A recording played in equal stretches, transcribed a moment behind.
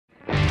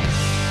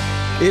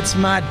It's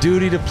my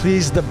duty to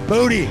please the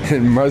booty.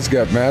 And Muzz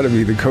got mad at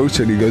me, the coach,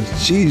 and he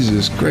goes,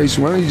 Jesus Christ,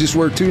 why don't you just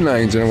wear 2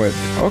 nines? And I went,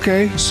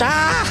 okay. Switch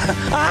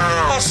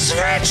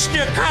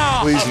the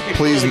call.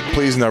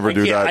 Please never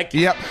do that.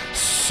 Yep.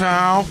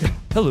 So.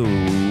 Hello,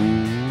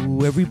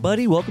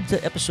 everybody. Welcome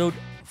to episode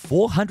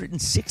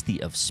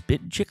 460 of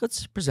Spittin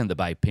Chiclets, presented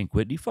by Pink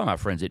Whitney from our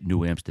friends at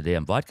New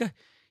Amsterdam Vodka,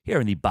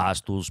 here in the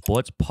Barstool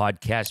Sports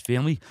podcast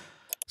family.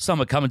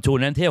 Summer coming to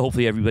an end here.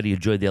 Hopefully everybody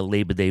enjoyed their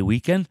Labor Day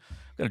weekend.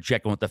 Going to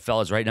check in with the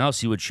fellas right now,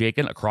 see what's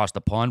shaking across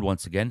the pond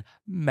once again.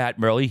 Matt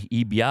Murley,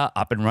 EBR,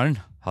 up and running.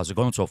 How's it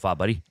going so far,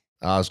 buddy?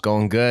 It's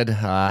going good.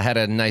 I had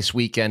a nice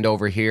weekend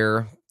over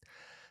here.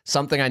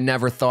 Something I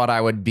never thought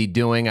I would be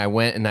doing. I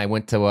went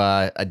to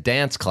a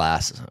dance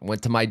class. I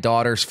went to my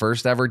daughter's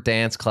first ever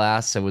dance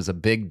class. It was a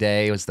big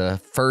day. It was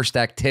the first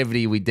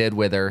activity we did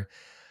with her.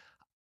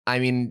 I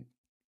mean,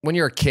 when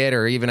you're a kid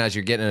or even as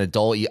you're getting an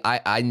adult,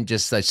 I'm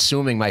just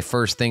assuming my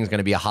first thing is going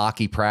to be a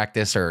hockey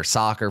practice or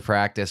soccer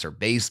practice or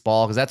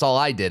baseball, because that's all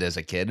I did as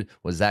a kid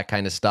was that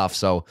kind of stuff.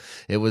 So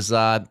it was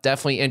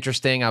definitely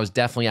interesting. I was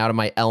definitely out of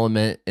my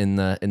element in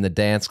the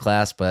dance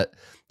class, but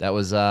it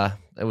was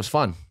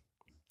fun.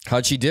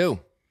 How'd she do?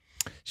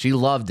 She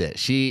loved it.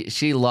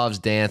 She loves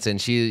dancing.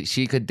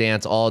 She could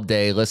dance all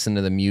day, listen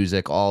to the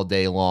music all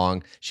day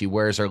long. She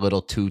wears her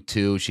little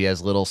tutu. She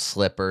has little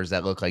slippers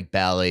that look like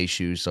ballet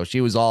shoes. So she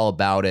was all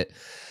about it.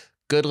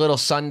 Good little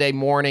Sunday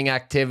morning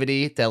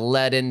activity that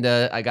led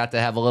into, I got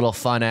to have a little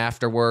fun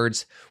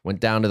afterwards.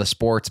 Went down to the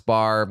sports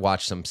bar,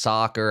 watched some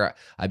soccer.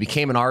 I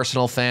became an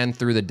Arsenal fan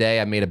through the day.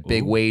 I made a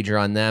big wager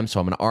on them.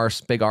 So I'm an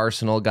big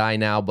Arsenal guy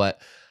now,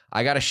 but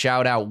I got to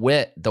shout out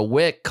Whit. The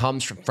Whit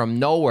comes from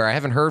nowhere. I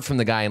haven't heard from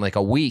the guy in like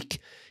a week.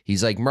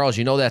 He's like, Merles,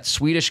 you know that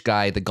Swedish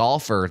guy, the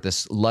golfer,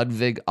 this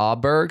Ludvig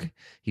Åberg?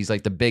 He's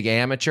like the big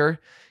amateur.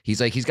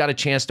 He's like, he's got a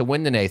chance to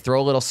win today.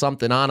 Throw a little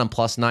something on him,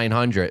 plus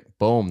 900.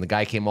 Boom. The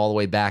guy came all the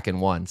way back and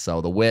won.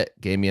 So the Whit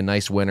gave me a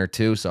nice winner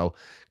too. So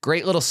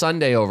great little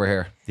Sunday over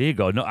here. There you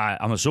go. No,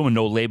 I'm assuming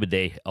no Labor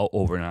Day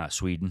over in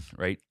Sweden,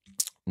 right?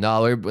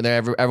 No,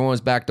 everyone's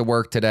back to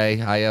work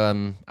today.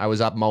 I was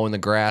up mowing the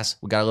grass.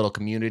 We got a little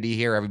community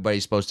here.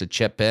 Everybody's supposed to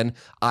chip in.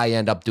 I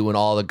end up doing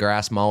all the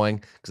grass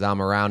mowing because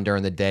I'm around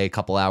during the day, a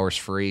couple hours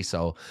free.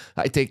 So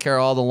I take care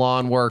of all the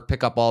lawn work,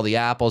 pick up all the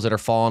apples that are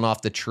falling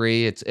off the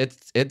tree.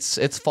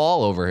 It's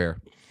fall over here.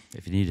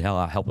 If you need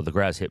help with the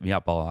grass, hit me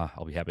up.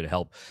 I'll be happy to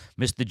help.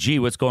 Mr. G,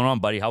 what's going on,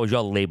 buddy? How was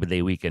your Labor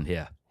Day weekend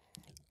here?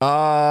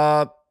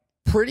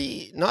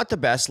 Pretty not the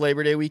best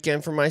Labor Day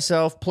weekend for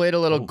myself. Played a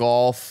little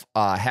golf.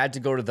 Had to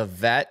go to the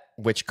vet,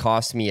 which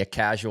cost me a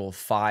casual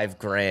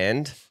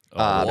 $5,000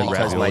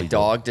 because my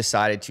dog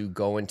decided to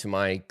go into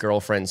my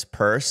girlfriend's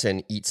purse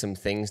and eat some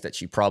things that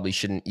she probably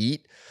shouldn't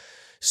eat.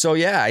 So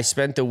yeah, I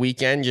spent the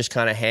weekend just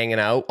kind of hanging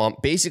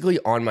out, basically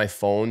on my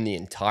phone the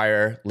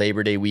entire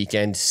Labor Day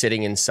weekend,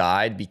 sitting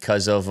inside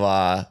because I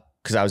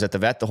was at the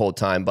vet the whole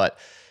time. But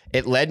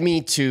it led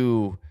me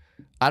to,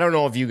 I don't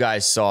know if you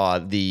guys saw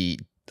the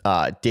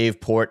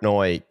Dave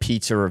Portnoy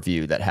pizza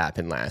review that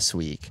happened last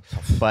week,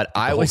 but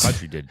I was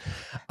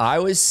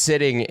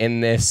sitting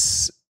in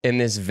this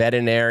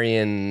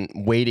veterinarian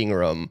waiting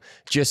room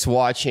just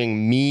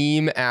watching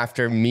meme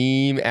after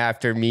meme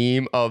after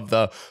meme of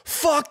the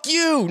fuck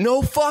you,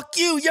 no fuck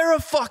you, you're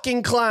a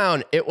fucking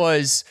clown. It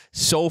was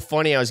so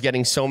funny. I was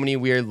getting so many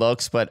weird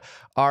looks, but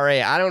RA,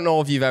 I don't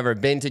know if you've ever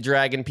been to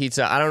Dragon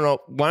Pizza. I don't know.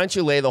 Why don't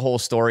you lay the whole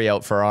story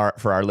out for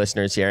our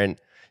listeners here, and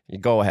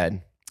go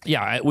ahead.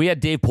 Yeah, we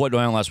had Dave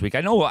Portnoy on last week. I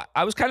know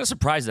I was kind of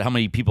surprised at how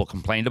many people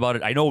complained about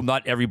it. I know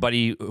not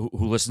everybody who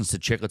listens to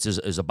Chiclets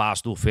is a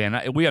Barstool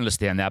fan. We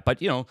understand that. But,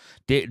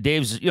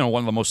 Dave's,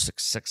 one of the most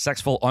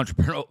successful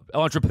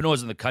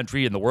entrepreneurs in the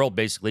country, in the world,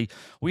 basically.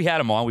 We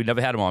had him on. We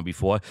never had him on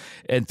before.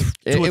 And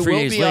 2 or 3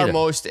 days later.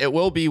 It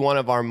will be one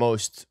of our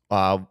most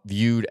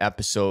viewed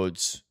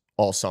episodes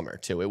all summer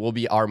too. It will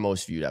be our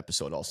most viewed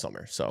episode all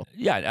summer. So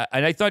yeah,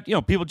 and I thought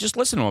people just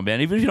listen to him, man.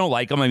 Even if you don't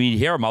like him, I mean,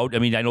 hear him out. I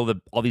mean, I know that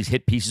all these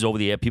hit pieces over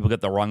the air, people get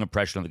the wrong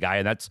impression of the guy,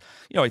 and that's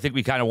I think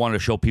we kind of wanted to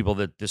show people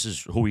that this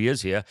is who he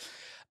is here.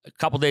 A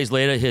couple days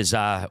later, his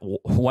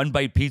One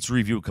Bite Pizza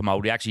review come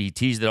out. He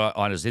teased it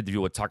on his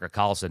interview with Tucker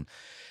Carlson,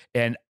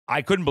 and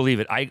I couldn't believe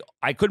it.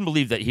 I couldn't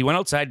believe that he went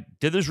outside,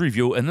 did this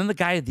review, and then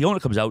the owner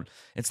comes out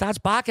and starts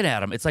barking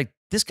at him. It's like,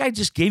 this guy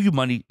just gave you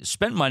money,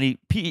 spent money,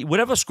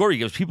 whatever score he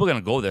gives, people are going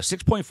to go there.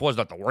 6.4 is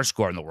not the worst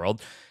score in the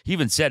world. He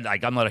even said,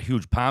 I'm not a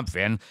huge Palm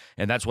fan,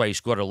 and that's why he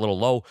scored a little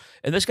low.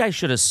 And this guy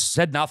should have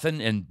said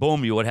nothing, and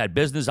boom, you would have had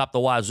business up the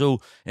wazoo.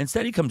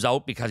 Instead, he comes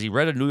out because he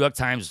read a New York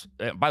Times.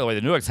 By the way,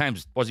 the New York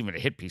Times wasn't even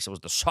a hit piece. It was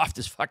the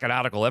softest fucking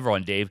article ever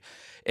on Dave.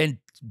 And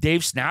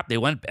Dave snapped. They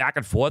went back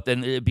and forth,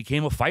 and it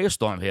became a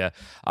firestorm here.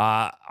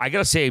 I got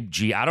to say,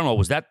 I don't know,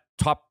 was that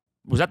top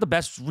was that the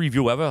best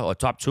review ever, or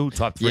top 2,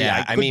 top 3?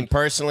 Yeah, I mean,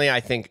 personally,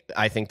 I think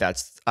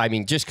that's. I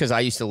mean, just because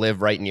I used to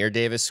live right near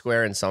Davis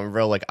Square in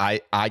Somerville, like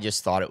I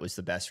just thought it was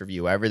the best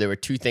review ever. There were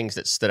 2 things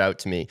that stood out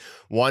to me.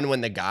 One,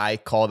 when the guy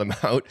called him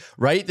out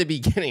right at the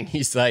beginning,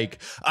 he's like,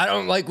 "I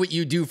don't like what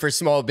you do for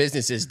small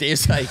businesses."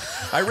 Dave's like,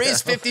 "I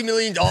raised $50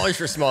 million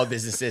for small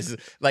businesses."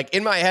 Like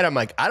in my head, I'm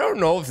like, I don't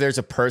know if there's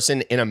a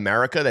person in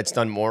America that's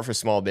done more for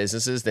small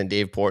businesses than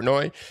Dave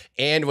Portnoy.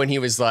 And when he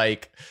was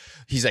like.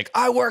 He's like,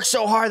 I work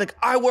so hard. Like,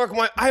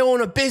 I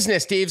own a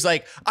business. Dave's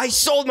like, I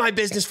sold my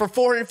business for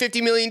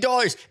 $450 million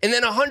and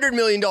then $100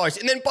 million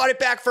and then bought it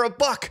back for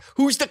 $1.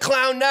 Who's the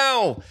clown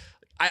now?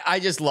 I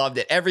just loved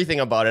it.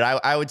 Everything about it.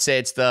 I would say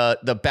it's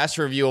the best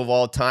review of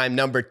all time.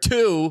 Number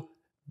 2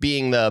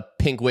 being the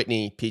Pink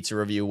Whitney pizza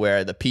review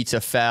where the pizza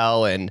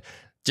fell, and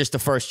just the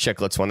first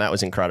Chiclets one. That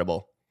was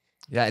incredible.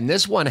 Yeah, and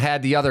this one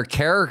had the other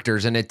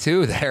characters in it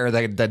too. There,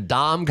 the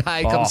Dom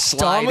guy comes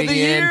sliding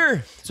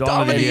in.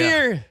 Dom of the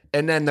year.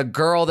 And then the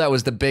girl that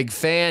was the big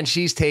fan,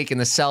 she's taking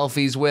the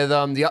selfies with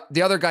him.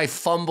 The other guy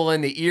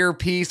fumbling the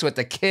earpiece with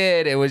the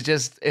kid. It was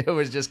just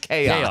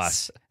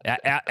chaos.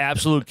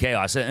 Absolute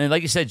chaos. And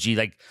like you said, G,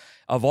 like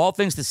of all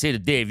things to say to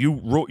Dave,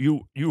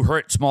 you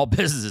hurt small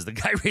businesses. The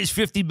guy raised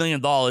 $50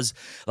 million,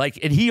 like,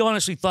 and he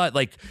honestly thought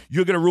like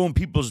you're gonna ruin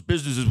people's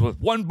businesses with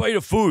one bite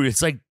of food.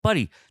 It's like,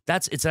 buddy,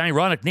 it's an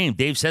ironic name.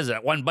 Dave says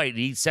that one bite,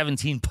 he eats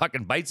 17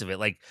 fucking bites of it.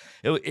 Like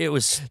it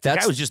was.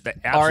 That guy was just the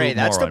absolute all right.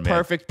 That's moron, the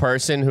perfect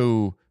person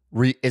who.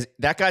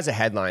 That guy's a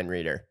headline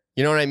reader.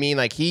 You know what I mean?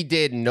 Like he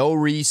did no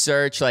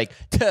research. Like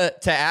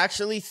to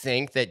actually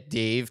think that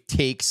Dave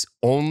takes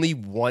only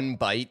one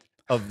bite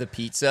of the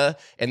pizza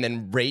and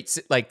then rates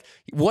it. Like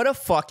what a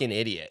fucking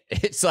idiot.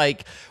 It's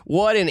like,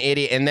 what an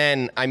idiot. And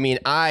then, I mean,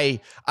 I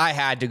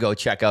had to go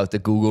check out the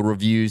Google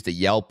reviews, the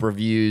Yelp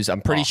reviews.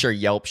 I'm pretty sure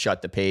Yelp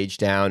shut the page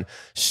down.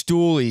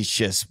 Stooley's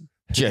just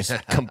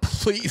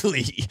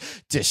completely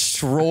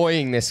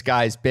destroying this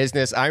guy's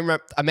business. I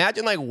remember,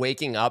 imagine like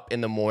waking up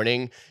in the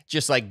morning,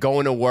 just like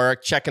going to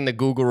work, checking the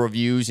Google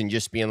reviews and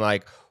just being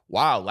like,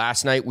 wow,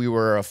 last night we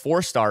were a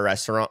 4-star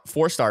restaurant,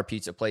 4-star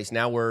pizza place.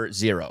 Now we're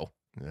 0.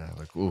 Yeah,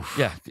 like oof.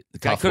 Yeah, the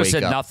guy could have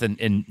said nothing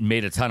and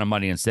made a ton of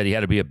money. Instead, he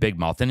had to be a big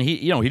mouth, and he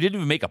didn't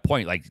even make a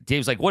point. Like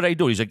Dave's like, "What did I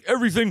do?" He's like,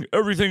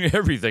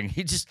 "Everything."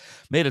 He just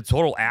made a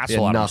total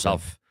asshole out of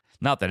himself.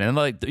 Nothing. And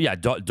like, yeah,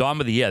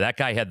 Dom of the year, that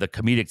guy had the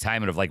comedic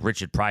timing of like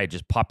Richard Pryor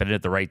just popping in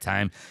at the right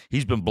time.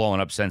 He's been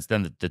blowing up since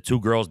then. The 2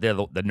 girls there,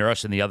 the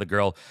nurse and the other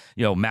girl,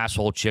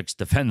 masshole chicks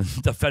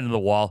defending the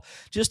wall.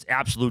 Just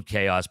absolute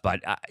chaos.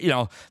 But,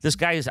 this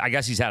guy I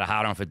guess he's had a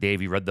hard on for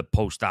Dave. He read the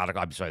Post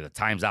article, I'm sorry, the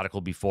Times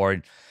article before.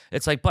 And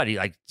it's like, buddy,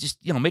 like,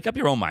 just, make up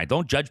your own mind.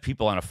 Don't judge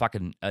people on a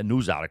fucking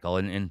news article.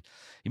 And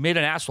he made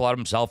an asshole out of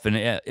himself, and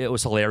it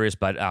was hilarious.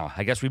 But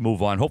I guess we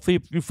move on. Hopefully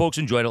you folks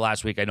enjoyed it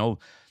last week. I know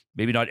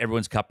maybe not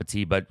everyone's cup of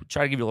tea, but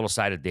try to give you a little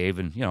side of Dave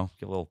and, give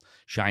a little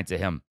shine to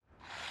him.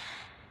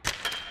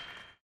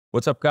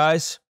 What's up,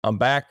 guys? I'm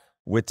back.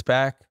 Whit's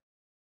back.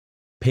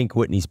 Pink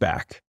Whitney's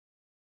back.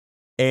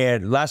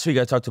 And last week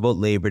I talked about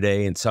Labor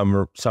Day and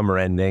summer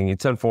ending.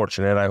 It's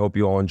unfortunate. I hope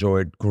you all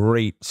enjoyed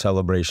great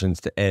celebrations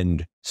to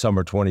end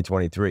summer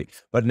 2023.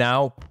 But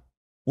now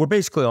we're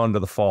basically on to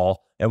the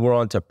fall, and we're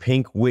on to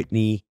Pink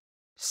Whitney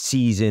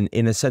season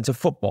in a sense of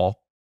football.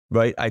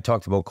 Right? I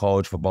talked about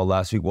college football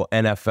last week. Well,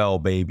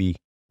 NFL, baby,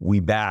 we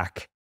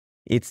back.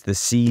 It's the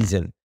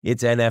season.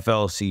 It's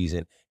NFL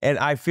season. And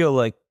I feel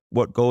like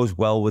what goes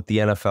well with the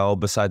NFL,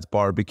 besides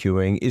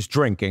barbecuing, is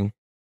drinking.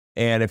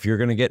 And if you're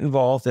going to get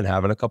involved in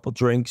having a couple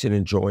drinks and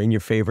enjoying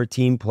your favorite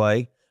team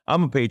play,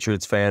 I'm a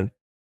Patriots fan.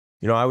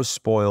 I was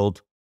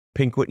spoiled.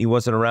 Pink Whitney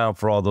wasn't around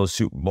for all those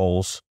Super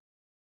Bowls.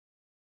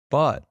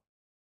 But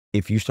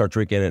if you start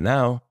drinking it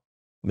now,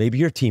 maybe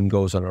your team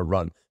goes on a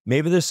run.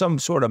 Maybe there's some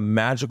sort of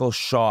magical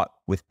shot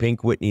with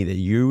Pink Whitney that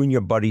you and your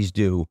buddies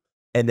do,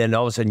 and then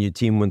all of a sudden your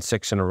team wins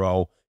 6 in a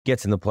row,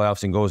 gets in the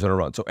playoffs, and goes on a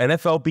run. So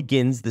NFL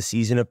begins the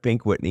season of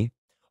Pink Whitney.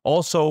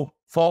 Also,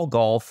 fall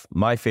golf,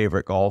 my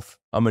favorite golf.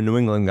 I'm a New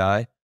England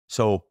guy.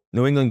 So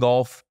New England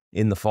golf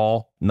in the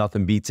fall,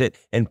 nothing beats it,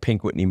 and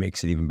Pink Whitney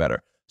makes it even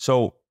better.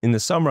 So in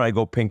the summer, I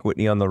go Pink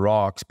Whitney on the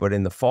rocks, but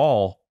in the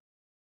fall,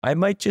 I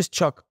might just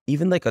chuck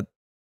even like a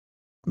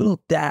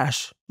little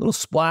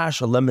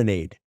splash of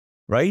lemonade,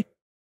 right?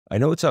 I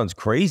know it sounds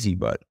crazy,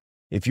 but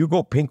if you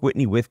go Pink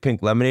Whitney with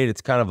pink lemonade,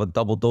 it's kind of a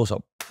double dose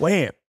of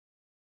wham.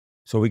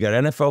 So we got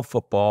NFL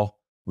football,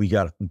 we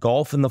got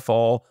golf in the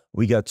fall,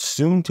 we got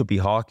soon to be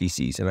hockey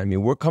season. I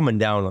mean, we're coming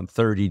down on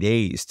 30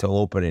 days till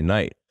opening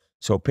night.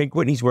 So Pink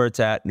Whitney's where it's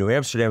at, New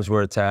Amsterdam's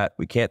where it's at.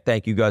 We can't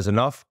thank you guys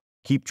enough.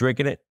 Keep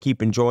drinking it,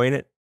 keep enjoying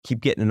it,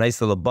 keep getting a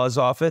nice little buzz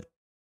off it,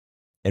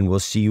 and we'll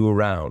see you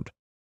around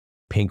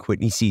Pink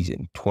Whitney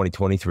season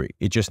 2023.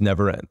 It just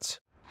never ends.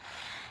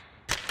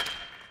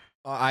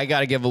 I got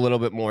to give a little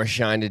bit more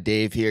shine to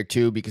Dave here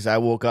too, because I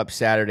woke up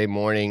Saturday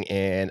morning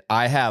and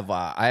I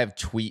have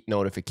tweet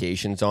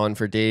notifications on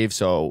for Dave.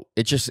 So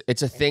it's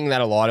a thing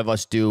that a lot of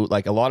us do.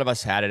 Like a lot of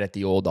us had it at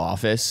the old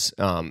office.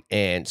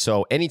 And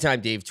so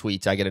anytime Dave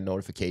tweets, I get a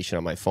notification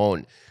on my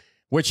phone.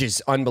 which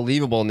is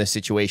unbelievable in this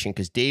situation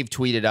because Dave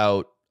tweeted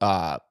out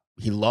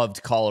he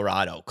loved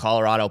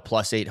Colorado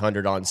plus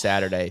 800 on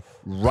Saturday.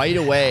 Right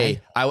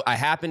away, I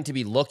happened to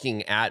be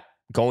looking at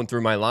going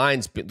through my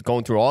lines,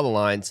 going through all the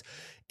lines,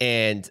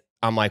 and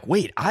I'm like,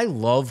 wait, I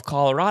love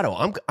Colorado.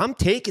 I'm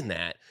taking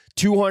that.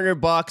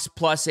 $200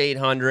 plus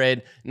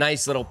 800,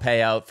 nice little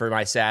payout for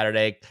my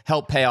Saturday.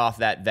 Help pay off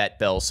that vet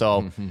bill.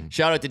 So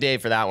shout out to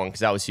Dave for that one because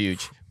that was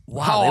huge.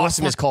 Wow, how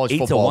awesome is college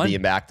football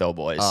being back though,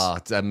 boys? Oh,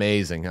 it's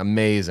amazing,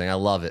 amazing. I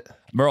love it.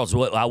 Merles,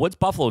 what's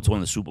Buffalo to win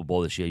the Super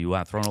Bowl this year? You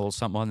want throwing a little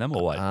something on them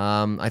or what?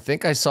 I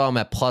think I saw them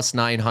at plus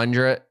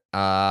 900.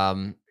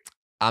 I'm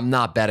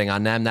not betting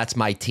on them. That's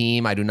my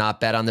team. I do not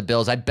bet on the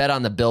Bills. I bet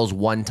on the Bills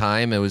one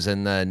time. It was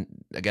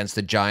against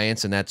the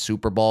Giants in that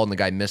Super Bowl, and the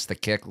guy missed the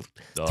kick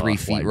 3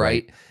 feet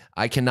right.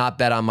 I cannot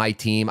bet on my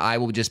team. I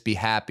will just be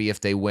happy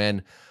if they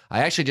win.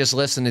 I actually just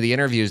listened to the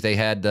interviews. They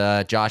had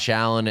Josh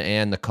Allen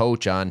and the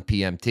coach on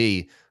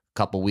PMT a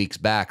couple weeks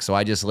back, so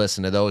I just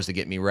listened to those to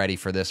get me ready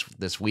for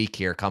this week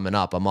here coming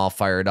up. I'm all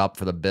fired up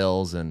for the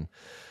Bills, and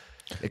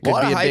it could a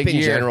lot be of hype in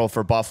year. general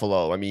for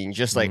Buffalo. I mean,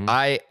 just like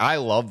I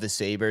love the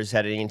Sabres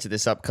heading into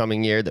this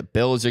upcoming year. The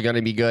Bills are going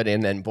to be good.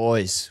 And then,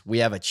 boys, we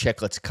have a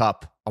Chiclets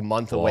Cup a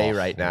month away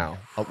right now.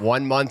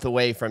 1 month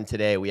away from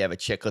today, we have a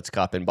Chiclets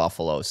Cup in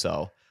Buffalo.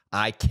 So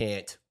I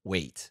can't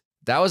wait.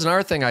 That was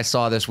another thing I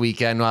saw this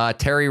weekend.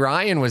 Terry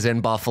Ryan was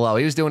in Buffalo.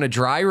 He was doing a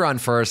dry run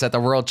for us at the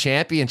World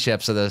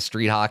Championships of the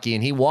street hockey,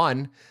 and he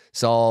won.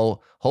 So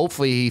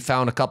hopefully he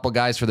found a couple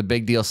guys for the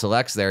Big Deal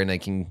Selects there, and they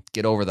can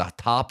get over the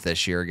top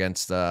this year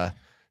against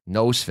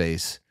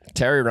Noseface.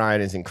 Terry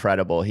Ryan is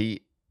incredible.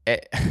 He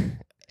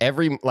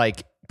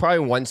probably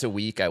once a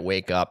week I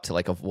wake up to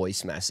like a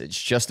voice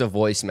message, just a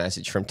voice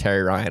message from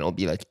Terry Ryan. It'll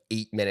be like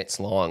 8 minutes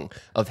long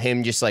of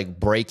him just like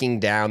breaking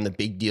down the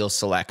Big Deal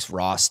Selects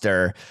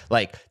roster,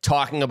 like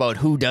talking about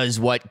who does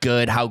what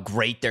good, how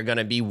great they're going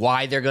to be,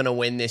 why they're going to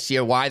win this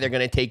year, why they're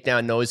going to take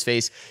down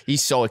Noseface.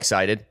 He's so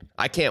excited.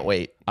 I can't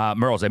wait.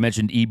 Merles, I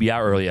mentioned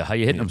EBR earlier. How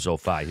you hitting them so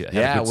far?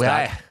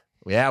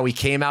 We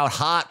came out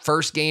hot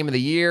first game of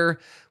the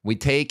year. We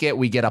take it.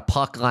 We get a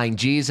puck line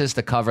Jesus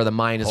to cover the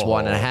minus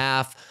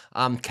 1.5.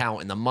 I'm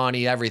counting the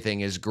money.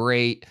 Everything is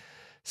great.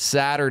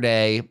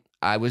 Saturday,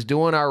 I was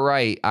doing all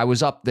right. I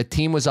was up. The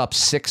team was up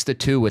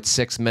 6-2 with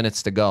 6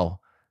 minutes to go.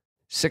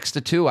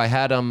 6-2. I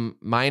had them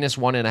minus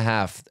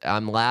 1.5.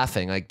 I'm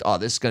laughing like, oh,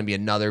 this is going to be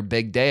another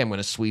big day. I'm going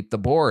to sweep the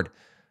board.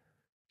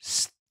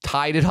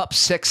 Tied it up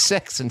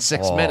 6-6 in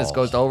 6 minutes,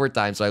 goes to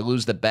overtime. So I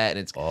lose the bet, and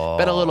it's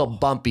been a little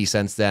bumpy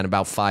since then,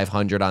 about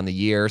 500 on the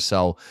year.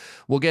 So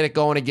we'll get it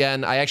going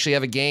again. I actually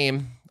have a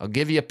game. I'll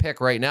give you a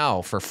pick right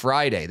now for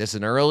Friday. This is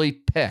an early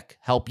pick.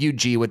 Help you,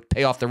 G, with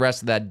pay off the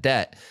rest of that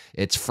debt.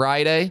 It's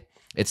Friday.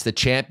 It's the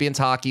Champions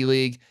Hockey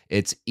League.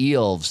 It's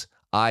Ilves,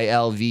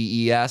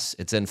 ILVES.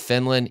 It's in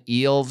Finland.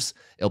 Ilves.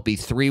 It'll be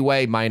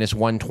three-way minus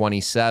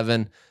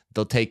 127.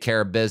 They'll take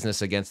care of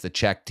business against the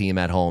Czech team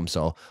at home.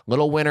 So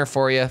little winner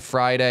for you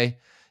Friday.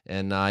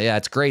 And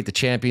it's great. The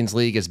Champions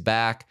League is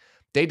back.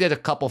 They did a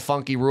couple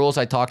funky rules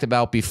I talked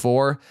about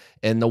before,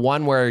 and the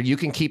one where you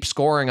can keep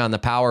scoring on the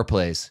power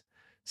plays.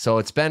 So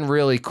it's been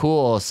really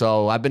cool.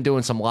 So I've been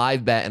doing some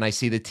live bet, and I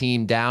see the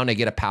team down. They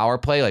get a power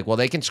play. Like, well,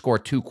 they can score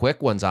 2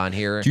 quick ones on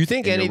here. Do you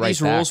think any of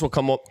these rules will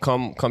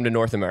come to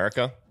North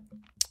America?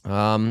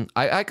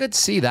 I could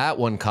see that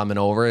one coming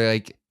over.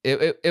 Like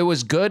it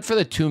was good for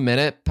the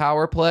 2-minute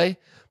power play,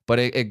 but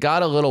it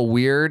got a little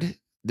weird.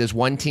 This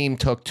one team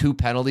took 2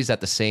 penalties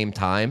at the same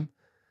time.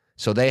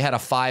 So they had a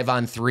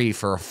 5-on-3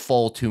 for a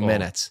full 2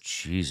 minutes.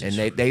 Jesus.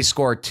 And they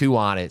scored 2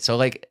 on it. So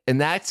like in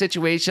that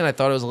situation, I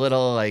thought it was a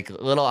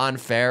little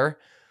unfair,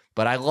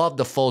 but I love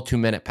the full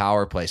 2-minute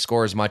power play.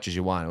 Score as much as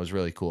you want. It was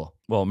really cool.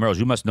 Well, Merles,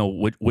 you must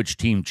know which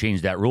team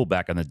changed that rule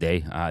back in the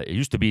day. It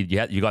used to be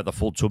you got the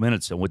full 2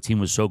 minutes, and what team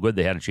was so good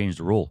they had to change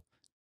the rule.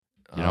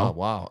 You know?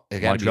 Wow.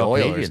 It got to be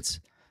Oilers. Canadians.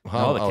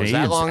 Oh, the was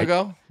that long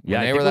ago?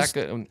 Yeah, they were that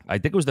good. I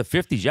think it was the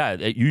 50s. Yeah,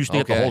 it used to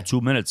get the whole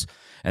 2 minutes,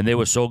 and they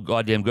were so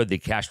goddamn good. They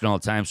cashed in all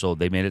the time, so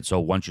they made it so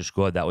once you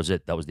scored, that was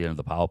it. That was the end of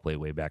the power play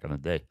way back in the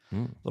day.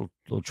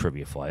 Little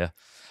trivia for you.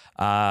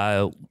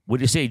 What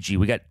do you say, G?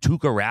 We got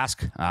Tuukka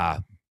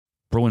Rask,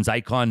 Bruins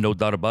icon, no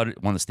doubt about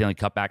it. Won the Stanley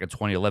Cup back in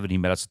 2011. He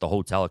met us at the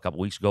hotel a couple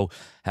weeks ago.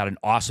 Had an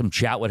awesome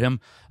chat with him.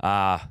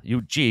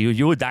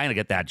 You were dying to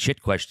get that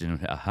shit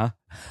question,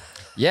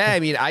 Yeah, I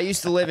mean, I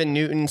used to live in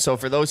Newton, so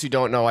for those who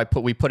don't know,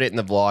 we put it in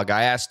the vlog.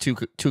 I asked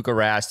Tuukka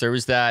Rask.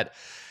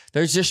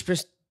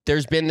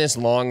 There's been this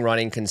long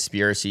running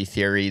conspiracy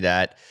theory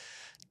that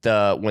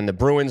when the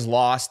Bruins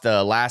lost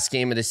the last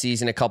game of the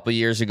season a couple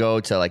years ago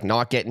to like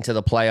not get into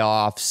the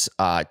playoffs,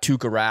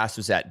 Tuukka Rask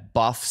was at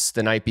Buff's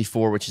the night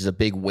before, which is a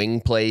big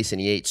wing place,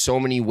 and he ate so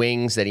many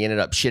wings that he ended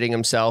up shitting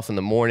himself in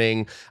the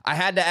morning. I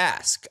had to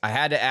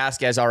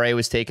ask as RA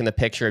was taking the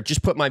picture.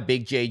 Just put my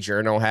Big J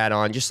journo hat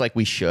on, just like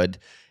we should.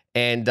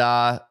 And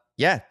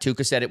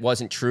Tuukka said it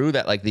wasn't true,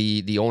 that like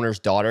the owner's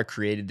daughter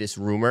created this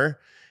rumor.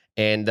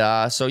 And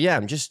so yeah,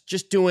 I'm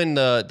just doing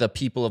the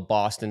people of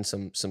Boston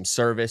some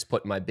service,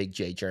 putting my big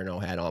J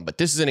Journo hat on. But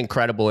this is an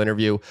incredible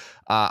interview.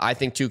 I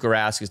think Tuukka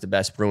Rask is the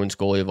best Bruins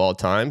goalie of all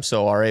time.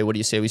 So RA, what do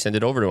you say we send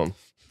it over to him?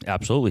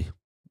 Absolutely.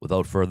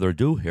 Without further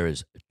ado, here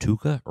is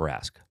Tuukka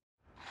Rask.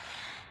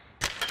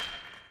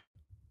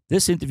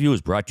 This interview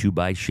is brought to you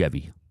by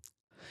Chevy.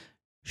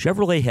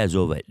 Chevrolet has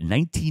over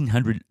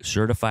 1,900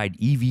 certified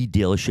EV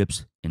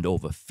dealerships and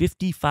over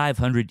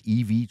 5,500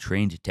 EV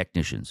trained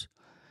technicians.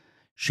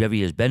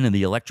 Chevy has been in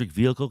the electric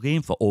vehicle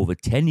game for over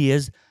 10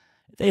 years.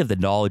 They have the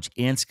knowledge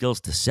and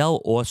skills to sell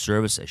or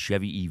service a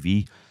Chevy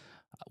EV.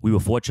 We were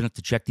fortunate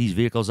to check these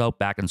vehicles out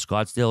back in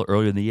Scottsdale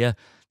earlier in the year.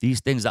 These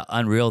things are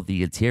unreal.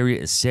 The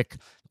interior is sick,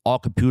 all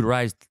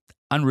computerized,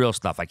 unreal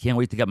stuff. I can't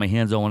wait to get my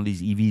hands on one of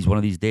these EVs one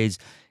of these days.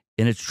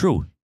 And it's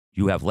true.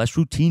 You have less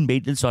routine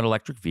maintenance on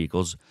electric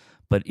vehicles,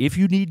 but if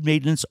you need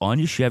maintenance on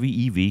your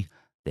Chevy EV,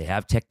 they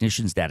have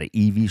technicians that are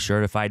EV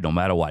certified no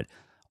matter what.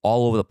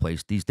 All over the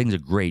place. These things are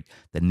great.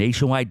 The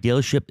nationwide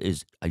dealership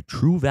is a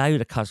true value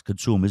to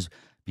consumers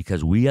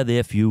because we are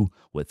there for you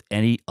with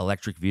any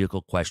electric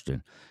vehicle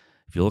question.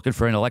 If you're looking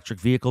for an electric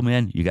vehicle,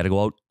 man, you got to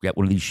go out, get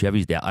one of these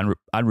Chevys. They're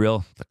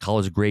unreal. The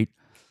colors are great.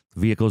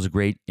 The vehicles are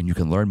great. And you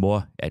can learn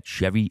more at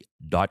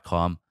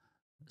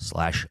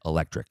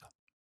chevy.com/electric.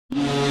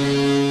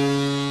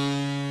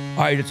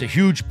 All right, it's a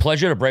huge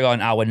pleasure to bring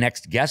on our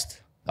next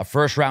guest, a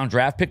first-round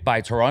draft pick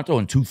by Toronto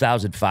in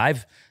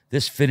 2005.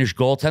 This Finnish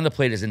goaltender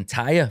played his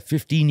entire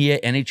 15-year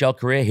NHL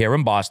career here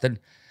in Boston.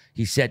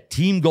 He set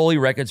team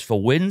goalie records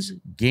for wins,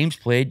 games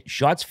played,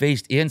 shots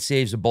faced, and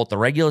saves in both the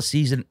regular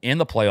season and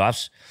the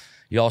playoffs.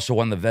 He also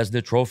won the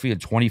Vezina Trophy in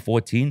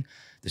 2014,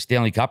 the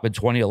Stanley Cup in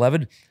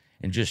 2011,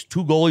 and just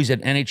 2 goalies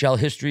in NHL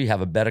history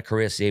have a better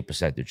career save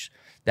percentage.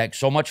 Thanks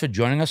so much for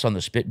joining us on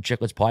the Spittin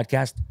Chiclets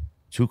podcast,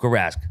 Tuukka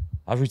Rask.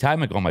 How's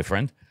retirement going, my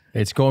friend?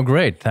 It's going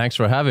great. Thanks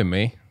for having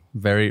me.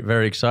 Very,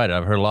 very excited.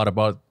 I've heard a lot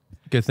about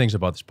good things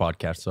about this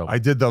podcast. So I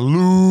did the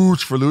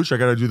Luch for Luch. I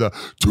got to do the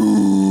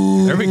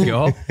two. There we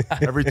go.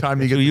 Every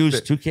time you get to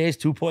use 2 Ks,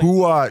 2 points.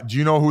 Who do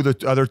you know who the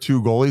other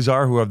 2 goalies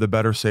are who have the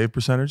better save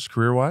percentage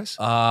career wise?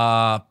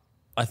 I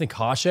think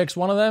Hasek's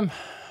one of them.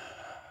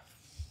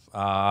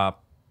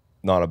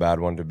 Not a bad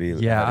one to be.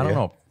 Yeah, I don't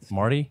know.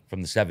 Marty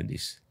From the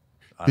 70s.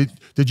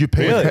 Did you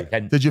pay? Really?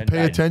 Did you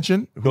pay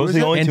attention? Those are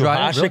the only 2,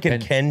 Hasek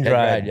and Ken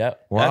Dryden. Yeah.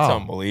 Wow. That's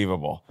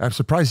unbelievable. I'm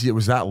surprised it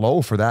was that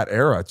low for that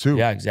era too.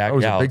 Yeah,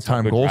 exactly. That was a big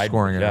time goal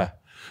scoring era.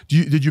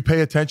 Did you pay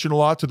attention a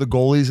lot to the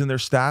goalies and their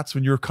stats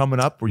when you were coming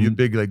up? Were you a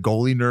big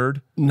goalie nerd?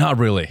 Not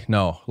really.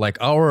 No. Like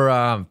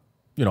our,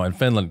 in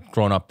Finland,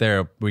 growing up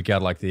there, we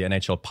got like the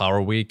NHL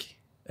Power Week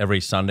every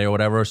Sunday or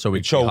whatever. So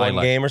we'd show one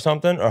game or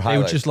something, or It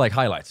highlights? was just like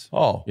highlights.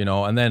 Oh.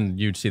 And then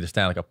you'd see the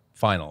Stanley Cup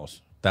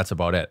finals. That's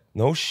about it.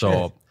 No shit.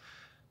 So,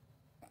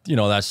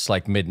 that's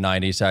like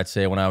mid-90s, I'd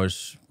say, when I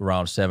was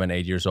around 7,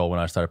 8 years old, when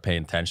I started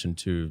paying attention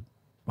to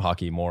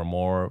hockey more and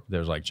more.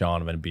 There was like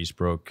John Van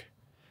Beesbrook,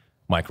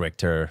 Mike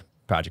Richter,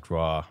 Patrick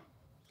Roy,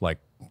 like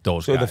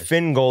those guys. So the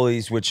Finn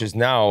goalies, which is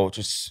now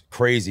just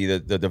crazy,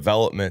 the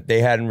development, they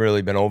hadn't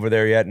really been over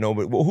there yet.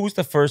 Nobody. Well, who's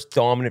the first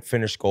dominant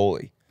Finnish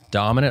goalie?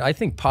 Dominant? I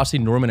think Pasi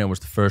Nurminen was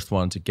the first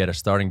one to get a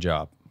starting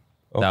job.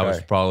 Okay. That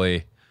was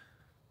probably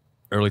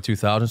early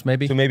 2000s,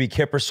 maybe. So maybe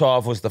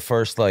Kiprusoff was the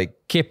first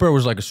Kipper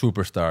was like a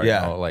superstar.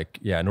 Yeah.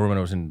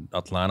 Nurminen was in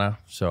Atlanta,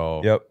 so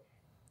Yep.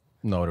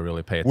 no to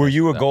really pay attention. Were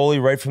you a to that. goalie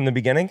right from the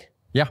beginning?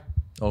 Yeah,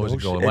 always a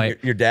goalie.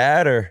 And your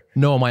dad or?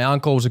 No, my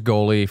uncle was a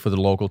goalie for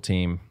the local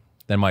team.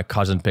 Then my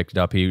cousin picked it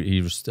up.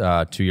 He was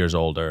 2 years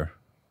older,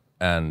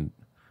 and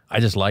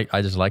I just liked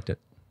it.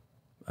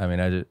 I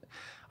mean,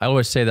 I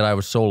always say that I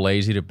was so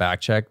lazy to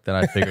back check that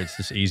I figured it's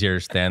just easier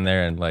to stand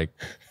there and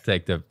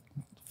take the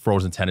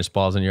frozen tennis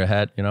balls in your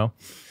head,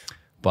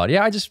 But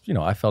yeah, I just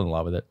I fell in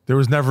love with it. There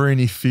was never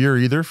any fear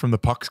either from the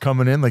pucks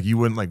coming in. Like you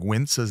wouldn't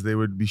wince as they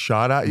would be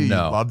shot at you.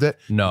 No. You loved it.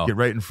 No. You get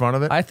right in front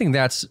of it. I think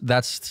that's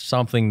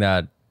something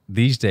that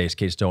these days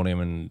kids don't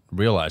even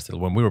realize, that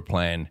when we were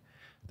playing,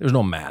 there was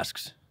no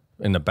masks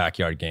in the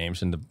backyard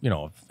games. And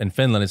in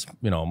Finland it's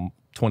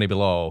 20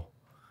 below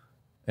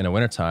in the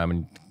wintertime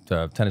and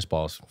the tennis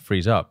balls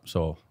freeze up.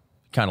 So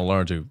you kind of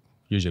learn to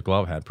use your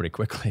glove hand pretty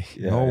quickly.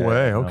 No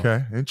way.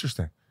 Okay.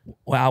 Interesting.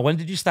 Wow, when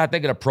did you start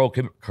thinking a pro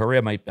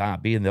career might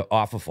be in the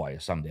offer for you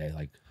someday?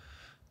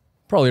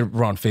 Probably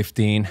around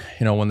 15,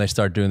 when they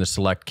start doing the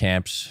select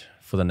camps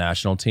for the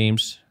national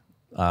teams.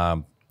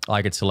 I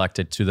get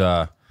selected to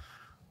the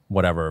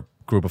whatever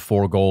group of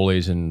 4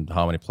 goalies and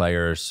how many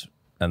players.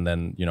 And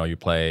then, you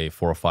play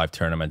 4 or 5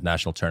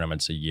 national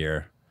tournaments a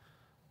year.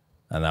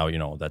 And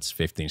now, that's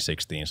 15,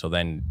 16. So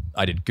then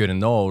I did good in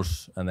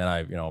those. And then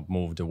I,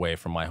 moved away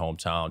from my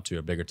hometown to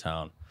a bigger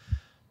town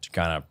to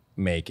kind of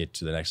make it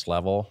to the next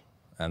level.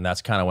 And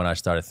that's kind of when I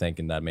started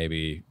thinking that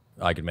maybe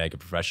I could make a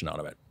profession out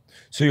of it.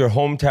 So your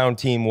hometown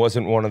team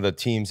wasn't one of the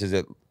teams, is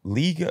it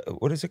league?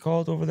 What is it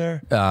called over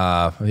there?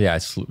 Yeah,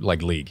 it's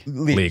like league.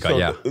 League, so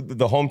yeah.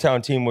 The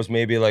hometown team was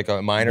maybe like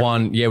a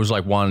minor? It was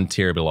like 1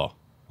 tier below.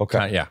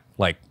 Okay.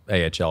 Like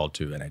AHL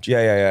to NHL.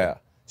 Yeah.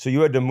 So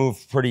you had to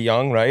move pretty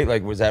young, right?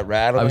 Like, was that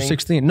rattling? I was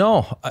 16.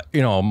 No,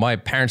 you know, my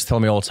parents tell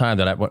me all the time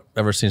that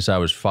ever since I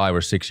was 5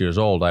 or 6 years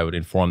old, I would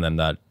inform them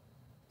that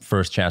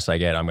first chance I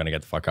get, I'm going to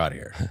get the fuck out of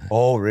here.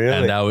 Oh, really?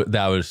 And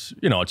that was,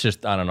 you know, it's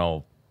just, I don't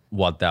know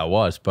what that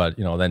was, but,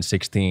 you know, then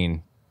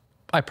 16,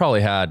 I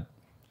probably had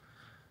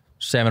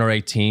 7 or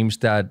 8 teams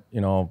that, you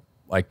know,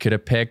 I could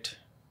have picked,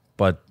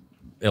 but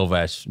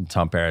Ilves and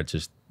Tampere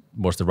just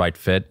was the right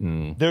fit.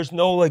 And there's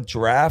no like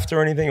draft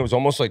or anything. It was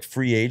almost like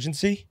free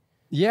agency.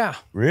 Yeah.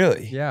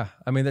 Really? Yeah.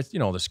 I mean, that's, you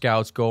know, the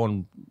scouts go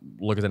and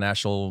look at the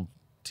national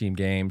team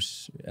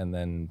games, and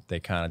then they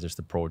kind of just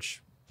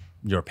approach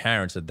your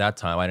parents. At that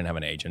time, I didn't have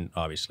an agent,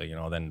 obviously, you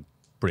know, then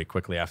pretty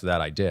quickly after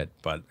that I did.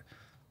 But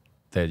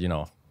they, you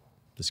know,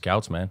 the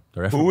scouts, man.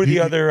 Who were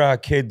the other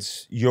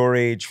kids your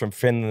age from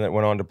Finland that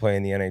went on to play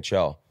in the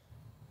NHL?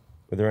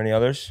 Were there any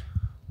others?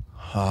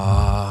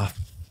 The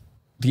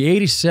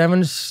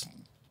 87s,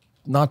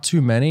 not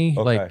too many.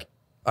 Okay. Like,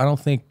 I don't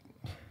think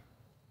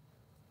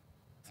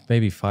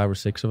maybe 5 or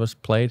 6 of us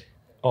played.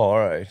 Oh, all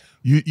right.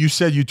 You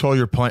said you told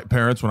your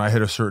parents, when I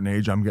hit a certain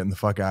age, I'm getting the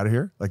fuck out of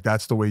here. Like,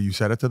 that's the way you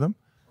said it to them?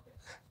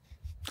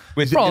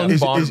 With Probably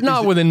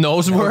not within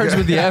those words, Okay.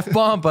 with the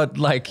F-bomb, but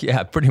like,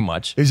 yeah, pretty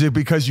much. Is it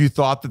because you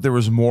thought that there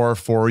was more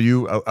for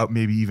you,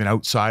 maybe even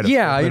outside of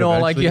Yeah, Finland you know, like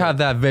eventually? you have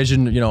that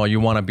vision, you know,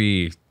 you want to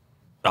be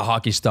a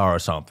hockey star or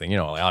something, you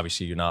know, like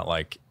obviously you're not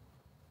like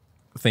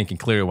thinking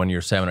clear when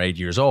you're 7 or 8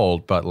 years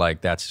old, but like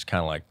that's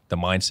kind of like the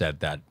mindset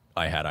that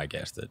I had, I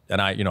guess.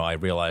 And I, you know, I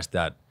realized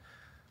that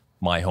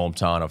my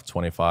hometown of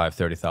 25,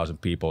 30,000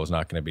 people is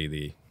not going to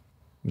be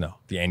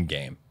the end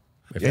game.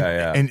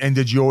 And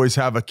did you always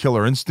have a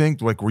killer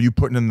instinct? Like, were you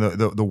putting in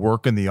the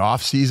work in the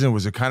off season?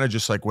 Was it kind of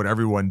just like what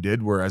everyone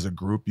did, where as a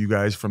group, you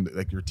guys from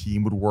like your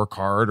team would work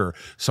hard, or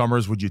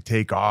summers would you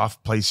take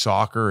off, play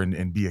soccer,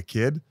 and be a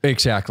kid?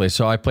 Exactly.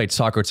 So I played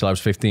soccer till I was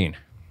 15,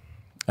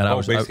 and I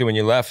was basically when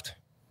you left.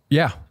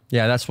 Yeah,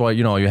 that's why,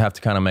 you know, you have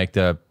to kind of make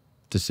the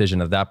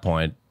decision at that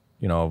point,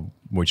 you know,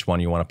 which one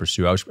you want to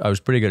pursue. I was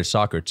pretty good at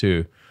soccer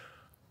too,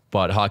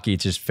 but hockey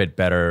just fit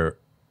better.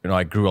 You know,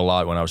 I grew a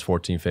lot when I was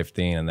 14,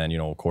 15, and then, you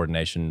know,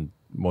 coordination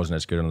wasn't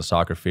as good on the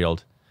soccer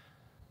field.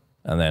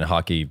 And then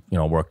hockey, you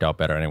know, worked out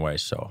better anyway,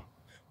 so.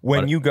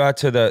 When you got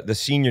to the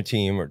senior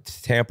team or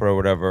Tampa or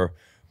whatever,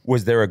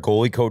 was there a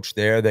goalie coach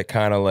there that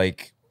kind of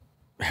like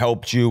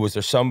helped you? Was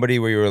there somebody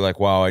where you were like,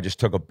 wow, I just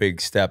took a big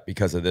step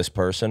because of this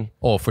person?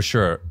 Oh, for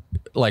sure.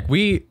 Like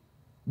we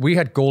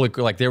had goalie,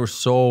 like they were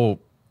so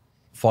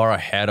far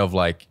ahead of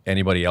like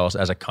anybody else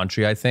as a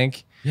country, I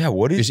think. Yeah,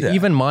 what is that?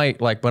 Even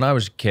like when I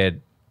was a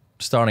kid,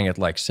 starting at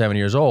like 7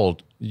 years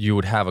old, you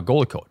would have a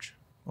goalie coach.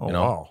 Oh, you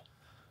know? wow.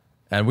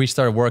 And we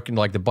started working,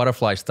 like the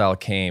butterfly style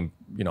came,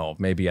 you know,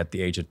 maybe at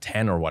the age of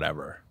 10 or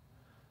whatever.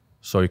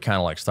 So you kind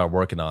of like start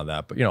working on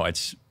that. But, you know,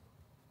 it's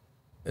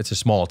a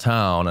small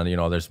town, and, you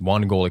know, there's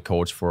one goalie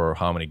coach for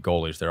how many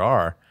goalies there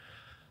are.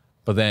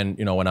 But then,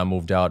 you know, when I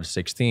moved out at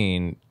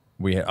 16,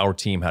 our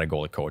team had a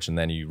goalie coach, and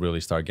then you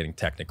really start getting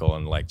technical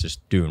and like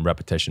just doing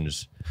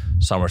repetitions,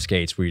 summer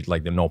skates. We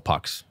like the no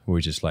pucks.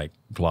 We just like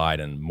glide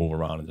and move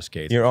around in the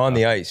skates. You're on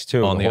the ice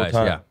too. On the whole ice,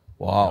 time. yeah.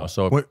 Wow. You know,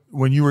 so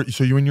When you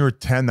were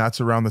 10,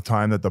 that's around the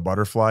time that the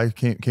butterfly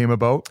came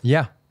about?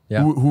 yeah.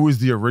 Who was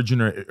the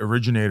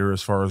originator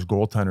as far as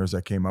goaltenders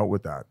that came out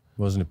with that?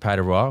 Wasn't it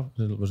Patty Roy?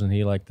 Wasn't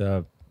he like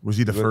Was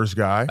he the first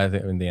guy? I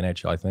think in the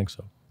NHL, I think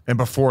so. And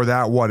before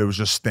that, what? It was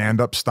just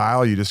stand-up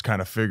style? You just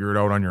kind of figure it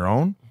out on your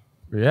own?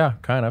 Yeah,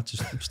 kind of.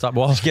 Just stop.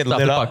 Well, get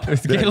lit up.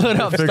 Get lit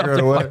up. Figure Stop it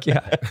the away. puck.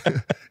 Yeah.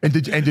 And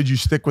did you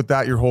stick with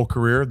that your whole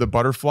career, the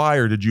butterfly,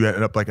 or did you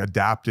end up like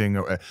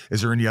adapting?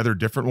 Is there any other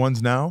different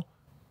ones now?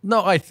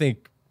 No, I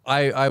think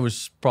I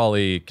was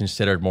probably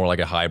considered more like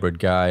a hybrid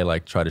guy,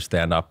 like try to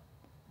stand up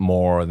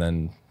more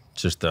than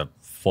just a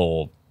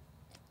full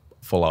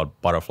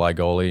out butterfly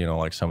goalie. You know,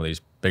 like some of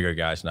these bigger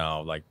guys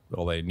now, like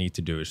all they need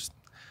to do is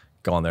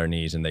go on their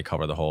knees and they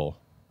cover the whole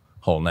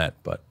net.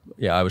 But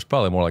yeah, I was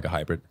probably more like a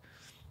hybrid.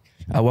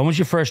 When was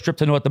your first trip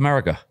to North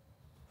America?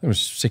 It was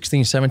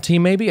 16,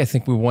 17 maybe. I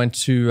think we went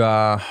to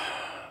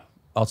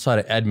outside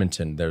of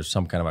Edmonton. There's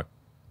some kind of a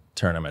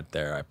tournament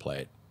there I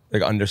played.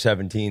 Like under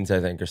 17s, I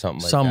think, or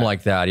something like that. Something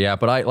like that, yeah.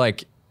 But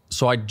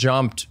I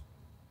jumped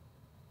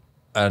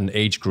an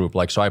age group.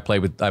 Like, so I'm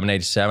an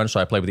 87, so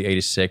I played with the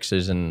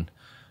 86s and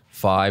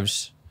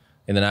 5s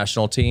in the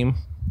national team.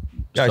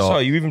 Yeah, So- I saw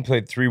you even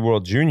played 3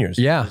 World Juniors.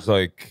 Yeah. It's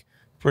like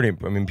pretty,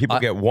 I mean, people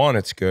get one,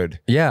 it's good.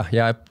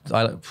 Yeah.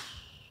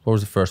 What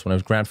was the first one? It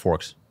was Grand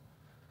Forks.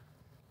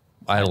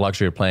 I had a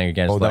luxury of playing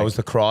against. Oh, that was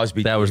the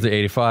Crosby. That was the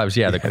 85s.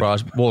 Yeah, the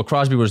Crosby. Well,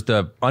 Crosby was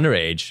the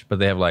underage, but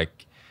they have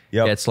like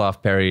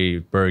Getzlaff, Perry,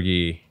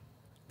 Berge.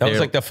 That was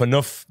like the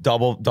Phaneuf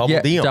double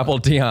Dion. Double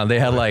Dion. They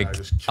had like,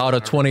 out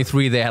of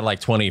 23, they had like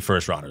 20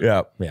 first rounders.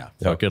 Yeah. Yeah.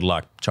 So good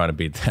luck trying to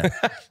beat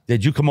that.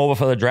 Did you come over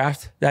for the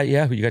draft that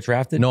year? You got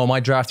drafted? No, my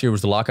draft year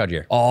was the lockout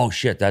year. Oh,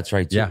 shit. That's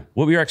right, too. Yeah.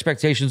 What were your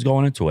expectations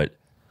going into it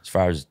as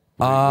far as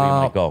where you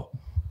might go?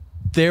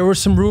 There were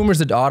some rumors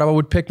that Ottawa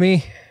would pick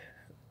me.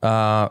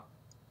 That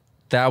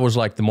was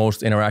like the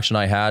most interaction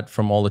I had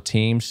from all the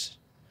teams.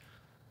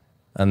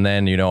 And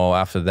then, you know,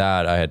 after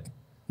that, I had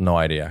no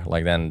idea.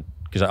 Like then,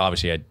 because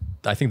obviously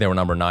I think they were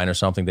number 9 or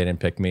something. They didn't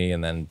pick me,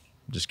 and then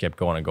just kept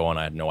going and going.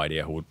 I had no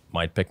idea who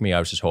might pick me. I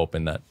was just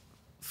hoping that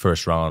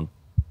first round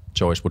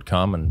choice would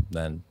come, and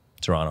then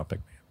Toronto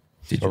picked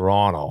me.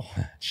 Toronto.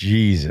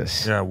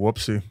 Jesus. Yeah,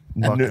 whoopsie.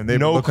 No They've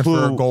been looking clue.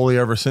 for a goalie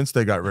ever since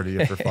they got rid of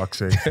you, for fuck's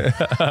sake.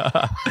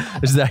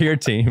 Is that your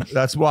team?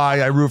 That's why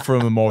I root for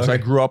them the most. I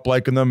grew up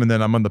liking them, and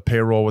then I'm on the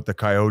payroll with the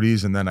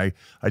Coyotes, and then I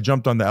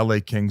jumped on the LA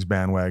Kings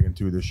bandwagon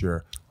too this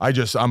year. I'm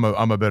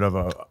a bit of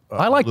a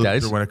I like that.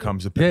 loser when it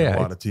comes to picking a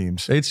lot of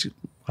teams.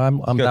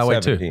 I'm that way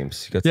too.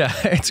 Teams. Yeah,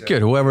 it's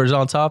good. Whoever's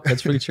on top,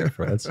 that's what you cheer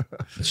for. That's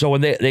So when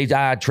they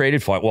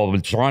traded for it, well,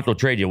 when Toronto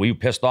traded you, were you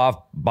pissed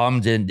off,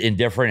 bummed,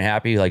 indifferent,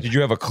 happy? Like, Did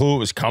you have a clue it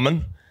was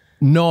coming?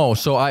 No,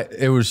 so I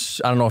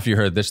don't know if you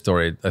heard this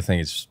story. I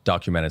think it's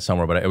documented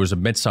somewhere, but it was a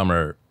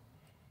midsummer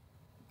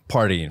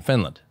party in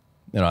Finland.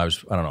 You know, I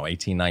don't know,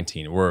 18,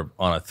 19. We're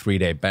on a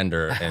 3-day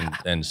bender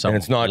in some And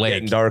it's not lake.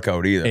 getting dark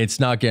out either. It's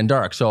not getting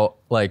dark. So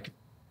like,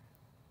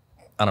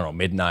 I don't know,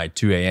 midnight,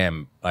 2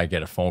 a.m., I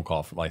get a phone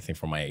call from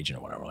my agent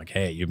or whatever. Like,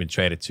 hey, you've been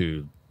traded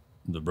to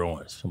the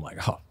Bruins. I'm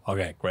like, oh,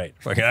 okay, great.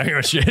 Fucking I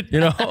hear shit, you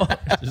know?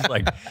 Just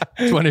like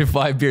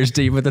 25 beers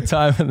deep at the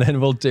time, and then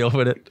we'll deal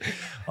with it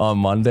on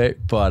Monday.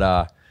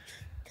 But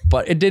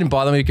it didn't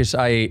bother me because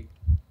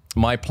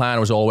my plan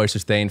was always to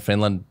stay in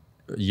Finland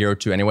a year or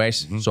two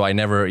anyways. Mm-hmm. So I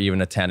never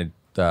even attended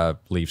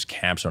Leafs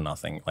camps or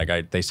nothing.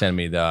 Like they sent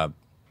me the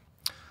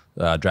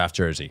draft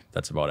jersey.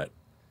 That's about it.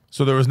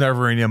 So there was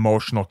never any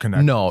emotional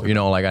connection. No, you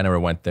know, like I never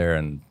went there,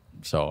 and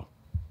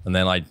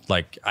then I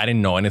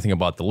didn't know anything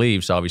about the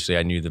Leafs. Obviously,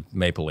 I knew the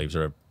Maple Leafs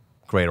are a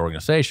great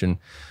organization,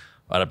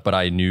 but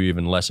I knew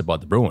even less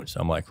about the Bruins.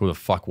 I'm like, who the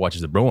fuck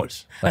watches the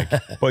Bruins? Like,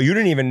 But you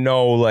didn't even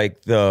know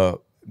like the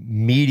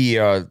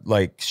media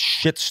like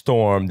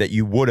shitstorm that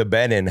you would have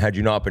been in had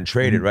you not been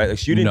traded, right? Like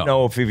so you didn't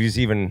know if it was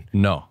even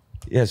no.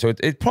 Yeah, so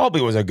it probably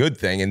was a good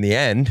thing in the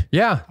end.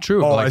 Yeah,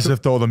 true. Oh, like, as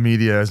if though the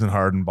media isn't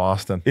hard in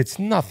Boston. It's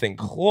nothing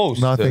close.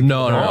 Nothing.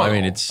 No. I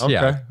mean, it's Okay.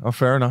 yeah. Oh,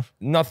 fair enough.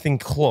 Nothing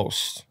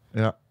close.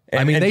 Yeah.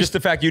 And, I mean, and they- just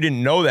the fact you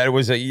didn't know that it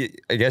was I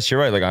guess you're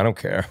right. Like, I don't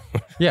care.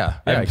 Yeah,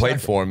 I haven't played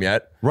exactly. for him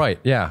yet. Right.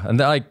 Yeah, and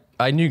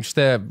I knew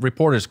the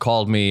reporters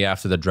called me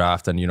after the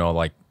draft, and you know,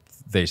 like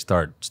they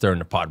start stirring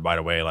the pot right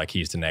away. Like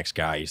he's the next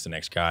guy. He's the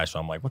next guy. So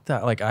I'm like, what the?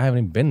 Like I haven't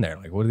even been there.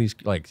 Like what are these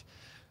like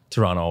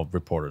Toronto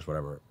reporters,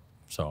 whatever.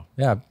 So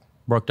yeah,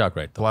 worked out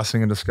great.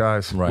 Blessing in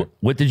disguise. Right.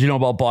 what did you know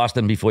about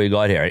Boston before you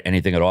got here?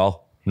 Anything at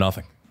all?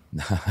 Nothing.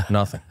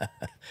 Nothing.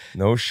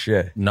 No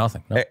shit.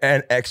 Nothing. No.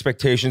 And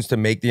expectations to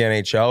make the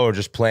NHL or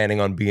just planning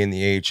on being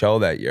the AHL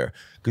that year?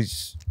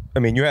 Because, I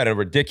mean, you had a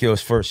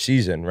ridiculous first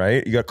season,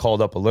 right? You got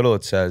called up a little,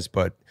 it says,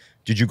 but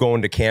did you go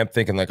into camp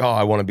thinking like, oh,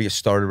 I want to be a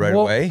starter right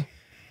away?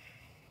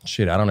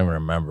 Shit, I don't even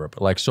remember.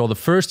 But like, so the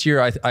first year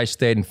I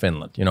stayed in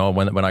Finland, you know,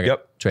 when I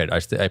got traded,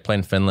 I played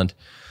in Finland.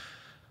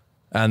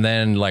 And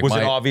then like was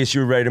it obvious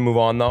you were ready to move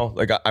on though?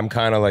 Like I'm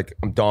kind of like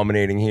I'm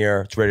dominating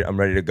here. It's ready. I'm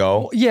ready to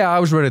go. Yeah, I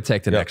was ready to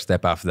take the next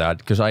step after that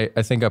because I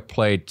think I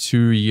played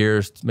 2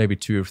 years, maybe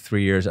 2 or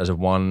 3 years as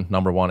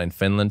number one in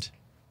Finland.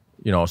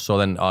 You know, so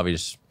then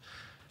obvious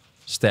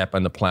step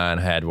and the plan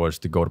had was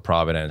to go to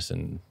Providence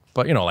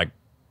but you know, like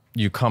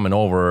you coming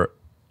over,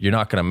 you're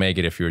not gonna make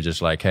it if you're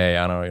just like, hey,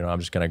 I don't know, you know, I'm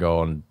just gonna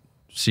go and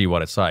see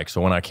what it's like.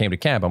 So when I came to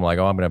camp, I'm like,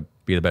 oh, I'm gonna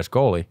be the best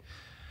goalie.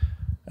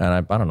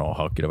 And I don't know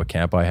how good of a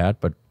camp I had,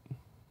 but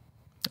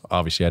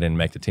obviously I didn't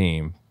make the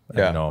team.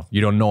 Yeah. You know,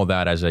 you don't know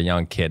that as a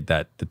young kid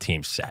that the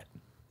team's set.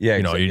 Yeah,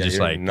 you know, exactly. you just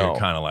You like don't know. you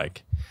kind of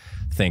like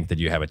think that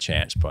you have a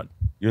chance, but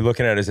You're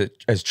looking at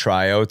it as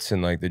tryouts,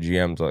 and like the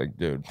GM's like,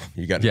 dude,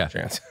 you got no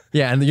chance.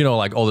 Yeah, and you know,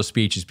 like all the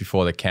speeches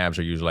before the camps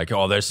are usually like,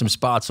 oh, there's some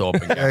spots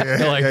open.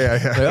 They're like,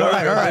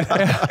 all right.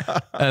 Yeah.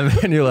 And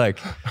then you're like,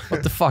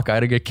 what the fuck? I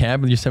had a good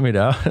camp and you sent me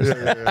down.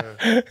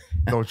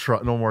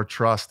 No more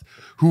trust.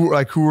 Who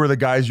were the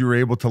guys you were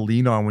able to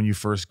lean on when you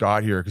first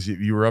got here? Because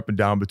you were up and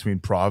down between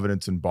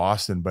Providence and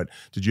Boston, but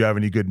did you have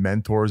any good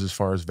mentors as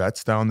far as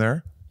vets down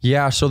there?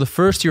 Yeah, so the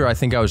first year I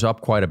think I was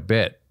up quite a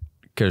bit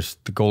because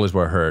the goalies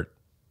were hurt.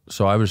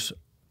 So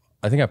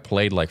I think I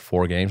played like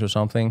 4 games or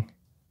something,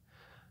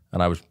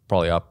 and I was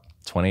probably up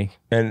 20.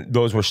 And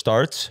those were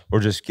starts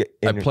or just get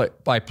in?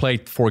 I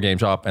played 4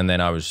 games up, and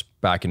then I was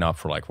backing up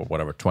for like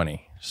whatever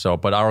 20. So,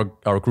 but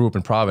our group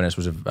in Providence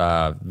was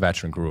a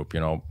veteran group,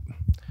 you know,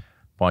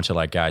 bunch of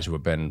like guys who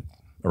have been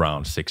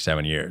around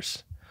 6-7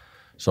 years.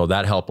 So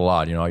that helped a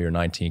lot. You know, you're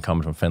 19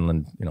 coming from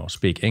Finland, you know,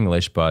 speak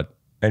English, but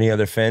Any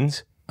other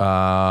Finns?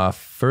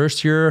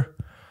 first year,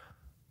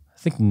 I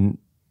think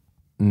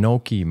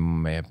Noki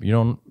may have, you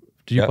know,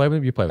 did you play with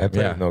him? You played with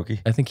him? I played with Noki.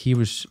 I think he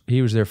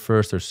was their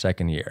first or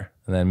second year.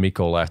 And then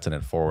Mikko left and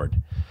then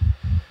forward.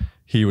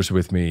 He was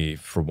with me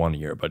for 1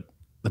 year, but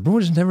the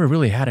Bruins never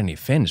really had any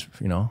Finns,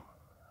 you know.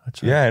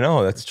 Yeah, I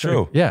know. That's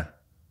true. Yeah.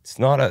 It's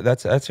not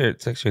it's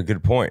actually a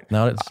good point.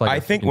 Now it's like I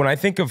think when I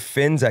think of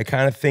Finns, I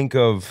kind of think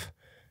of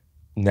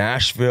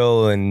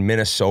Nashville and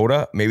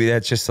Minnesota. Maybe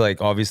that's just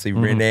like obviously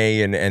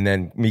Rinne and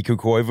then Mikko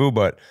Koivu,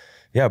 but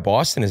yeah,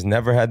 Boston has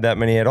never had that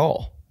many at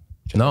all.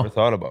 Never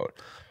thought about.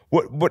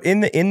 What in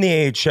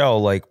the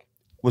AHL, like,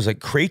 was like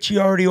Krejci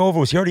already over?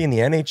 Was he already in the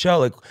NHL?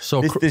 Like,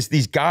 so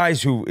these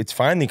guys who it's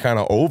finally kind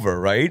of over,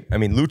 right? I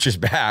mean, Luch is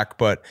back,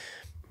 but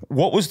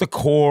what was the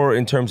core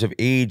in terms of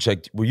age?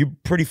 Like, were you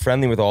pretty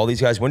friendly with all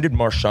these guys? When did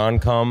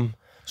Marchand come?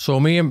 So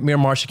me and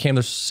Marchand came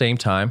the same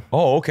time.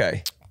 Oh,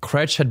 okay.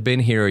 Krejci had been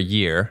here a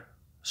year,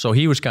 so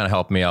he was kind of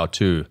helping me out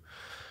too.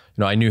 You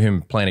know, I knew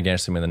him playing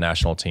against him in the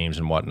national teams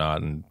and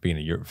whatnot, and being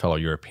a fellow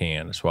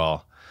European as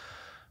well.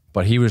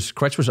 But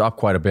Krejci was up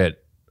quite a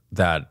bit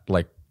that,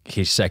 like,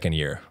 his second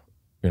year,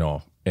 you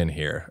know, in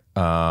here.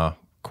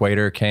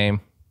 Quater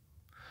came.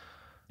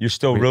 You're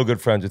still real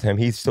good friends with him.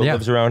 He still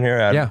lives around here,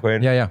 Adam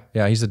Quater?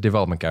 Yeah. He's the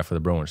development guy for the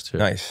Bruins too.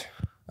 Nice.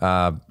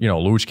 You know,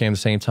 Luch came the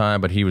same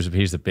time, but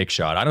he's the big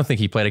shot. I don't think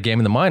he played a game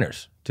in the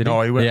minors. Did he?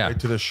 No, he went right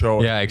to the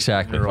show. Yeah,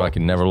 exactly. I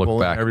can never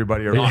look back.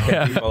 Everybody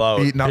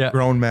around, beating up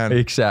grown men.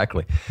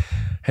 Exactly.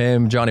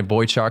 Him, Johnny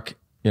Boychuk,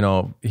 you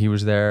know, he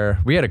was there.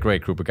 We had a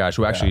great group of guys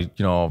who actually,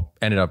 you know,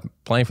 ended up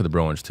playing for the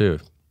Bruins too.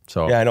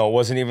 So yeah, I know it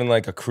wasn't even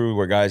like a crew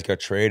where guys got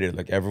traded.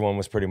 Like everyone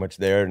was pretty much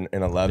there in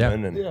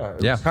 11. And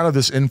kind of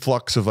this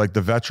influx of like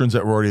the veterans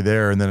that were already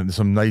there, and then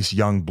some nice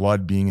young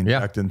blood being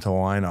injected into the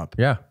lineup.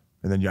 Yeah.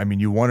 And then, I mean,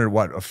 you wondered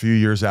what, a few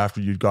years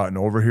after you'd gotten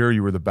over here,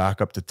 you were the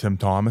backup to Tim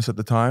Thomas at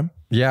the time?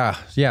 Yeah.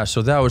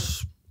 So that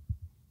was,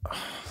 what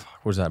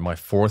was that, my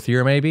fourth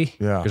year maybe?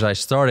 Yeah. Because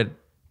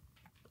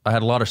I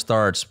had a lot of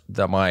starts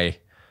that my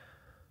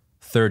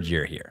third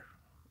year here.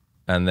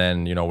 And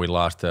then, you know, we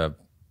lost the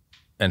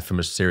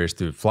infamous series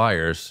to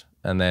Flyers.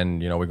 And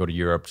then, you know, we go to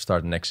Europe,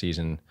 start the next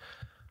season.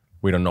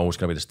 We don't know who's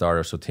going to be the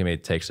starter, so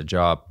teammate takes the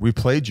job. We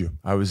played you.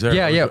 I was there.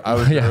 I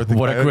was there with the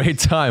What a great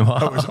time, huh?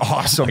 That was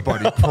awesome,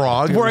 buddy.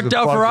 Prague. Worked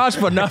out for us,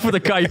 but not for the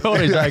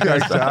Coyotes. Yeah,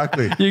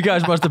 exactly. You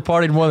guys must have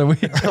partied more than we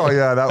did. Oh,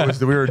 yeah.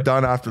 We were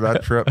done after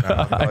that trip,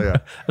 man. Oh, yeah.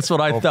 That's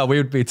what I thought we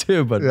would be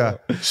too, but yeah.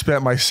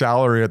 Spent my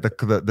salary at the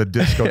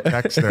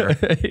discotheques there,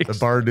 the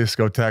bar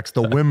discotheques.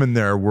 The women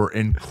there were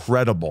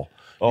incredible.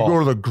 You go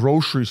to the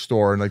grocery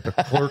store and like the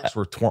clerks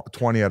were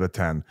 20 out of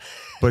 10.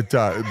 But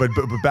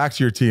back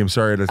to your team.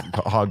 Sorry to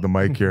hog the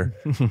mic here.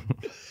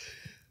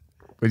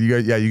 But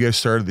you guys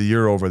started the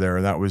year over there,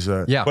 and that was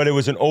But it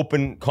was an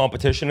open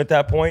competition at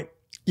that point.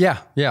 Yeah.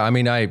 I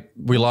mean,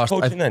 we lost.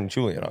 Coaching then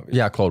Julian, obviously.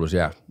 Yeah, Claude was.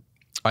 Yeah,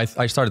 I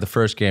started the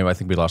first game. I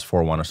think we lost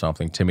 4-1 or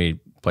something. Timmy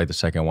played the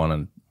second one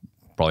and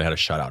probably had a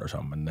shutout or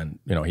something. And then,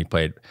 you know, he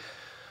played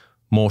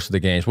most of the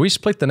games. We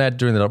split the net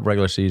during the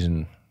regular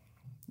season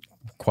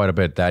quite a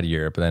bit that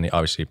year, but then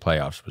obviously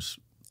playoffs was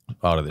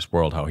out of this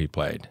world how he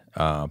played.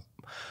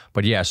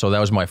 But yeah, so that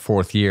was my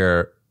fourth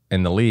year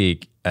in the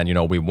league, and you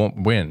know we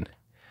won't win.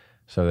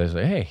 So there's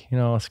like, hey, you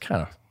know, it's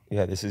kind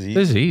of this is easy.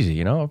 This is easy,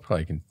 you know.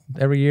 Probably can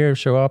every year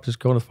show up, just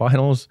go to the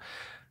finals.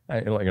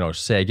 You know,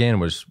 Sagan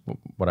was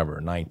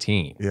whatever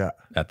 19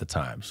 at the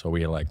time, so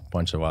we had like a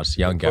bunch of us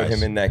young guys. Put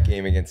him in that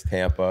game against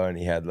Tampa, and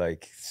he had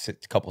like a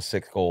couple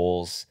 6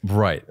 goals.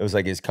 Right. It was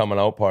like his coming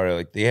out party.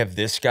 Like they have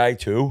this guy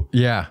too.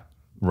 Yeah.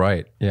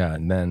 Right. Yeah.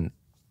 And then,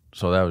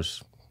 so that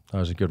was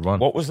a good run.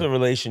 What was the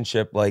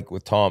relationship like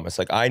with Thomas?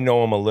 Like I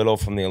know him a little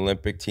from the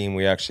Olympic team.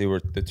 We actually were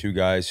the 2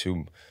 guys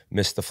who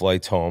missed the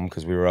flights home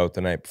because we were out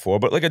the night before.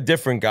 But like a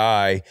different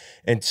guy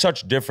and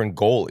such different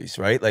goalies,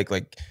 right?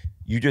 Like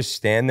you just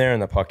stand there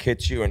and the puck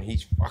hits you and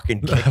he's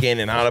fucking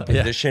kicking and out of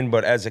position.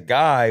 But as a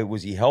guy,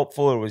 was he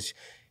helpful or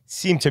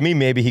seemed to me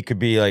maybe he could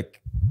be like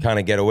kind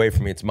of get away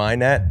from me. It's my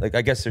net. Like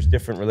I guess there's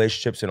different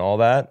relationships and all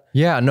that.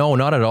 Yeah, no,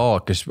 not at all.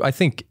 Because I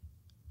think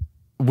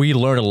we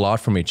learned a lot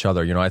from each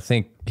other. You know, I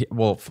think,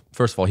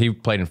 first of all, he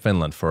played in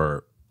Finland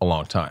for a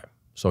long time.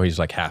 So he's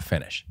like half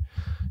Finnish.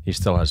 He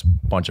still has a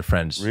bunch of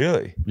friends,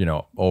 really, you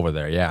know, over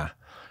there. Yeah.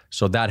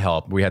 So that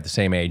helped. We had the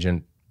same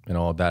agent, you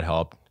know, that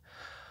helped.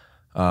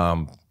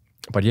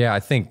 But yeah, I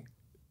think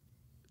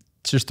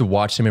just to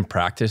watch him in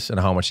practice and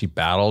how much he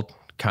battled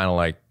kind of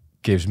like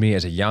gives me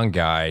as a young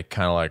guy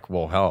kind of like,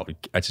 well, hell,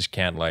 I just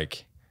can't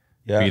like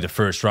be the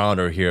first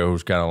rounder here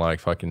who's kind of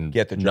like fucking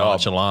get the job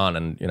nonchalant,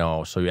 and you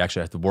know, so you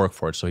actually have to work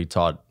for it. So he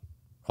taught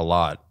a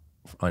lot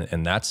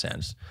in that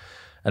sense,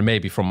 and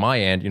maybe from my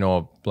end, you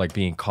know, like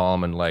being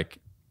calm and like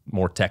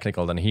more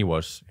technical than he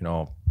was. You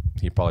know,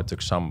 he probably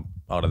took some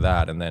out of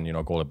that, and then you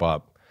know, Goalie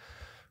Bob,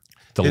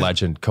 the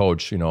legend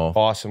coach, you know,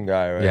 awesome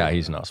guy, right? Yeah,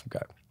 he's an awesome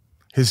guy.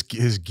 His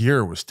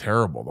gear was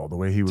terrible though. The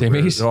way he was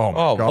Timmy's?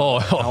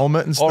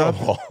 helmet and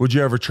stuff. Would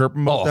you ever chirp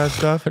him about that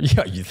stuff?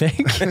 Yeah, you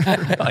think?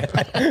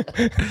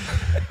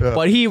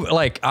 But he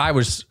like I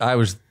was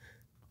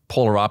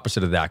polar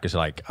opposite of that because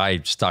like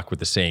I stuck with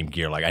the same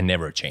gear. Like I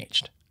never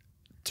changed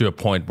to a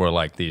point where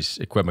like these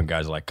equipment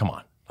guys are like, come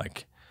on,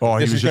 like he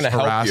was just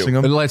harassing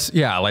him. Let's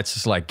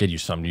just like get you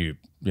some new,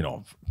 you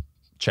know,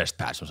 chest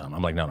pads or something.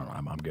 I'm like, no,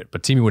 I'm good.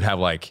 But Timmy would have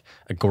like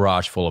a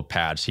garage full of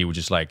pads. He would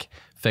just like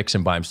fix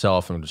him by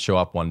himself and show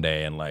up one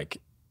day and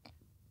like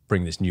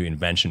bring this new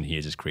invention he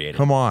has just created.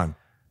 Come on.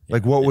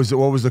 Like what was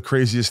the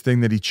craziest thing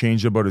that he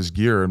changed about his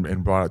gear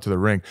and brought it to the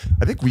ring?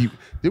 I think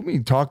didn't we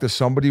talk to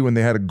somebody when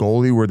they had a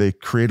goalie where they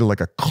created like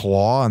a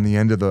claw on the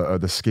end of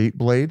the skate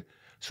blade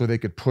so they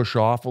could push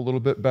off a little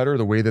bit better,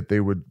 the way that they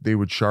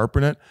would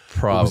sharpen it?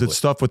 Probably. Was it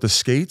stuff with the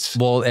skates?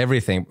 Well,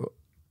 everything.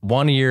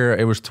 One year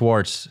it was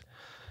towards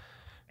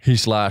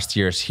his last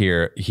years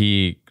here.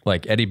 He,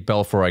 like Eddie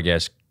Belfour, I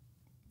guess,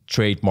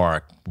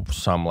 trademarked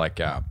some like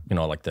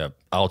the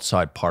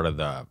outside part of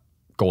the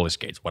goalie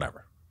skates,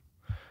 whatever.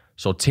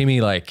 So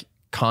Timmy like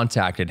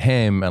contacted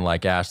him and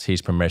like asked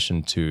his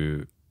permission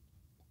to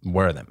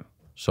wear them.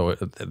 So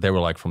they were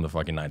like from the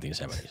fucking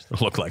 1970s.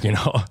 They look like,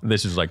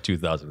 this is like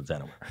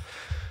 2010.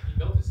 He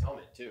built his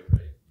helmet too,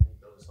 right?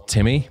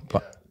 Timmy?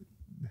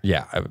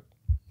 Yeah.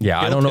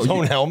 I don't know. His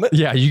own helmet?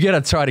 Yeah, you gotta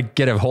try to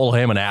get a hold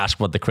of him and ask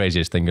what the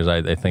craziest thing is.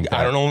 I think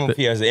I don't know if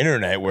he has the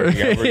internet where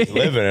he's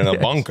living in a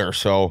bunker,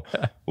 so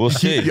we'll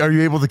see. Are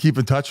you able to keep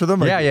in touch with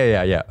him?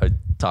 Yeah. I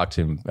talk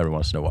to him every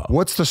once in a while.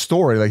 What's the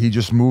story? Like he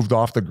just moved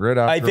off the grid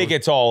after? I think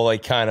it's all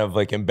like kind of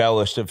like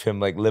embellished of him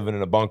like living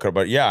in a bunker,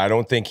 but yeah, I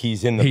don't think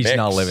he's in the He's mix.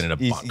 not living in a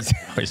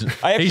bunker.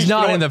 He's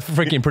not in the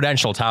freaking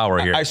Prudential Tower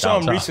here. I saw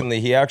him downtown.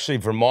 recently. He actually,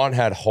 Vermont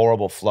had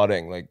horrible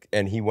flooding,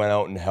 and he went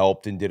out and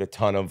helped and did a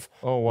ton of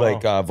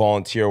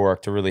volunteer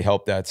work to really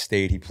help that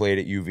state. He played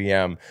at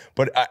UVM,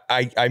 but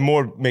I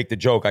more make the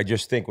joke. I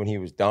just think when he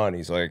was done,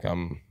 he's like,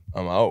 I'm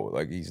out.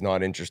 Like he's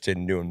not interested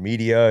in doing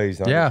media. He's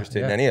not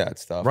interested in any of that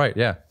stuff. Right?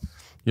 Yeah.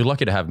 You're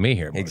lucky to have me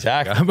here.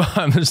 Exactly.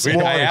 I'm just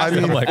saying. I asked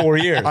him for 4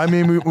 years. I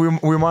mean,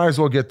 we might as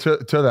well get to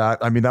that.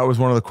 I mean, that was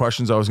one of the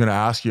questions I was going to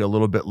ask you a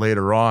little bit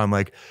later on.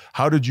 Like,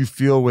 how did you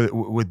feel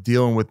with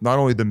dealing with not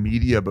only the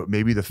media, but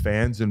maybe the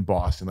fans in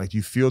Boston? Like, do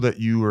you feel that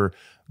you were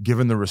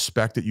given the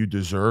respect that you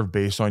deserve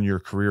based on your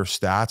career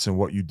stats and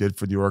what you did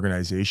for the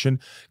organization?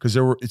 Because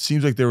it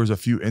seems like there was a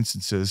few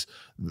instances,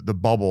 the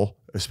bubble,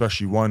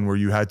 especially one where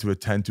you had to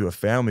attend to a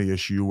family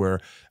issue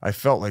where I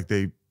felt like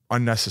they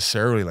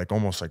unnecessarily, like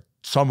almost like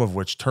some of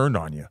which turned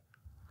on you.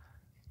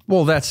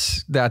 Well, that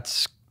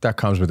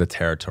comes with the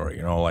territory,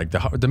 like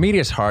the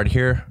media is hard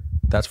here,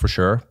 that's for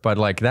sure. But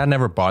like that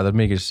never bothered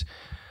me because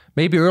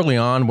maybe early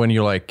on when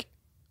you're like,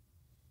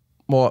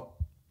 well,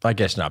 I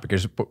guess not,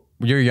 because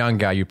you're a young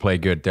guy, you play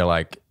good, they're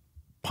like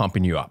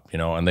pumping you up,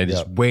 and they're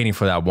just waiting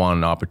for that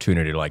one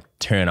opportunity to like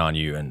turn on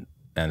you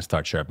and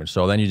start chirping.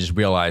 So then you just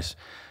realize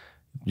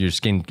your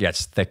skin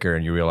gets thicker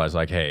and you realize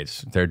like, hey,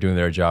 they're doing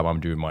their job, I'm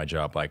doing my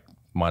job. Like,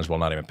 might as well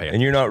not even pay attention.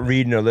 And you're not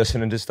reading or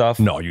listening to stuff?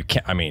 No, you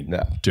can't. I mean,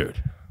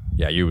 dude,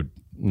 yeah, you would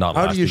not.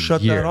 How do you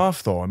shut that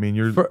off though? I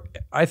mean,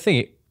 I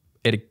think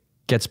it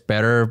gets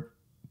better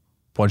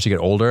once you get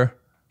older.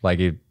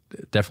 Like it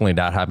definitely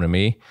that happened to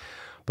me.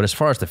 But as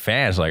far as the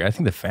fans, like I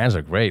think the fans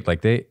are great.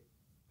 Like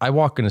I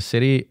walk in the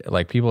city,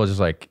 like people are just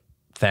like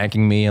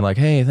thanking me and like,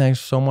 hey, thanks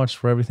so much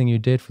for everything you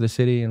did for the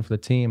city and for the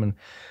team. And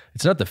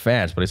it's not the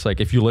fans, but it's like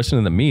if you listen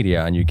to the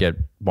media and you get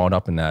wound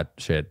up in that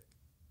shit,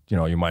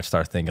 you might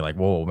start thinking like,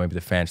 whoa, maybe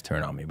the fans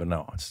turn on me, but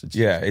no, it's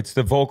it's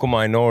the vocal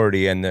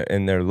minority and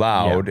they're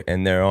loud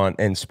and they're on,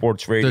 and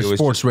sports radio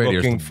sports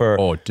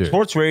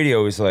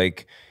radio is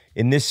like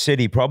in this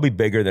city probably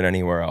bigger than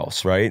anywhere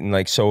else, right? And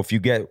like, so if you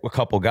get a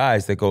couple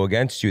guys that go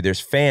against you, there's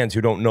fans who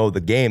don't know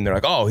the game. They're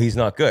like, oh, he's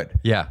not good.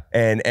 Yeah.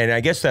 And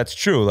I guess that's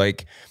true.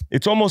 Like,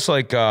 it's almost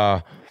like,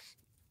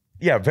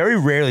 very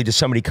rarely does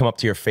somebody come up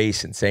to your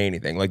face and say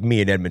anything. Like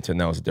me in Edmonton,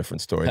 that was a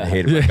different story. They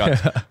hated my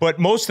guts. But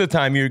most of the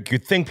time, you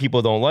think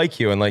people don't like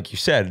you. And like you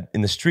said,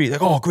 in the street,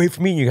 like, oh, great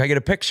for meeting you. I get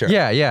a picture.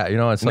 Yeah.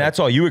 It's that's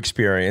all you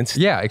experienced.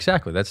 Yeah,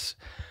 exactly.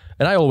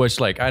 And I always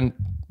like,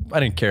 I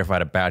didn't care if I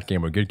had a bad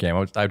game or a good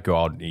game. I'd go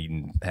out and eat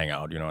and hang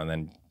out, and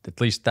then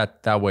at least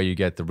that way you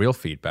get the real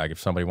feedback. If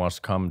somebody wants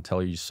to come and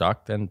tell you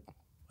suck, then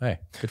hey,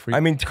 good for you. I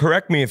mean,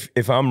 correct me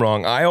if I'm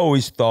wrong. I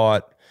always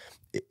thought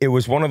it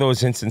was one of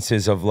those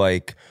instances of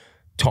like,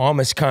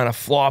 Thomas kind of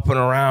flopping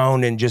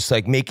around and just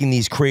like making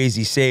these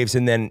crazy saves,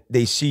 and then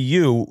they see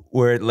you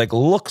where it like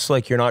looks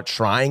like you're not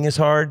trying as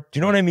hard. Do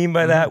you know what I mean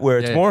by that? Where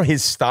it's more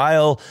his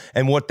style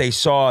and what they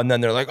saw, and then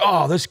they're like,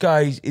 oh, this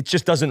guy, it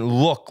just doesn't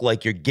look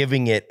like you're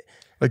giving it.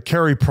 Like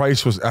Carey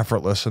Price was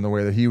effortless in the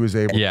way that he was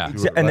able to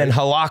do it, and then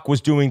Halak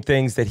was doing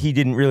things that he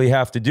didn't really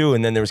have to do,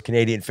 and then there was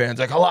Canadian fans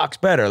like, Halak's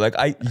better. Like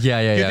do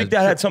you think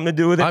that had something to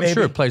do with it? I'm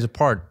sure it plays a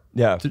part.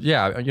 Yeah.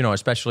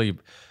 Especially,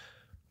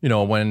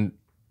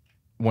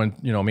 when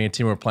me and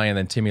Timmy were playing,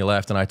 then Timmy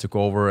left and I took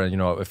over, and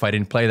if I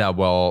didn't play that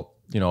well,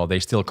 they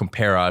still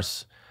compare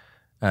us,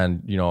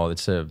 and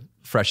it's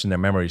fresh in their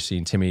memory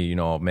seeing Timmy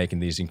making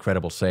these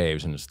incredible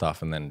saves and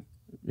stuff, and then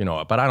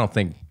but I don't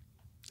think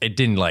it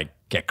didn't like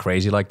get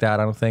crazy like that,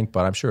 I don't think,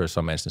 but I'm sure in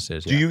some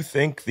instances. Do you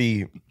think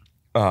the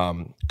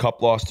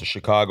Cup loss to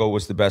Chicago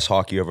was the best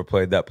hockey you ever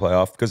played that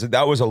playoff? Because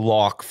that was a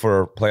lock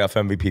for playoff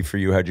MVP for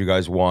you had you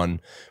guys won.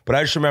 But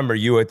I just remember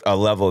you at a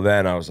level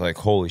then, I was like,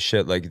 holy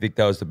shit, like, you think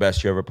that was the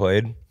best you ever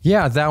played?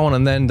 Yeah, that one,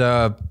 and then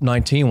the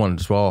 19 one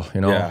as well,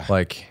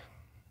 like.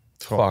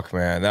 Fuck,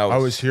 man. I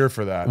was here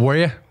for that. Were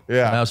you?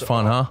 Yeah. That was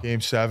fun, huh?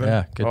 Game 7.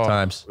 Yeah, good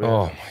times.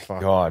 Oh, my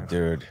God,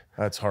 dude.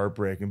 That's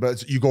heartbreaking.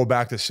 But you go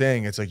back to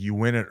saying it's like you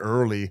win it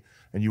early,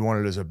 and you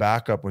won it as a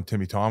backup when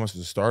Timmy Thomas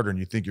was a starter, and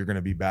you think you're going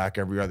to be back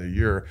every other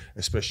year,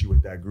 especially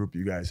with that group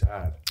you guys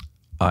had.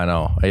 I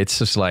know. It's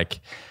just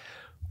like,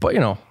 but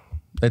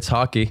it's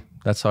hockey.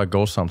 That's how it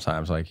goes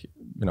sometimes. Like,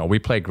 you know, we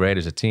play great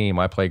as a team.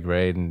 I play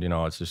great. And, you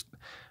know, it's just,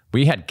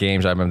 we had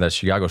games. I remember that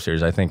Chicago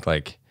series, I think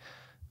like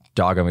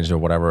Dogovins or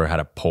whatever had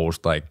a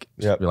post, like,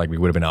 like we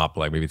would have been up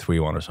like maybe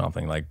 3-1 or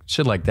something. Like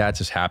shit like that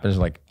just happens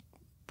like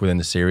within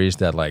the series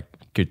that like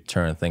could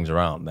turn things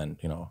around. Then,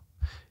 you know,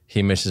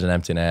 he misses an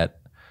empty net.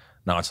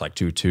 Now it's like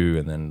 2-2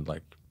 and then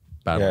like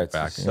battling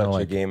back. Such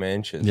like, a game of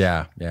inches.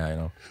 Yeah, you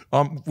know.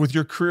 With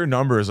your career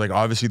numbers, like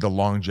obviously the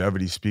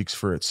longevity speaks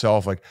for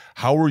itself. Like,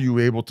 how were you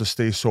able to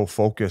stay so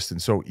focused and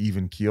so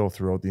even keel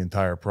throughout the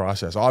entire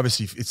process?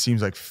 Obviously, it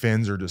seems like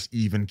Finns are just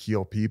even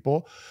keel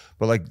people,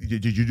 but like,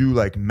 did you do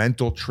like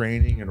mental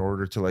training in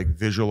order to like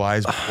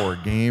visualize before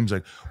games?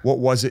 Like, what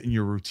was it in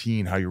your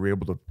routine? How you were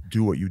able to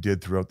do what you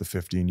did throughout the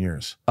 15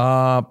 years?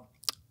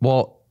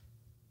 Well,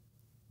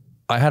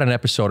 I had an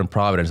episode in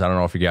Providence. I don't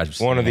know if you guys have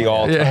seen One of the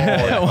all-time.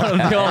 Yeah, one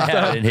of the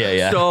all-time. in here,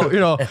 yeah. So, you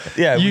know,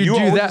 You do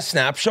own that. the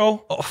Snap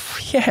Show? Oh,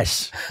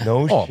 yes.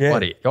 No Oh, shit.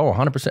 buddy. Oh,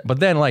 100%.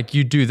 But then, like,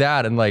 you do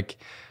that and, like,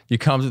 you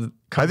come to the...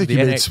 I think you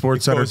made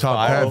Sports Center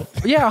top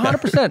 10. Yeah,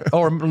 100%.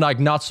 Or,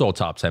 like, not so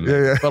top 10.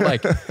 Yeah. But,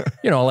 like,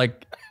 you know,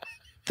 like,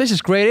 this is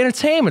great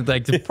entertainment.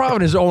 Like, the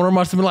Providence owner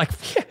must have been like,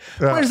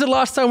 when's the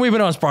last time we've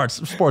been on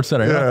Sports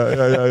Center?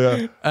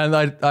 Yeah. And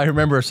I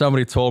remember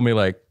somebody told me,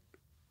 like,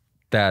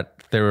 that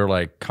they were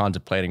like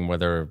contemplating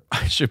whether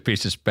I should be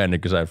suspended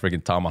because I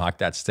freaking tomahawked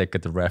that stick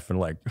at the ref and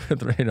like,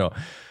 you know,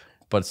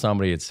 but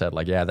somebody had said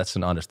like, yeah, that's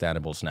an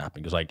understandable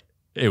snapping because like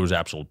it was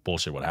absolute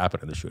bullshit what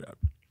happened in the shootout.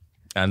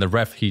 And the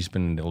ref, he's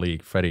been in the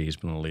league, Freddie, he's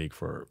been in the league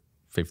for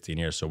 15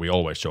 years. So we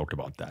always joked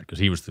about that because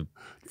he was the.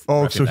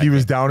 Oh, so he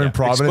was down in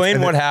Providence.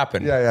 Explain what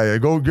happened. Yeah.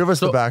 Go give us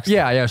the backstory.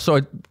 Yeah.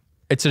 So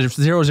it's a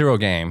 0-0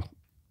 game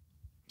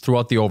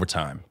throughout the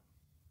overtime.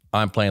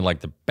 I'm playing like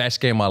the best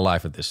game of my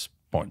life at this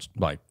point.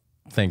 Like,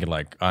 thinking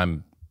like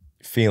I'm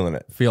feeling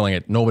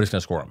it. Nobody's gonna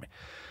score on me.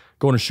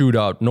 Going to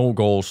shootout, no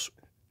goals,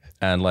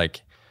 and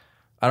like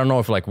I don't know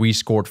if like we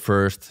scored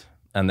first,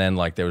 and then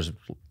like there was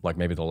like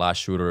maybe the last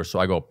shooter. So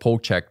I go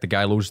poke check. The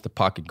guy loses the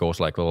puck. It goes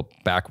like a little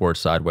backwards,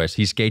 sideways.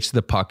 He skates to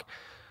the puck,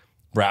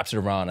 wraps it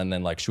around, and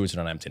then like shoots it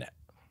on empty net.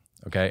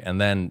 Okay, and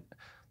then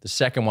the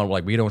second one,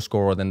 like we don't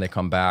score. Then they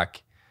come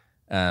back,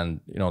 and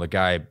you know the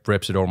guy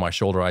rips it over my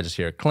shoulder. I just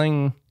hear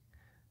cling.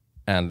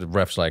 And the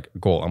ref's like,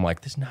 goal. I'm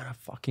like, there's not a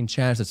fucking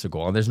chance it's a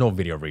goal. And there's no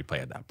video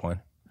replay at that point.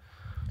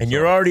 And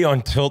you're already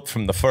on tilt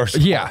from the first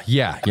one.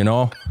 Yeah, you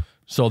know?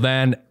 So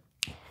then,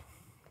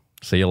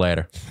 see you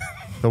later.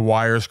 The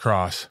wires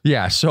cross.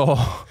 Yeah, so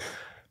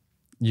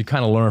you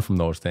kind of learn from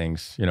those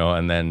things, you know?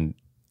 And then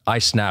I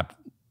snapped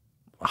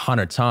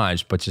 100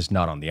 times, but just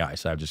not on the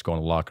ice. I would just go in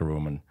the locker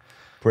room and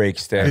break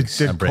sticks.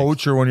 Did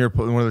coach or one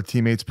of the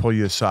teammates pull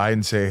you aside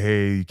and say,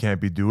 hey, you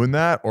can't be doing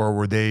that? Or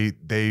were they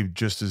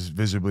just as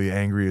visibly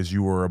angry as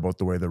you were about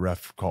the way the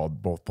ref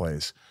called both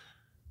plays?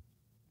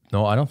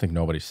 No, I don't think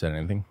nobody said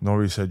anything.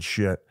 Nobody said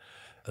shit.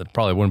 It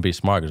probably wouldn't be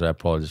smart because I'd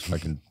probably just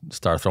fucking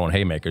start throwing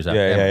haymakers at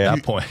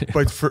that point.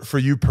 But for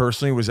you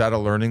personally, was that a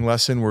learning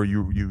lesson where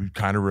you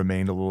kind of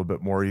remained a little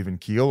bit more even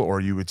keel, or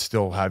you would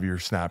still have your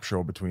snap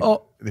show between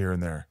here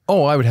and there?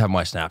 Oh, I would have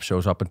my snap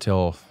shows up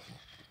until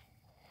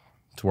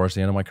towards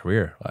the end of my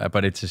career,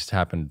 but it just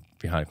happened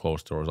behind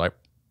closed doors. I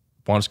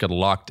once got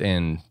locked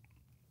in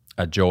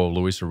at Joe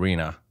Louis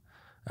Arena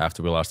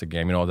after we lost the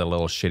game. You know, that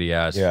little shitty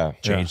ass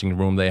changing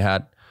room they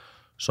had.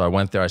 So I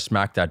went there, I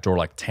smacked that door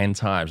like 10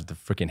 times. The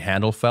freaking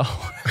handle fell.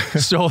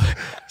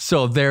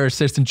 so their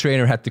assistant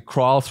trainer had to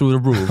crawl through the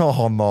roof.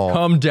 Oh no.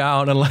 Come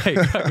down and like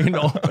fucking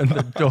open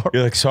the door.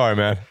 You're like, sorry,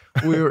 man.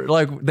 We were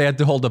like, they had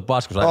to hold the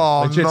bus because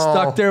I legit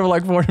stuck there for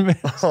like 40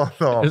 minutes. Oh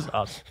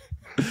no.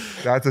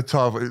 That's a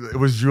tough.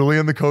 Was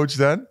Julian the coach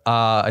then?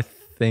 I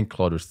think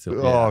Claude was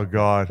still. Oh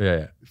God.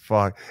 Yeah.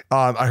 Fuck.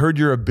 I heard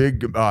you're a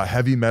big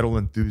heavy metal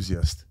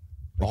enthusiast.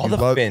 Like all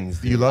the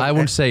Finns. I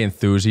wouldn't say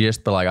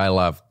enthusiast, but like I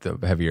love the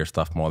heavier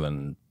stuff more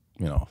than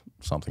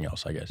something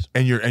else, I guess.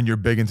 And you're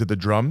big into the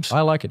drums.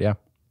 I like it, yeah.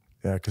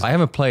 Yeah, because I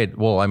haven't played.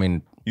 Well, I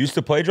mean, you used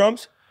to play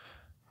drums.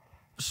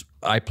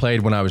 I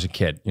played when I was a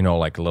kid,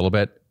 like a little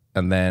bit,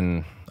 and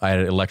then I had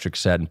an electric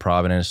set in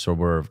Providence, so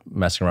we're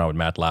messing around with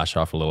Matt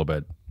Lashoff a little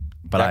bit.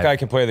 But that guy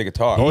can play the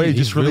guitar. Oh, he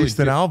just released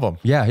an album.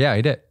 Yeah,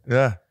 he did.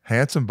 Yeah,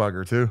 handsome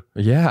bugger too.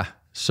 Yeah.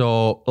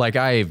 So like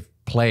I've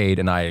played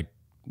and I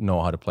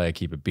know how to play, I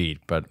keep a beat,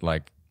 but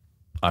like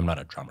I'm not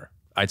a drummer.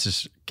 I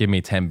just give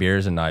me 10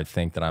 beers and I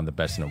think that I'm the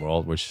best in the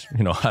world, which,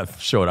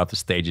 I've showed up to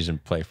stages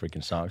and play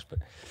freaking songs, but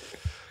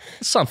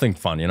it's something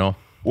fun,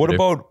 What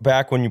about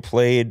back when you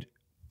played,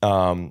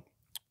 calling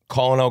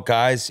out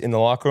guys in the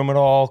locker room at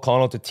all,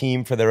 calling out the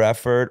team for their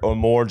effort, or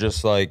more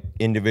just like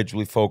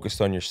individually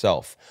focused on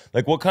yourself?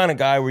 Like what kind of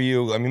guy were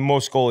you? I mean,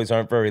 most goalies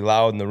aren't very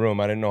loud in the room.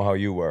 I didn't know how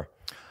you were.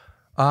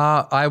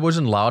 I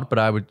wasn't loud, but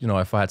I would,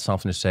 if I had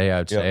something to say, I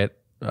would say it.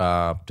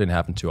 Didn't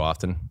happen too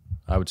often.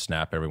 I would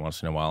snap every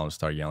once in a while and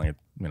start yelling at,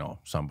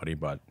 somebody,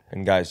 but.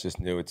 And guys just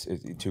knew it's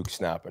Tuukka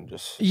snapping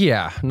just.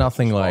 Yeah,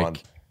 nothing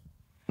like,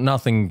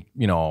 nothing,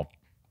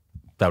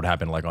 that would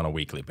happen like on a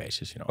weekly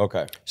basis, you know.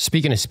 Okay.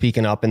 Speaking of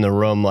speaking up in the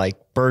room, like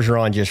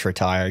Bergeron just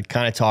retired.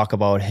 Kind of talk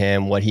about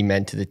him, what he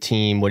meant to the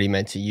team, what he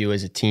meant to you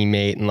as a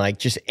teammate, and like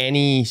just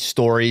any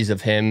stories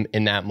of him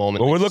in that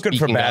moment. Well, like we're looking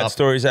for bad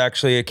stories.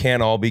 Actually, it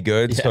can't all be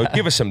good. So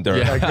give us some dirt.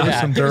 Yeah, give us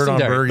some dirt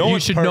on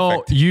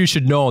Bergie. You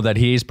should know that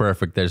he's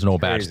perfect. There's no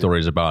bad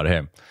stories about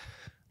him.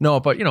 No,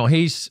 but you know,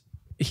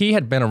 he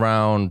had been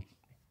around,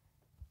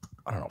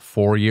 I don't know,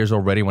 4 years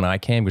already when I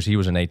came, because he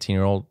was an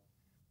 18-year-old,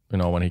 you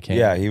know, when he came.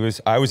 Yeah,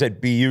 I was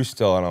at BU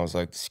still, and I was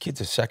like, this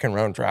kid's a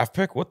second-round draft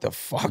pick? What the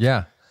fuck?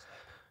 Yeah.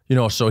 You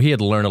know, so he had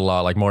learned a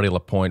lot. Like Marty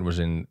Lapointe was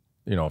in,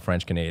 you know,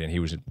 French-Canadian. He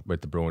was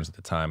with the Bruins at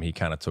the time. He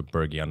kind of took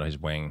Bergie under his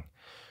wing,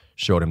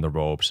 showed him the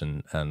ropes.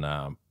 And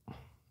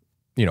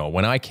you know,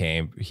 when I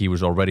came, he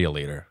was already a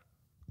leader,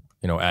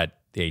 you know, at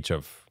the age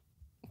of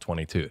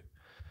 22.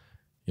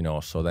 You know,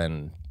 so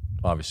then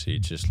obviously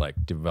it just like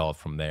developed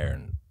from there.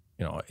 And,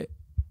 you know,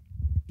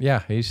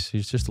 yeah, he's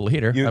just a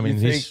leader.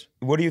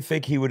 What do you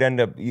think he would end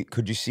up?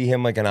 Could you see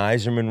him like an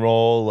Yzerman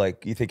role?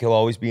 Like, you think he'll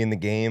always be in the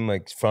game,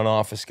 like front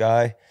office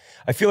guy?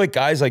 I feel like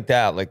guys like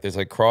that, like there's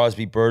like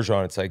Crosby,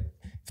 Bergeron. It's like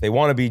if they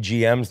want to be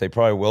GMs, they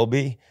probably will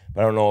be.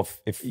 But I don't know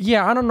if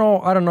yeah, I don't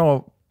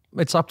know.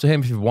 It's up to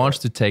him if he wants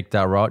to take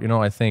that route. You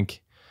know, I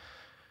think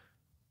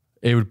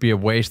it would be a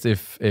waste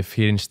if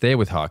he didn't stay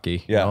with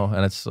hockey. Yeah. You know?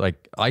 And it's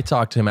like, I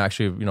talked to him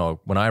actually, you know,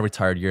 when I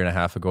retired a year and a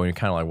half ago, and you're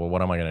kind of like, well,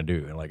 what am I going to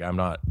do? And like, I'm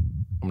not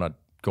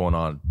going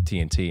on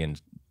TNT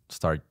and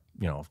start,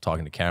 you know,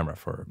 talking to camera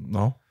for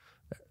no.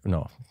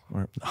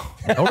 Or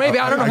maybe,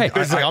 I don't know. Hey,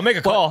 I'll make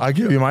a call. I'll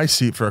give you my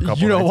seat for a couple.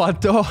 You know nights.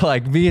 what though?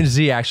 Like me and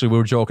Z actually, we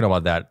were joking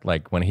about that.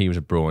 Like when he was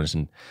at Bruins,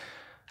 and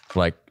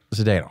like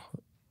Zdeno,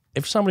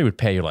 if somebody would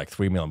pay you like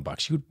 $3 million,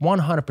 you'd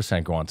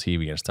 100% go on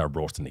TV and start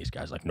roasting these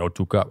guys. Like, no,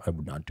 Tuukka, I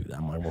would not do that.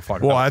 I'm like, well,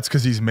 fuck. Well, that's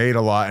because he's made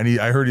a lot, and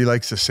I heard he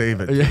likes to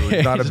save it. Too.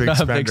 He's not a big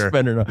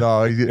spender.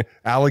 No,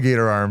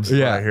 alligator arms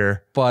right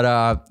here.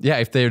 But yeah,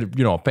 if they,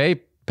 you know,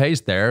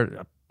 pays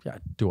there, yeah,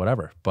 do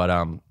whatever.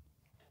 But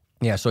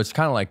yeah, so it's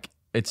kind of like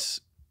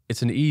it's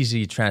an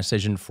easy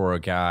transition for a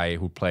guy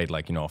who played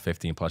like, you know,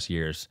 15 plus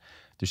years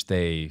to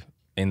stay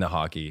in the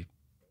hockey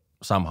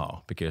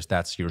somehow, because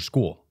that's your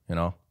school, you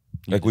know.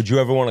 Like, would you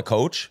ever want to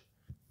coach?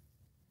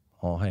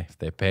 Oh, hey, if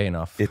they pay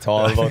enough. It's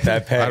all about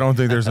that pay. I don't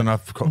think there's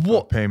enough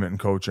payment in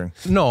coaching.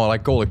 No,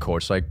 like goalie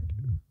coach. Like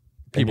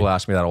people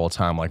ask me that all the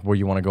time. Like, where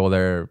you want to go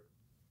there?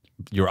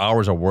 Your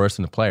hours are worse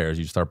than the players.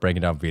 You start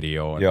breaking down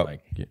video and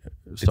like.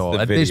 So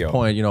at this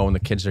point, you know, when the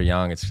kids are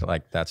young, it's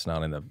like that's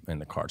not in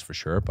the cards for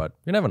sure. But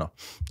you never know.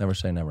 Never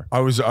say never.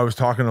 I was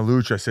talking to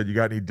Luch. I said, "You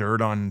got any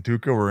dirt on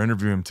Tuukka?" We're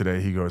interviewing him today.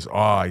 He goes,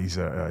 he's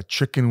a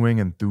chicken wing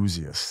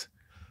enthusiast."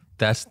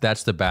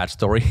 That's the bad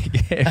story.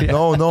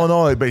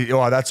 No.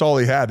 But that's all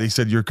he had. He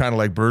said you're kind of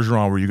like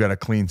Bergeron, where you got a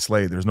clean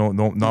slate. There's not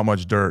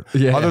much dirt.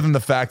 Yeah. Other than the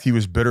fact he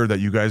was bitter that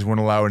you guys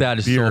wouldn't allow that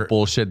is beer. So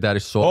bullshit. That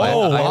is so.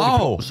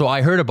 Wow. So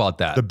I heard about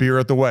that. The beer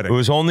at the wedding. It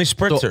was only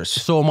spritzers.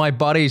 So my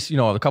buddies, you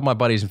know, a couple of my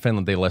buddies in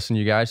Finland, they listen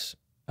to you guys.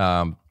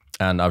 And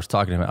I was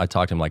talking to him. I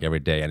talk to him like every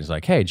day, and he's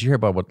like, "Hey, did you hear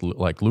about what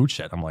like Luch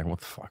said?" I'm like,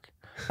 "What the fuck?"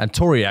 And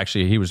Tori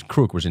actually,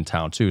 Kruk was in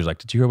town too. He was like,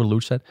 "Did you hear what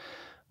Luch said?"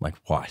 I'm like,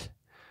 "What?"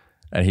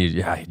 And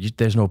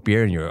there's no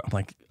beer in your. I'm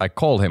like, I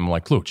called him. I'm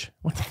like, Luch,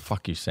 what the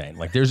fuck are you saying?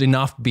 Like, there's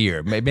enough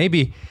beer.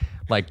 Maybe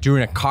like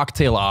during a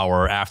cocktail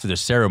hour after the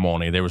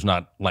ceremony, there was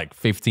not like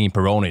 15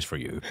 Peronis for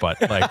you, but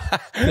like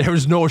there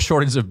was no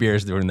shortage of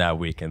beers during that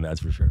weekend. That's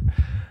for sure.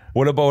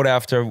 What about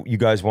after you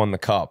guys won the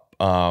cup?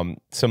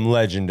 Some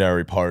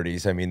legendary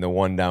parties. I mean, the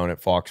one down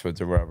at Foxwoods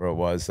or wherever it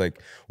was.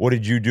 Like, what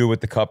did you do with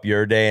the cup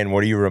your day, and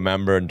what do you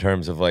remember in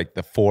terms of like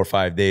the 4 or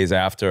 5 days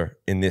after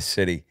in this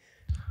city?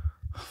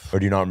 Or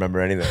do you not remember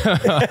anything?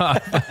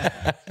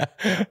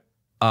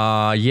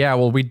 Yeah,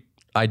 well,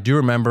 I do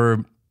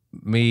remember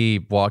me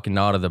walking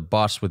out of the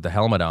bus with the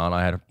helmet on.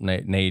 I had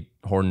Nate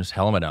Horton's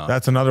helmet on.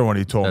 That's another one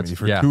he told me.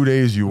 For 2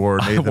 days you wore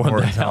Nathan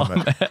Horton's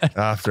helmet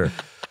after.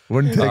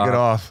 Wouldn't take it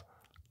off.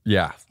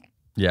 Yeah,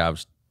 I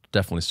was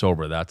definitely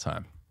sober at that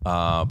time.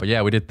 But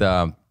yeah, we did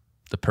the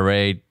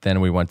parade.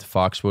 Then we went to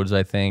Foxwoods,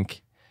 I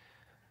think.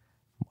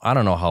 I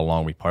don't know how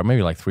long we partied.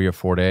 Maybe like 3 or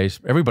 4 days.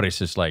 Everybody's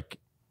just like,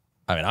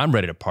 I mean, I'm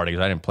ready to party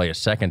because I didn't play a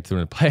second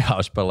through the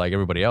playoffs, but like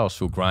everybody else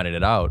who grinded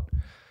it out.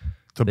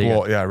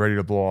 Ready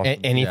to blow off.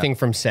 Anything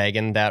from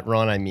Sagan that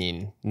run, I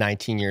mean,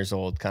 19 years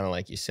old, kind of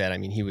like you said. I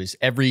mean, he was,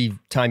 every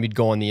time you'd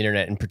go on the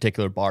internet, in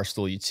particular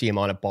Barstool, you'd see him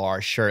on a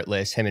bar,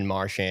 shirtless, him and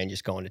Marchand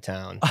just going to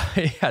town.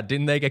 Yeah,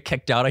 didn't they get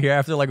kicked out of here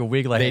after like a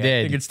week? Like, they did.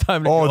 I think it's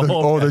time to go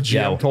home. The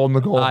GM told him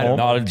to go home?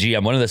 Not a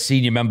GM. One of the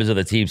senior members of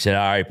the team said,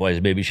 all right, boys,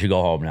 maybe you should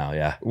go home now.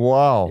 Yeah.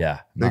 Wow.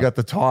 Yeah. They got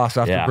the toss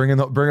after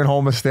bringing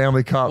home a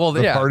Stanley Cup. Well,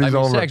 the party's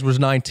over. Segs was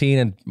 19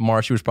 and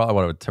Marshy was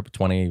probably,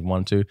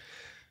 21, 2.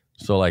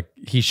 So, like,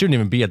 he shouldn't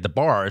even be at the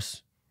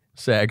bars,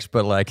 Segs,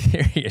 but, like,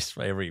 here he is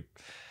what are you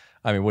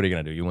going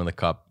to do? You win the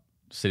cup,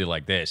 city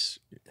like this.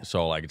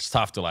 So, like, it's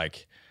tough to,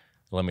 like,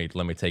 let me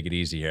take it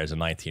easy here as a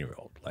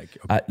 19-year-old. Like,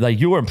 okay. Like,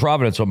 you were in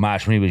Providence with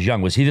Marsh when he was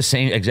young. Was he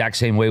the exact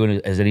same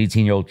way as an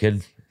 18-year-old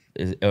kid?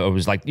 It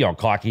was like,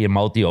 cocky and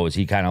mouthy, or was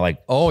he kind of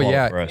like... Oh,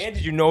 yeah. And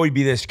did you know he'd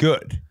be this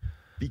good?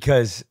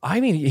 Because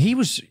I mean, he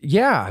was,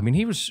 yeah. I mean,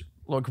 he was,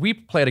 look, we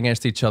played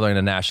against each other in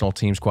the national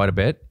teams quite a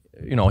bit.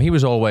 You know, he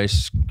was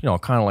always, you know,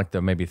 kind of like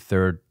the maybe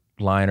third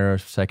liner,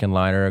 second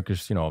liner,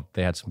 because, you know,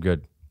 they had some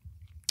good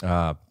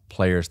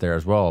players there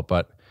as well.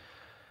 But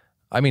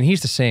I mean,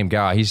 he's the same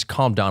guy. He's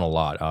calmed down a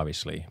lot,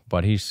 obviously,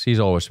 but he's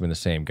always been the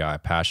same guy,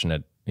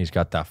 passionate. He's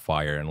got that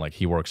fire, and like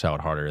he works out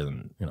harder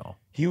than, you know.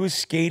 he was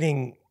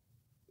skating,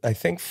 I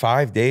think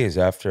 5 days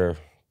after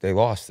they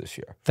lost this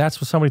year.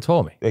 That's what somebody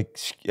told me. Like,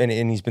 and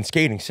he's been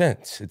skating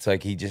since. It's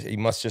like he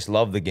must just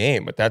love the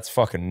game, but that's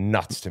fucking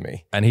nuts to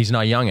me. And he's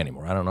not young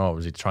anymore. I don't know.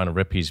 Was he trying to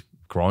rip his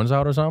groins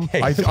out or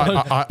something?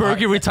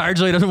 Berkey retired,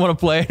 so he doesn't want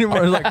to play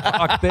anymore. He's like,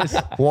 fuck this.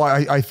 Well,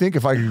 I think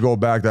if I could go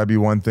back, that'd be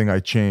one thing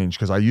I'd change,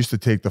 because I used to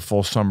take the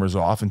full summers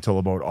off until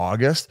about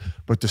August.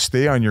 But to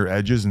stay on your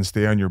edges and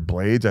stay on your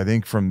blades, I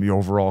think from the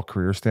overall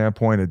career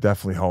standpoint, it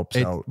definitely helps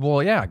out.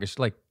 Well, yeah, because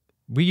like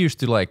we used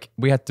to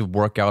we had to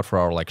work out for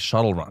our like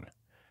shuttle run.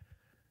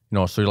 You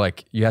know, so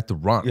like you had to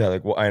run. Yeah,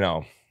 like, well, I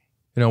know.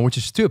 You know, which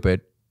is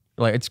stupid.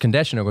 Like it's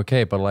conditioning,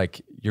 okay, but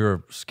like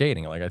you're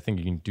skating. Like I think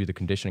you can do the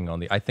conditioning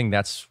on I think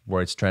that's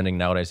where it's trending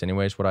nowadays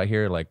anyways, what I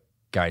hear. Like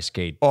guys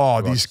skate.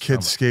 Oh, these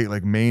kids skate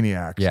like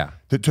maniacs. Yeah.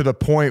 To the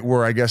point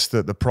where I guess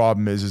the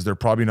problem is they're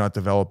probably not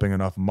developing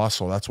enough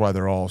muscle. That's why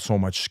they're all so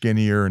much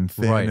skinnier and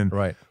thin.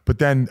 Right. But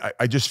then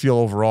I just feel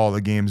overall the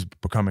game's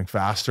becoming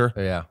faster.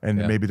 Yeah. And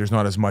maybe there's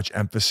not as much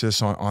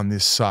emphasis on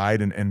this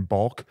side and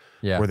bulk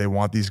where they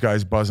want these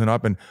guys buzzing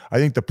up. And I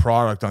think the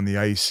product on the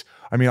ice,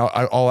 I mean,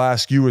 I'll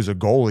ask you as a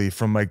goalie,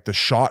 from like the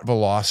shot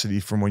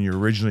velocity from when you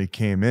originally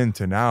came in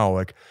to now,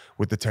 like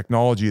with the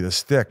technology of the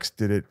sticks,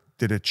 did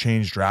it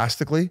change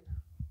drastically?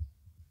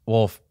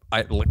 Well,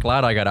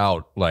 glad I got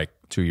out like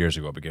 2 years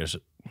ago, because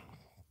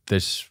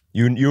this.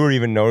 You were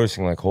even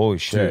noticing like, holy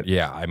shit. Dude,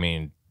 yeah, I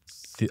mean,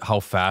 how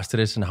fast it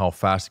is and how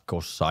fast it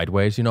goes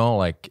sideways, you know?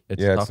 Like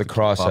it's it's the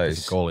cross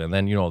ice goalie. And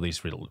then, you know,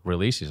 these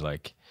releases,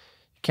 like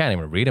you can't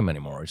even read them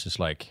anymore. It's just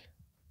like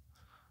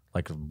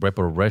rip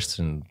a wrist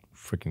and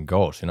freaking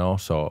goes, you know?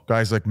 So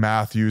guys like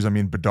Matthews, I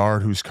mean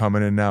Bedard, who's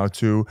coming in now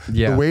too.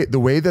 Yeah. The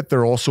way that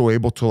they're also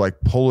able to like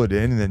pull it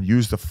in and then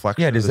use the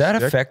flexion. Yeah, does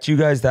that affect you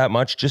guys that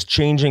much? Just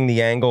changing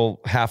the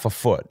angle half a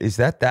foot. Is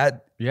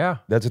that? Yeah.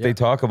 That's what they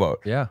talk about.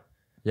 Yeah.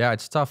 Yeah,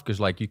 it's tough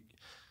because like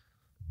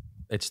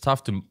it's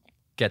tough to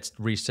get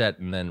reset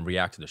and then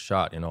react to the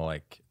shot, you know,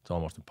 like it's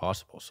almost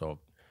impossible. So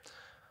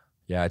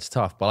yeah, it's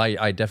tough. But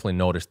I definitely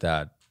noticed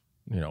that,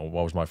 you know,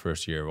 what was my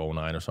first year,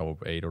 09 or so,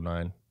 8 or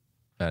 9.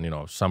 And, you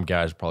know, some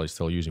guys are probably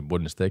still using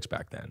wooden sticks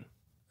back then.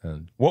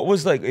 And what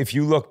was like, if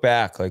you look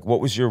back, like what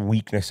was your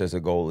weakness as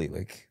a goalie?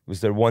 Like, was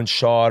there one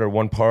shot or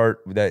one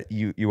part that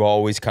you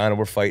always kind of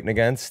were fighting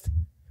against?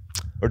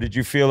 Or did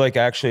you feel like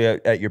actually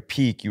at your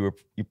peak, you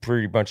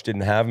pretty much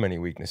didn't have many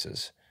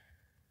weaknesses?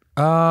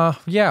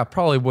 Yeah,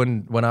 probably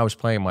when I was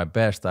playing my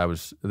best,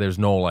 there's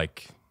no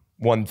like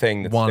one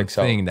thing that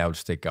would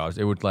stick out.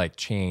 It would like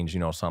change, you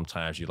know,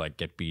 sometimes you like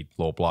get beat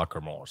low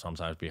blocker more,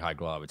 sometimes be high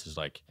glove. It's just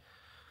like,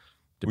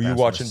 were you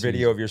watching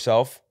video of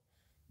yourself?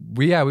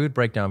 We would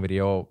break down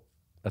video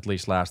at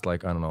least last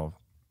like, I don't know,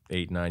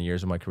 8-9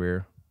 years of my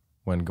career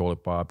when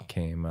Goalie Bob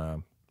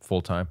came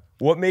full time.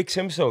 What makes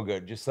him so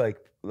good? Just like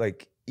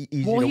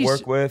easy to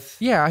work with?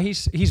 Yeah,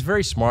 he's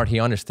very smart. He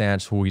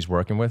understands who he's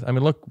working with. I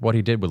mean, look what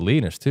he did with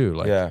Linus too.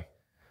 Like,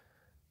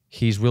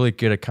 he's really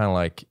good at kind of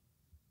like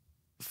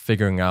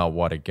figuring out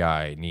what a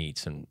guy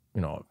needs. And,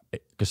 you know,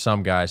 because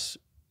some guys,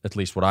 at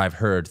least what I've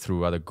heard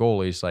through other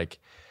goalies, like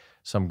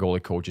some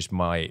goalie coaches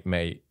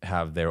may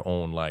have their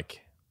own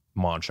like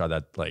mantra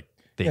that like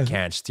they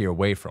can't steer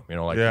away from, you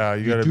know, like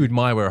you gotta do it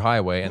my way or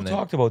highway. And then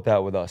talked about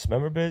that with us.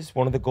 Remember, Biz?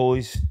 One of the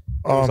goalies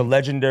was a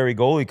legendary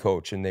goalie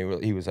coach, and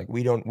he was like,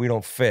 we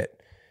don't fit.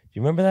 Do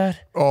you remember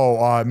that?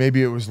 Oh,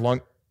 maybe it was I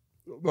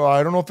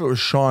don't know if it was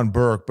Sean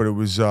Burke, but it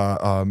was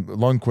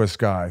Lundqvist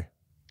guy.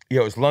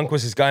 Yeah, it was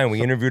Lundqvist's guy, and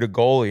we interviewed a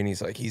goalie, and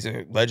he's like, he's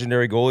a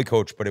legendary goalie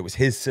coach, but it was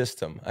his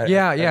system.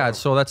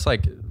 So that's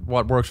like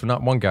what works for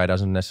not one guy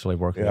doesn't necessarily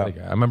work for the other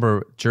guy. I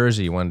remember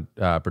Jersey when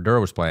Brodeur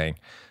was playing,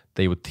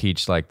 they would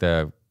teach like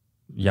the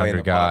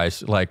younger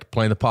guys like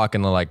playing the puck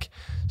and like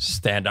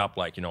stand up,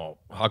 like, you know,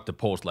 hug the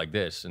post like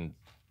this, and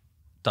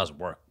it doesn't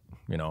work,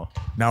 you know.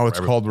 Now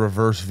it's called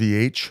reverse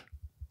VH.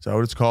 Is that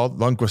what it's called?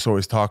 Lundqvist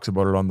always talks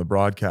about it on the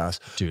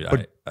broadcast. Dude, I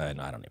don't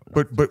even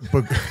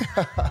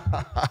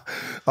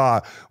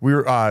know.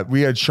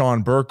 We had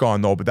Sean Burke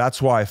on though, but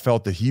that's why I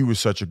felt that he was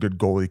such a good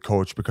goalie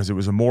coach, because it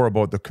was more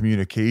about the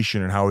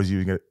communication and how is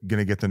he going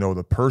to get to know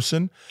the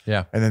person.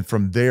 Yeah. And then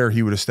from there,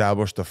 he would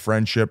establish the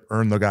friendship,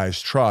 earn the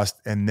guy's trust,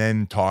 and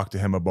then talk to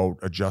him about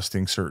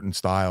adjusting certain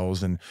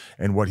styles and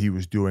what he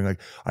was doing. Like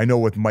I know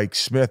with Mike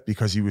Smith,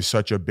 because he was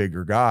such a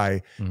bigger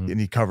guy and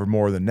he covered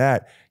more than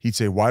net, he'd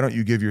say, why don't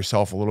you give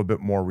yourself a little bit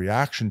more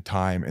reaction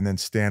time and then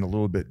stand a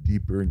little bit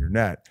deeper in your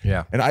net?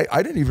 Yeah. And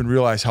I didn't even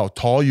realize how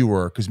tall you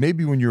were, because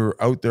maybe when you're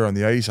out there on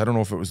the ice, I don't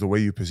know if it was the way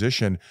you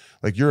position,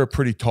 like you're a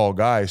pretty tall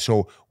guy.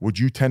 So would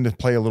you tend to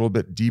play a little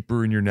bit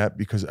deeper in your net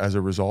because as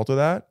a result of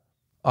that?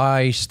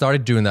 I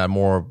started doing that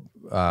more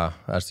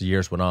as the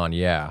years went on,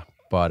 yeah.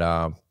 But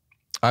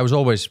I was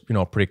always,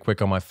 pretty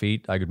quick on my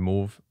feet. I could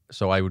move,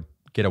 so I would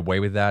get away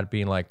with that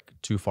being like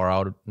too far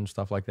out and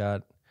stuff like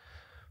that.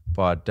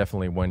 But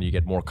definitely when you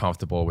get more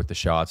comfortable with the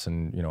shots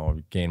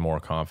and, gain more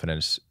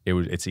confidence,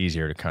 it's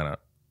easier to kind of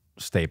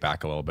stay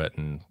back a little bit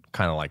and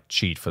kind of like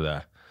cheat for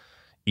the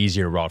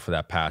easier route for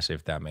that pass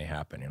if that may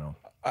happen,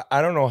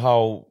 I don't know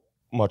how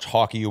much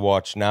hockey you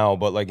watch now,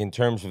 but like in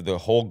terms of the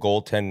whole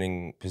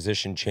goaltending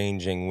position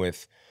changing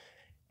with,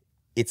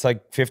 it's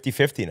like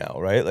 50-50 now,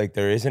 right? Like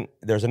there's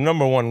a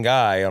number one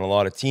guy on a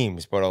lot of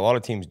teams, but a lot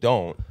of teams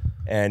don't.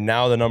 And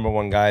now the number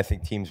one guy, I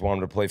think teams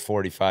want him to play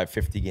 45,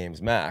 50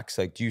 games max.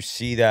 Like, do you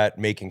see that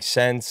making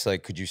sense?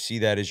 Like, could you see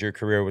that as your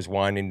career was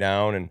winding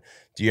down? And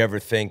do you ever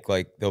think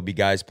like there'll be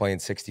guys playing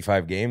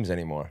 65 games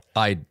anymore?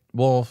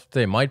 Well,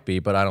 they might be,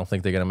 but I don't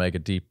think they're going to make a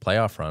deep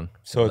playoff run.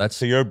 So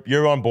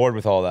you're on board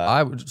with all that.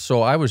 I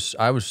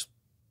was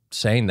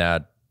saying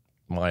that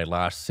my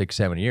last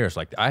 6-7 years.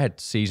 Like I had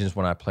seasons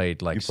when I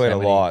played like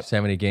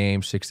 70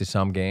 games, 60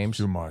 some games.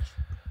 Too much.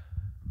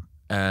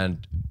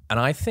 And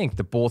I think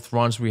the both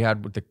runs we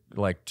had with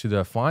to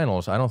the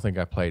finals, I don't think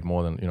I played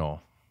more than,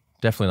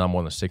 definitely not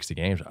more than 60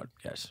 games, I would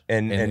guess.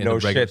 And no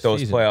shit, those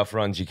season. playoff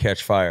runs, you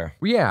catch fire.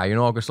 Yeah,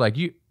 because like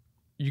you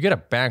get a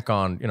bank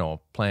on,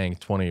 playing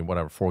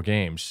 4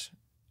 games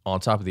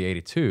on top of the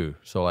 82.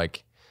 So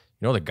like,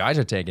 the guys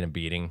are taking a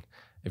beating.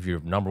 If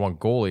your number one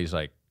goalie is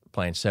like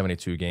playing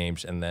 72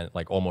 games and then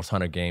like almost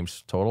 100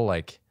 games total,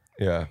 like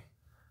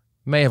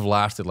may have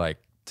lasted like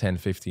 10,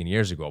 15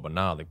 years ago, but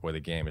now where the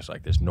game is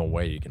like, there's no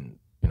way you can,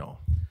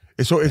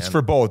 So it's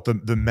for both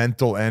the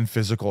mental and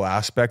physical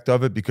aspect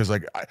of it, because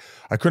like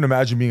I couldn't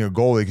imagine being a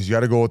goalie because you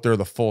got to go out there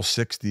the full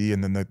 60,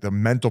 and then the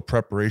mental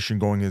preparation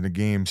going into the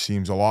game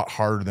seems a lot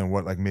harder than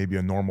what like maybe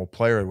a normal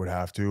player would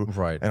have to.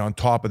 Right. And on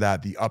top of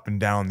that, the up and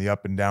down,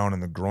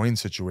 and the groin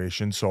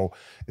situation. So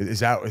is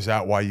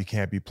that why you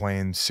can't be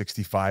playing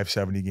 65,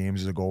 70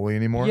 games as a goalie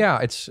anymore?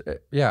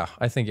 Yeah,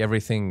 I think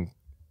everything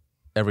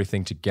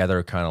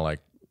together kind of like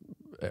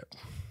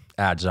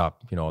adds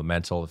up,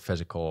 mental,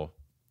 physical,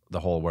 the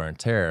whole wear and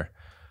tear.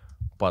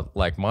 But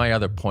like my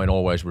other point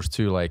always was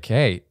too like,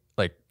 hey,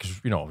 like,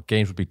 cause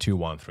games would be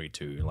 2-1,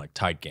 3-2, like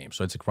tight games.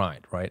 So it's a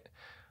grind, right?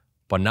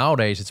 But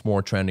nowadays it's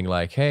more trending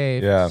like,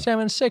 hey,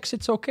 7-6,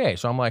 it's okay.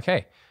 So I'm like,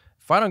 hey,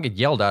 if I don't get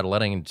yelled at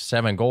letting in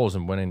 7 goals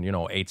and winning,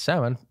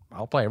 8-7,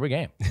 I'll play every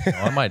game.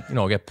 I might,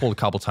 get pulled a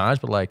couple times,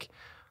 but like,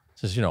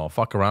 just,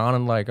 fuck around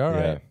and like, all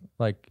right,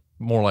 like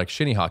more like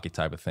shinny hockey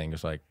type of thing.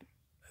 It's like,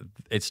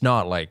 it's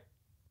not like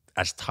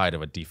as tight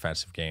of a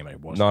defensive game as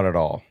it was. Not at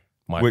all.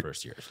 My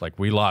first years. Like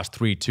we lost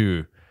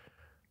 3-2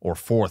 or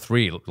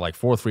 4-3. Like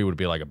 4-3 would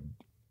be like a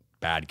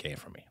bad game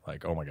for me.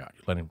 Like, oh my God,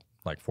 you're letting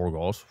like 4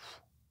 goals.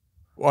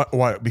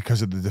 Why?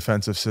 Because of the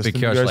defensive system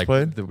because you guys like,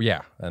 played?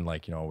 And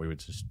like,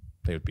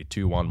 they would be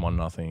 2-1,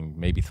 1-0,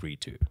 maybe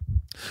 3-2.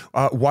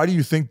 Why do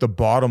you think the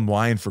bottom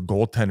line for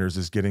goaltenders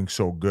is getting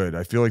so good?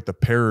 I feel like the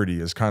parity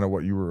is kind of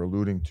what you were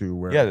alluding to.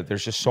 Where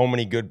there's just so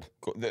many good.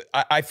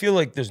 I feel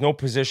like there's no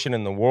position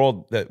in the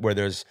world where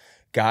there's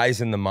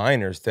guys in the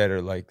minors that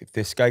are like, if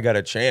this guy got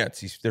a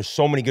chance, there's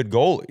so many good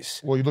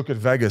goalies. Well, you look at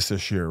Vegas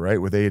this year,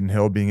 right? With Aiden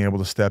Hill being able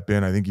to step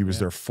in. I think he was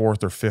their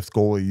 4th or 5th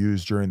goalie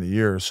used during the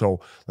year. So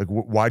like,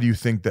 why do you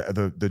think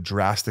the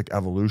drastic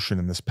evolution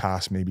in this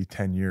past maybe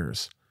 10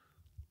 years?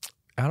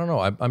 I don't know.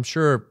 I'm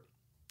sure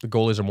the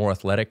goalies are more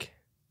athletic.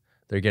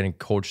 They're getting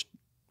coached,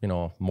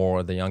 more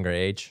at the younger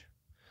age.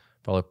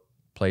 Probably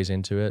plays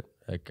into it.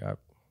 Like,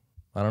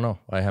 I don't know.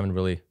 I haven't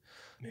really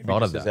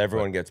thought of that. As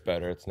everyone gets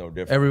better, it's no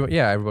different.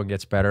 Everyone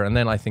gets better. And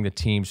then I think the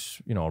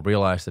teams,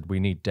 realize that we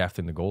need depth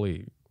in the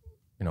goalie,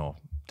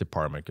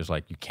 department, because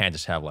like you can't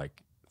just have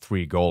like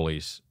 3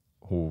 goalies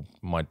who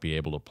might be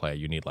able to play.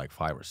 You need like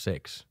 5 or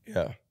 6.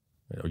 Yeah.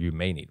 Or you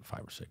may need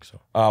 5 or 6.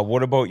 So,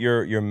 what about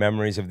your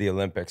memories of the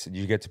Olympics? Did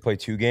you get to play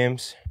 2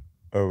 games,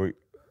 or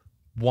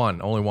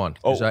only one?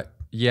 Oh,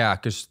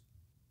 because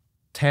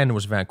 10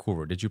 was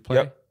Vancouver. Did you play?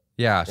 Yep.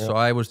 Yeah. So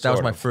that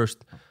was my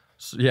first.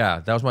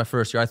 That was my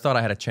first year. I thought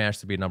I had a chance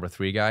to be number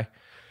 3 guy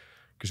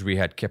because we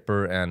had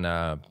Kipper and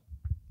I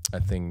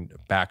think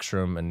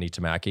Backstrom and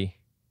Niittymaki.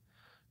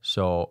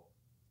 So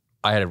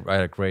I had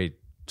a great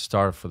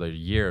start for the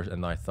year,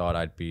 and I thought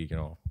I'd be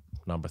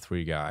number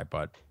 3 guy,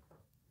 but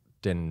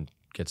didn't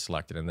get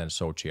selected. And then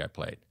Sochi I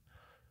played.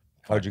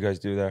 How'd you guys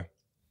do there?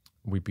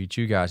 We beat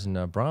you guys in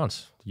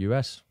bronze, the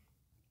U.S.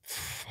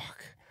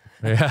 Fuck.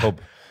 Yeah. Oh,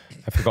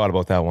 I forgot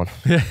about that one.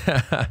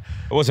 I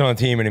wasn't on the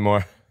team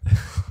anymore.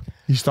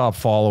 He stopped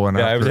following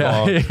after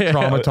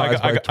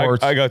traumatized by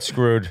torts. I got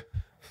screwed.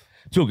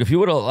 Tuukka, if you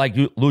were to like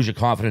lose your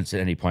confidence at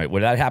any point,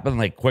 would that happen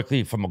like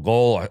quickly from a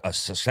goal, or a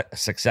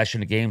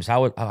succession of games?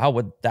 How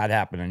would that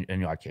happen in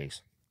your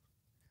case?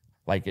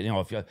 Like,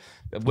 if you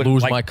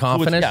lose my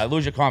confidence?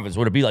 Lose your confidence.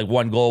 Would it be like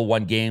 1 goal,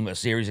 1 game, a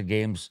series of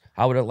games?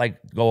 How would it like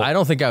go? I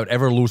don't think I would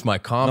ever lose my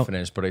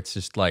confidence, but it's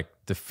just like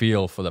the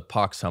feel for the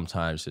puck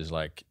sometimes is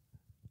like,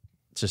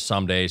 just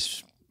some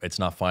days it's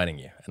not finding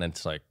you, and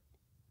it's like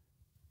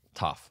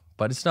tough.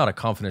 But it's not a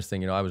confidence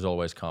thing. I was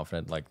always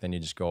confident. Like then you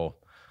just go,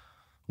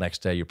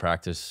 next day you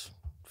practice,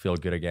 feel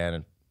good again,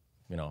 and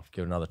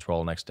give it another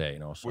twirl next day.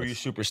 So Were you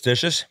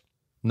superstitious?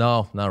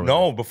 No, not really.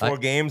 No, before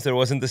games there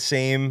wasn't the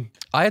same.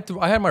 I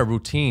had my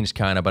routines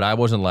kind of, but I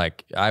wasn't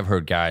like, I've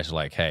heard guys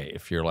like, hey,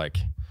 if you're like,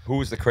 Who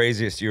was the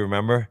craziest? You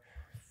remember?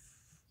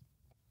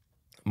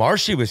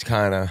 Marshy was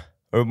kind of,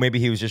 or maybe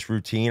he was just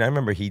routine. I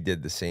remember he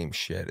did the same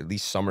shit. At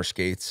least summer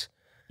skates.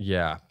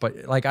 yeah,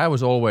 but like I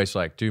was always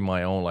like doing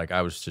my own, like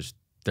I was just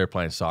there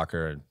playing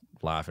soccer and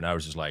laughing. I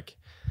was just like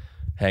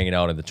hanging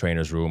out in the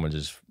trainer's room and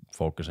just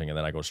focusing, and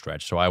then I go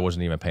stretch. So I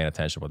wasn't even paying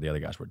attention to what the other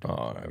guys were doing.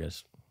 I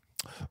guess.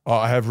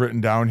 I have written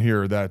down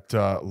here that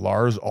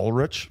Lars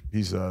Ulrich,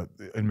 he's in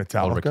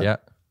Metallica. Ulrich, yeah.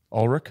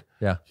 Ulrich?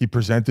 Yeah. He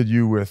presented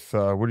you with,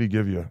 what did he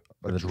give you?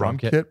 A The drum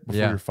kit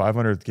before your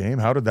 500th game?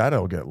 How did that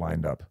all get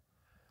lined up?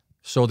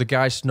 So the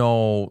guys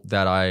know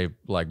that I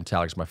like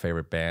Metallica's my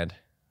favorite band.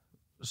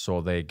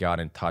 So they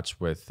got in touch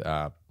with,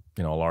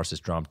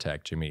 Lars's drum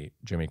tech, Jimmy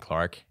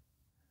Clark.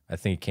 I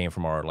think he came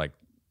from our like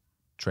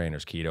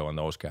trainers, Keto and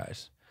those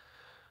guys.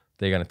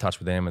 They got in touch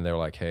with him and they were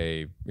like,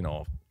 hey,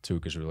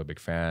 Tuukka's a really big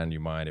fan. You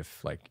mind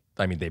if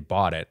they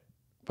bought it,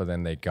 but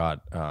then they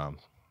got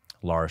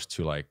Lars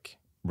to like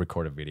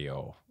record a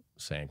video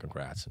saying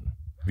congrats. And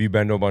Have you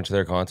been to a bunch of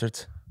their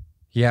concerts?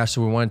 yeah,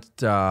 so we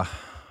went, I've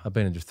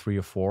been to 3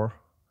 or 4.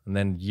 And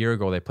then a year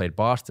ago they played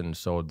Boston.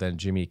 So then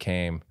Jimmy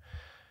came,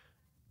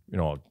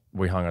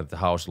 we hung out at the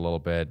house a little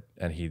bit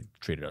and he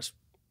treated us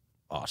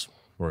awesome.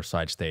 We're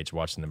side stage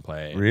watching them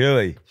play.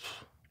 Really?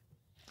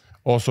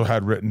 Also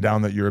had written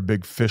down that you're a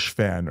big Fish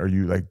fan. Are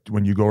you like,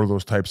 when you go to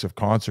those types of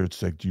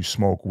concerts, like do you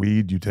smoke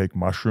weed? Do you take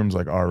mushrooms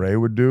like RA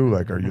would do?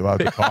 Like, are you allowed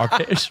to talk?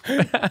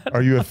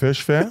 Are you a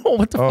Fish fan? No,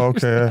 what the fuck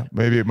is okay.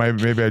 Maybe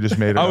I just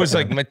made it I up was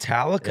then. like,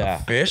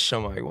 Metallica, Fish?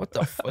 I'm like, what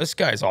the this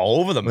guy's all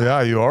over the map.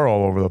 Yeah, you are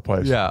all over the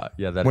place. Yeah.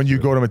 That When is you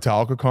true. go to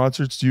Metallica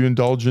concerts, do you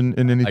indulge in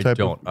any I type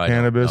don't, of I don't,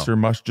 cannabis no.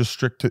 or just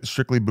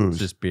strictly booze?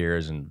 Just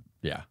beers and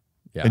yeah.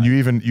 And you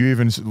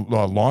even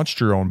launched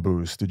your own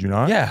booze, did you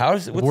not? Yeah,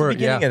 what's the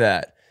beginning of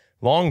that?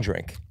 Long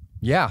drink.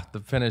 Yeah,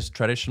 the Finnish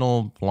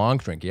traditional long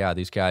drink. Yeah,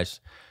 these guys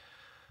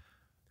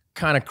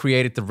kind of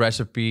created the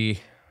recipe.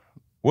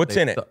 What's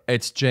in it?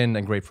 It's gin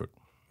and grapefruit.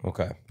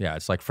 Okay. Yeah,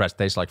 it's like fresh.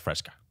 Tastes like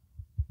Fresca.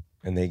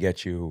 And they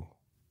get you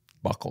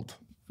buckled.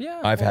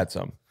 Yeah, I've had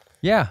some.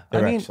 Yeah,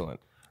 They're excellent.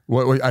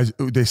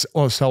 They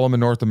sell them in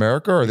North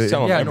America, or they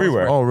sell them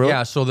everywhere. Oh, really?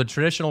 Yeah, so the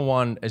traditional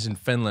one is in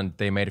Finland.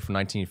 They made it for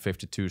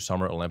 1952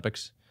 Summer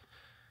Olympics,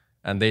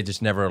 and they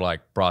just never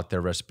like brought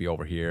their recipe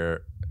over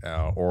here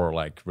or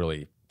like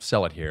really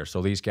sell it here.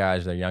 So these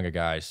guys, they're younger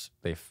guys,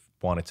 they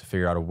wanted to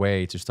figure out a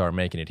way to start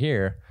making it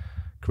here.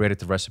 Created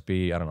the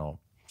recipe, I don't know,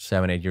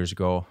 7-8 years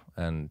ago,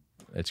 and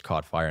it's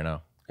caught fire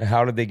now.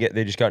 How did they get?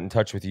 They just got in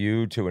touch with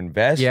you to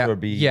invest or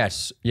be?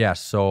 Yes.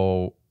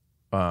 So,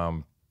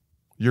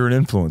 You're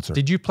an influencer.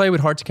 did you play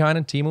with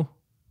Hartikainen, Timu,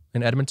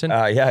 in Edmonton?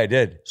 Yeah, I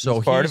did. So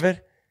He's part of he's-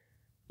 it.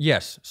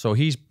 Yes. So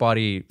his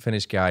buddy,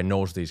 Finnish guy,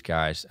 knows these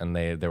guys, and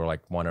they were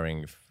like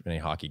wondering if any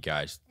hockey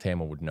guys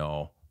Teemu would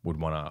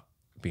want to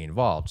be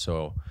involved.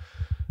 So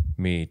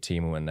me,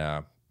 Timu,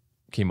 and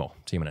Kimmo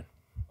Timonen.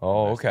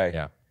 Oh, okay.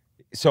 Yeah.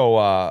 So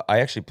I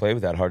actually played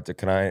with that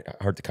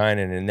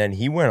Hartikainen, and then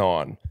he went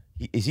on.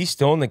 Is he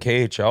still in the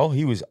KHL?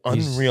 He was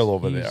unreal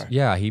over there.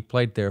 Yeah, he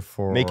played there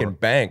for Making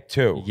bank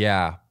too.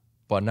 Yeah,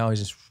 but now he's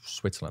in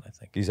Switzerland, I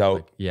think. He's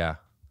out. Yeah.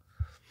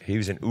 He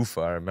was in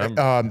UFA, I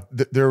remember.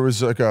 There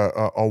was like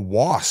a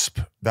wasp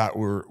that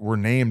were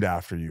named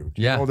after you.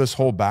 Do you Yeah. know this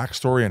whole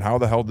backstory and how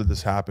the hell did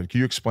this happen? Can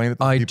you explain it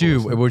to I people do.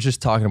 listening? We were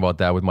just talking about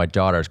that with my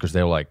daughters because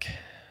they were like,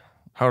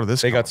 How did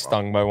this They come got about?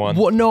 stung by one.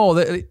 well, no,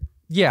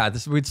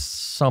 it's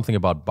something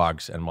about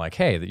bugs. And I'm like,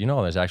 hey,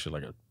 there's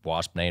actually like a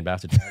wasp named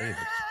after Daddy.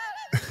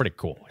 It's pretty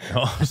cool.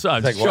 So I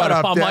just Shut shot up,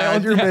 up on my Dad.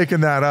 own. You're making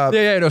that up.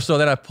 Yeah, no. So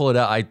then I pull it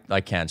out.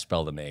 I can't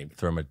spell the name.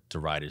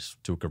 Thermatiritis,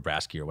 Tuukka,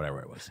 Rask, or whatever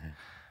it was.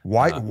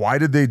 Why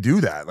did they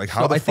do that? Like,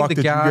 how So the I fuck think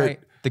did you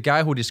get? the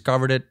guy who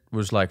discovered it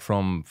was like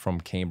from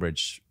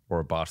Cambridge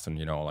or Boston,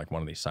 like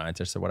one of these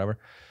scientists or whatever,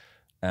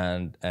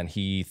 and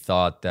he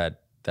thought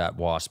that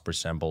wasp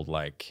resembled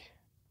like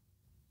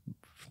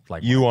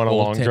You on a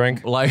old long tin-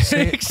 drink? like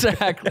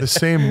exactly The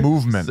same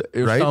movement, It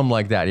was right? something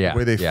like that. Yeah, The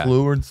way they yeah.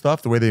 flew and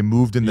stuff, the way they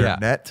moved in their Yeah.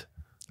 net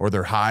or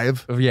their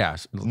hive. Yeah,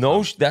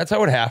 No, that's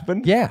how it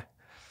happened. yeah.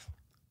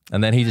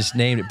 And then he just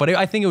named it, but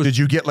I think it was Did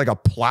you get like a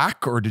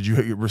plaque or did you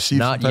receive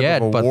some not type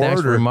yet. of But award?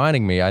 thanks for or-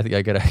 reminding me. I think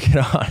I gotta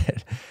get on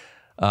it.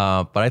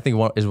 But I think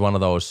is one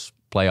of those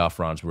playoff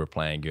runs we were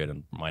playing good,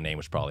 and my name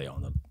was probably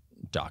on the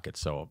docket,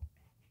 so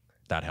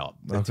that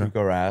helped. The Tuukka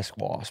Rask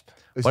wasp.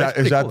 Is But that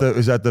it's pretty cool.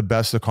 is that the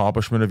best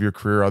accomplishment of your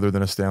career other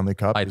than a Stanley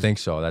Cup? I think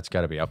so. That's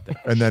got to be up there.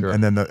 And then Sure.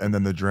 and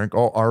then the drink.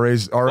 Oh,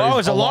 RA's Oh,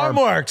 his alarm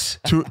works.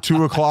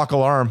 2 o'clock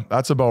alarm.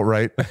 That's about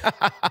right.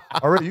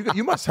 All right,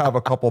 you must have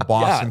a couple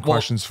Boston Yeah, well,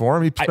 questions for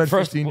him. He spent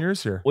first- 15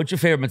 years here. What's your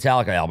favorite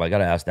Metallica album? I got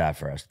to ask that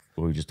first.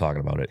 We were just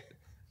talking about it.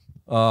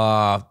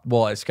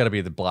 Well, it's got to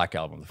be the Black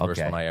Album, the first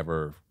Okay. one I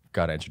ever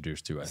got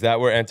introduced to. Is that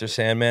where Enter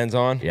Sandman's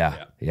on?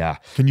 Yeah.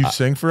 Can you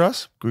sing for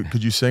us?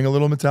 Could you sing a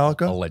little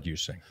Metallica? I'll let you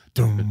sing.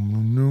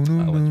 Dum,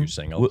 I'll let you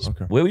sing.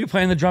 Where were you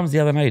playing the drums the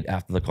other night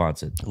after the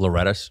concert?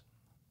 Loretta's.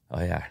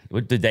 Oh yeah.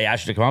 Did they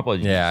ask you to come up, or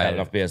did you just have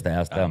enough beers to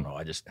ask I them? don't know.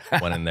 I just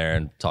went in there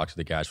and talked to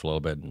the guys for a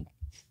little bit, and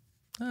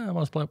I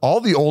want to play.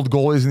 All the old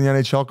goalies in the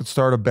NHL could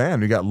start a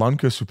band. You got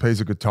Lundqvist, who plays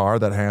a guitar,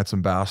 that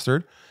handsome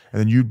bastard, and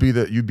then you'd be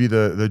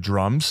the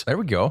drums. There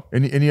we go.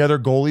 Any other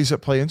goalies that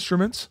play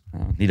instruments?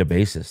 Need a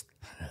bassist.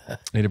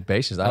 Need a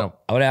bassist.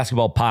 I would ask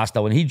about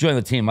Pasta. When he joined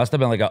the team, must have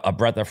been like a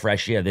breath of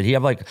fresh air. Did he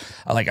have like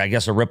I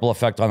guess a ripple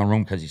effect on the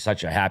room because he's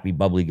such a happy,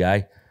 bubbly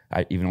guy?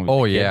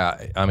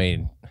 Yeah. I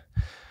mean,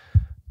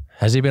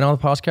 has he been on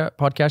the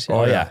podcast yet?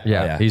 Oh yeah.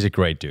 Yeah. He's a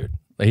great dude.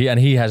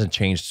 He hasn't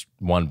changed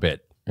one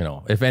bit. You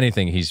know, if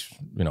anything, he's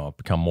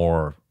become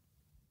more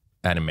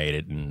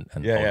animated and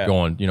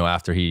going. You know,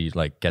 after he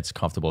like gets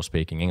comfortable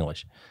speaking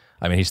English.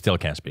 I mean, he still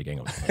can't speak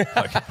English.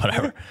 Like,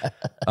 whatever.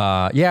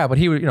 But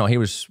he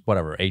was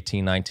whatever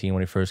 18, 19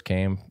 when he first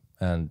came,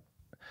 and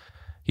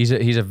he's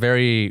a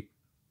very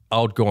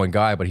outgoing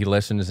guy, but he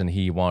listens and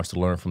he wants to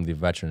learn from the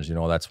veterans. You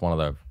know, that's one of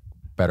the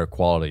better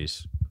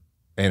qualities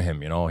in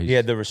him. You know, he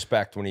had the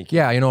respect when he came.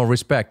 Yeah,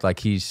 respect. Like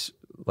he's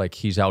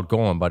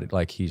outgoing, but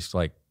like he's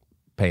like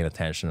paying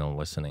attention and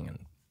listening, and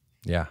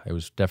yeah, it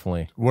was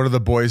definitely. What do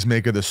the boys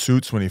make of the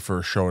suits when he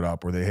first showed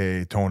up? Were they,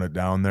 hey, tone it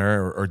down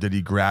there, or did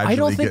he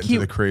gradually get into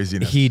the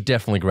craziness? He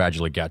definitely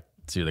gradually got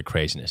to the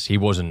craziness. He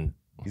wasn't.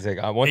 He's like,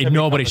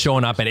 nobody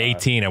showing up at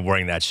 18 and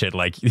wearing that shit.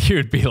 Like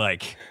you'd be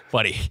like,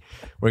 buddy,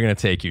 we're gonna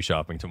take you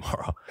shopping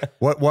tomorrow.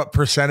 What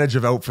percentage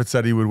of outfits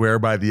that he would wear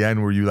by the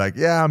end were you like,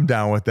 yeah, I'm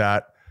down with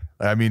that?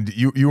 I mean,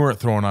 you weren't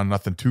throwing on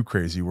nothing too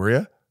crazy, were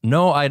you?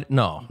 No,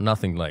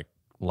 nothing like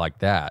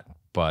that.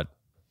 But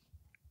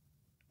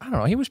I don't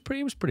know. He was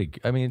pretty.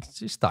 I mean,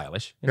 he's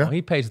stylish. You know,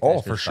 he pays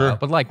attention for to style. sure.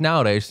 But like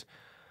nowadays,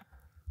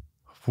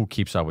 who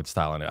keeps up with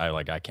style? And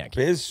I can't keep.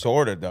 Biz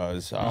sort of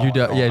does. You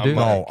do? Yeah, do.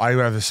 No, I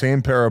have the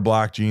same pair of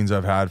black jeans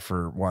I've had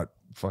for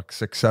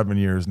 6-7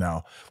 years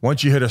now.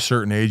 Once you hit a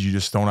certain age, you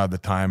just don't have the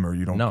time, or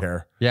you don't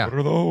care. Yeah. What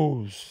are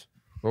those?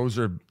 Those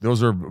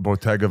are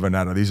Bottega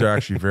Veneta. These are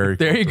actually very.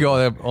 There you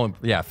go.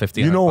 Yeah,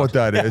 50. You know what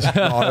that is?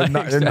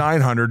 Exactly.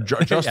 900.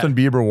 Justin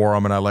Bieber wore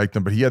them, and I liked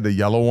them, but he had the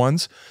yellow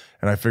ones.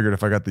 And I figured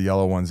if I got the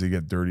yellow ones, they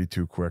get dirty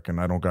too quick, and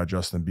I don't got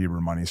Justin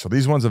Bieber money. So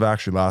these ones have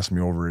actually lasted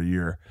me over a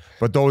year.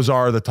 But those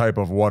are the type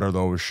of what are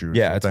those shoes.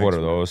 Yeah, so it's what are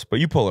those. But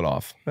you pull it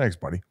off. Thanks,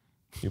 buddy.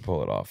 You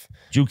pull it off.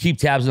 Do you keep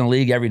tabs in the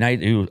league every night?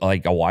 You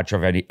like a watcher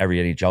of every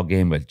NHL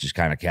game, but just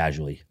kind of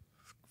casually?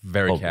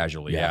 Very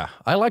casually, yeah.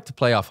 I like to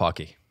playoff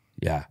hockey.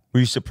 Yeah. Were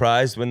you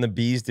surprised when the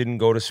Bees didn't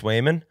go to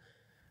Swayman?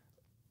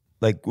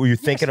 Like, were you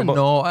thinking about?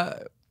 No,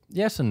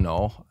 yes and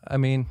no. I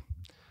mean,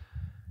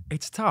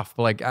 it's tough.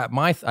 But like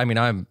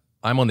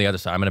I'm on the other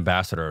side. I'm an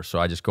ambassador, so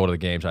I just go to the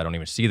games. I don't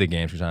even see the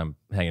games because I'm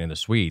hanging in the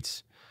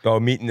suites. Oh,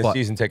 meeting the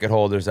season ticket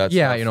holders. That's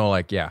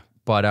stuff.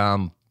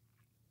 But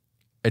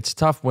it's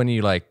tough when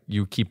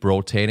you keep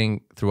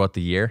rotating throughout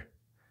the year.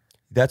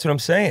 That's what I'm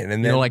saying.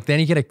 And then then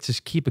you got to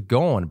just keep it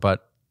going.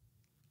 But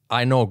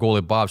I know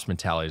goalie Bob's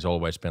mentality has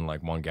always been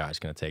like one guy's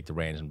going to take the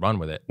reins and run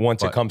with it.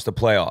 Once it comes to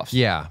playoffs.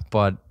 Yeah,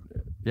 but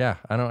yeah,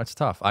 I know it's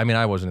tough. I mean,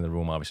 I wasn't in the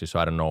room obviously, so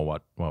I don't know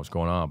what was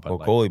going on. But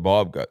goalie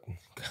Bob got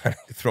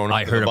thrown.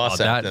 I heard about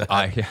that.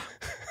 I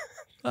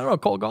don't know,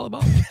 goalie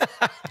Bob.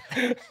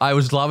 I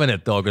was loving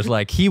it though, because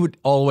like he would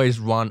always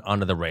run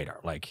under the radar,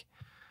 like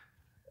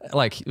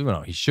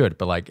he should,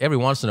 but like every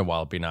once in a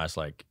while it'd be nice,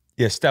 like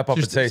step up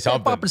and say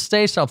something. Step up and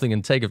say something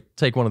and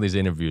take one of these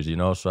interviews,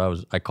 So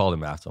I called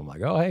him after. I'm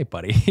like, oh hey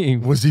buddy.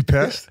 Was he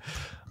pissed?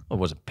 I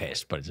wasn't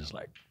pissed, but it's just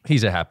like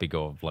he's a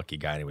happy-go-lucky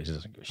guy anyways. He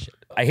doesn't give a shit.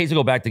 I hate to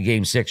go back to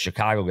Game 6,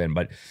 Chicago again,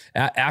 but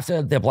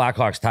after the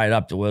Blackhawks tied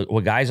up,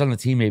 were guys on the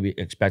team maybe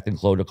expecting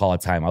Claude to call a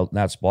timeout in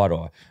that spot,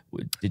 or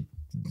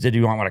did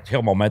you want to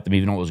kill momentum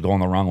even though it was going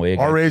the wrong way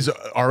again?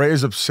 RA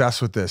is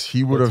obsessed with this.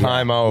 He would have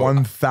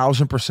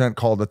 1,000%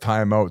 called a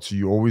timeout, so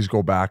you always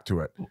go back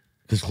to it.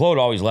 Because Claude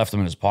always left them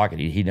in his pocket.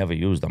 He never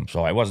used them,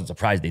 so I wasn't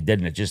surprised they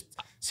didn't. It just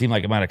seemed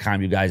like it might have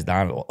calmed you guys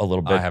down a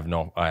little bit. I have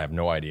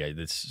no idea.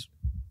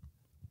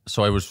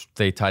 So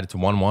they tied it to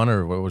 1-1,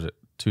 or what was it,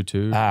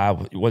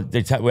 2-2?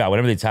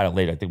 Whatever they tied it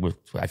later. I think it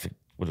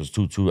was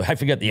 2-2. I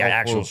forget the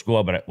actual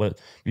score, but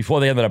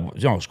before they ended up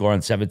scoring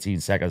 17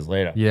 seconds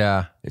later.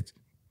 Yeah,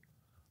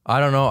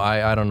 I don't know.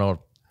 I don't know.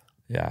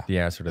 Yeah, the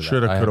answer to that.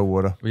 Shoulda, coulda,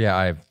 woulda. Yeah,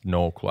 I have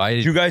no clue.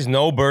 Did you guys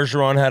know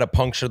Bergeron had a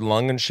punctured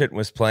lung and shit and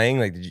was playing?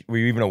 Like, were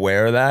you even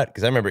aware of that?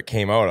 Because I remember it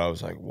came out. I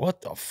was like,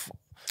 what the fuck?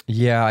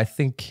 Yeah, I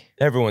think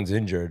everyone's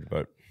injured,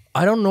 but.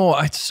 I don't know.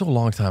 It's so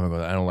long time ago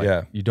that I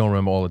don't you don't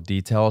remember all the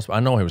details. I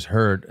know he was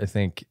hurt.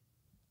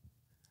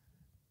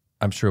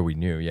 I'm sure we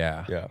knew.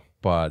 Yeah. Yeah.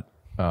 But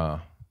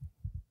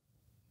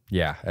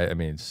yeah, I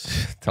mean,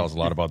 it tells a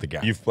lot about the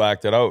guy. You've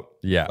blacked it out.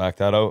 Yeah. Blacked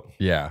that out.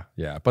 Yeah.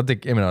 Yeah. But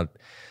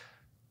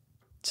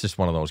it's just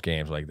one of those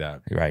games like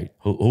that. Right.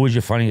 Who was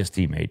your funniest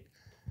teammate?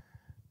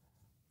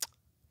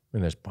 I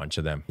mean, there's a bunch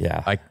of them.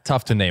 Yeah.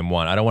 Tough to name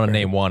one. I don't want to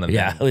name one.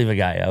 Leave a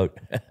guy out.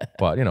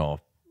 But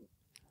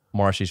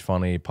Marshy's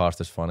funny,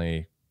 Pasta's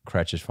funny,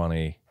 Kretsch is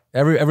funny.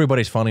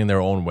 Everybody's funny in their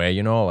own way,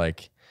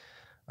 Kretsch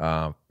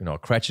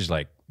is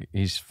like,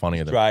 he's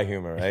funnier than dry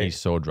humor, right? He's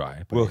so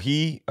dry. Will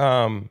he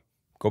go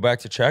back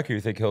to Czech, or you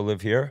think he'll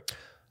live here?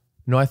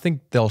 No, I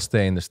think they'll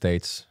stay in the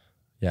States.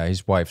 Yeah,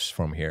 his wife's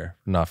from here,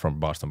 not from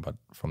Boston, but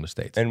from the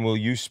States. And will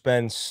you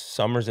spend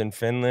summers in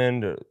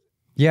Finland? Or?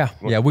 Yeah,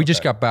 we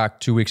just got back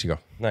 2 weeks ago.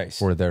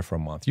 Nice. We're there for a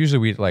month. Usually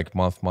we like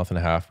month and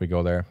a half, we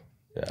go there.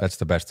 Yeah. That's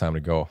the best time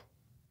to go.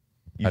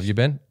 Have you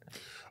been?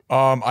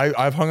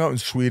 I've hung out in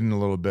Sweden a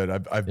little bit.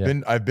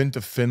 I've been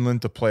to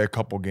Finland to play a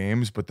couple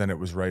games, but then it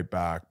was right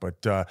back.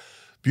 But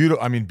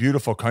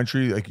beautiful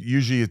country. Like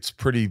usually it's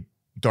pretty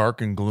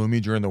dark and gloomy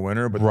during the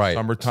winter, but the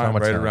summertime,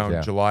 right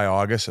around July,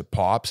 August, it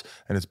pops,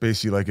 and it's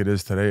basically like it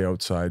is today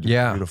outside.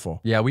 It's beautiful.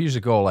 Yeah, we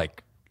usually go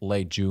like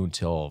late June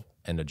till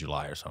end of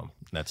July or something.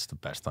 That's the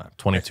best time.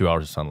 22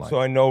 hours of sunlight.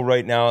 So I know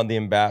right now the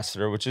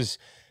ambassador, which is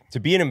to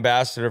be an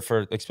ambassador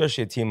for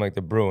especially a team like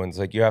the Bruins,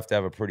 like you have to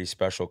have a pretty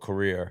special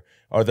career.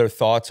 Are there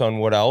thoughts on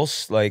what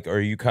else? Like, are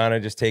you kind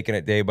of just taking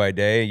it day by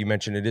day? You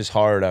mentioned it is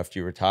hard after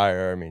you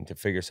retire. I mean, to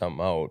figure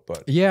something out,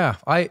 but yeah,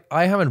 I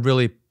haven't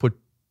really put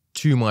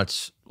too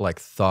much like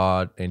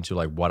thought into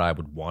like what I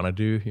would want to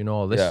do. You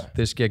know,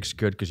 this gig's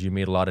good because you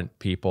meet a lot of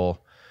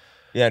people.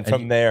 Yeah, and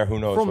from there, who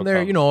knows? From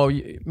there, you know,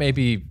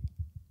 maybe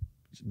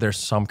there's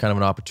some kind of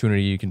an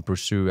opportunity you can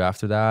pursue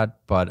after that.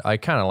 But I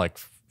kind of like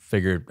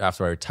figured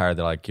after I retired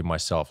that I'd give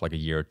myself like a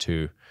year or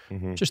two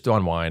just to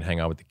unwind, hang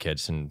out with the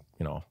kids, and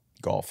you know,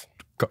 golf.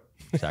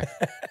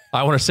 Exactly.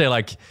 I want to say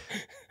like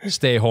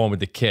stay home with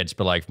the kids,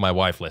 but like my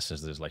wife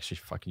listens to this, like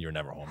you're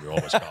never home, you're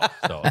always golf.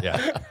 So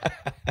yeah,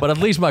 but at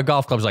least my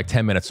golf club's like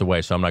 10 minutes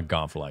away, so I'm not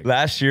gone for like.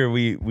 Last year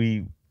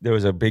we there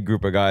was a big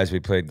group of guys, we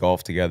played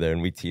golf together,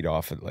 and we teed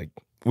off at like,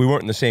 we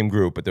weren't in the same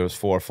group, but there was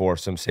 4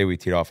 some say we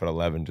teed off at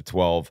 11 to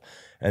 12,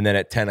 and then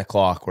at 10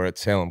 o'clock we're at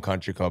Salem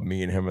Country Club.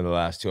 Me and him are the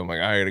last two. I'm like,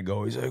 I gotta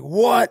go. He's like,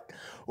 what?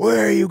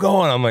 Where are you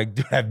going? I'm like,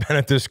 dude, I've been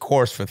at this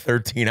course for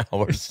 13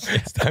 hours.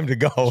 It's time to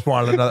go. Just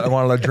wanted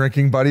a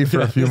drinking buddy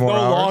for a few more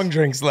hours. No long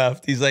drinks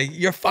left. He's like,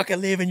 you're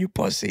fucking leaving, you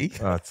pussy.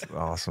 That's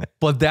awesome.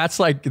 But that's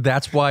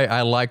why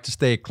I like to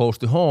stay close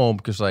to home,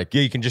 because like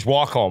you can just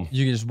walk home.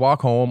 You can just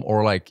walk home,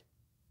 or like,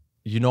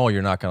 you know,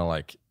 you're not gonna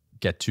like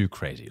get too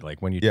crazy.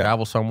 Like when you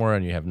travel somewhere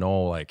and you have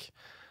no like,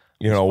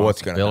 you know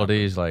what's gonna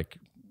happen. Like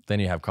then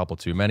you have a couple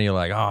too many. You're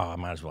like, oh, I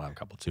might as well have a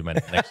couple too many.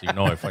 Next thing you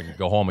know, if I can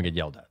go home and get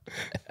yelled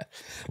at.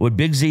 Would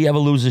Big Z ever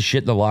lose his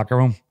shit in the locker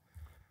room?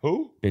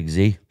 Who? Big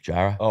Z,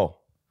 Jara. Oh,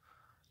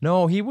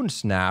 no, he wouldn't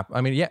snap.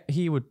 I mean, yeah,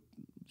 he would,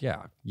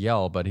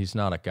 yell, but he's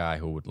not a guy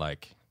who would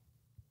like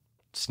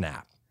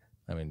snap.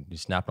 I mean, he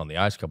snapped on the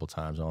ice a couple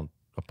times on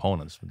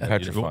opponents.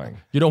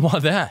 Petrifying. You don't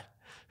want that.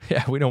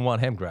 Yeah, we don't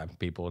want him grabbing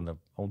people in the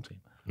home team.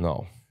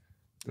 No.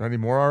 Any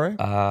more, all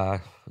right?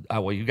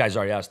 Well, you guys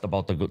already asked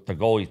about the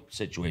goalie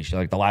situation.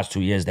 Like the last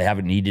 2 years, they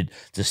haven't needed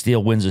to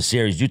steal wins of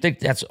series. Do you think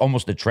that's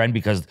almost a trend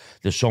because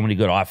there's so many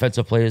good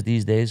offensive players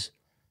these days?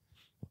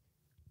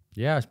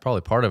 Yeah, it's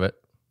probably part of it.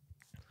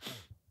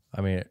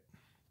 I mean,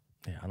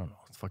 I don't know.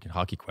 It's fucking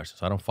hockey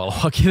questions. I don't follow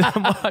hockey that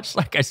much.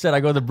 Like I said, I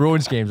go to the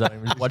Bruins games. I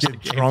don't even watch the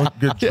games.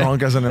 Get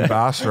drunk as an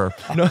ambassador.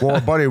 No. Well,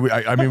 buddy,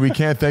 I mean, we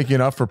can't thank you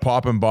enough for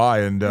popping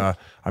by, and I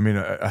mean,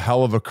 a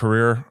hell of a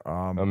career.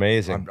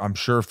 Amazing. I'm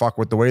sure.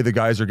 With the way the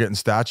guys are getting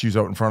statues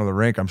out in front of the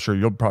rink, I'm sure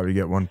you'll probably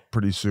get one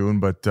pretty soon.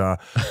 But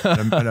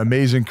an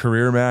amazing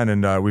career, man,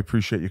 and we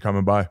appreciate you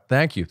coming by.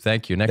 Thank you.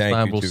 Next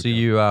time we'll see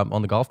you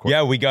on the golf course.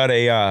 Yeah, we got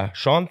a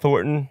Sean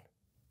Thornton,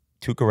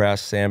 Tuukka Rask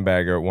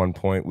sandbagger at one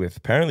point with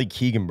apparently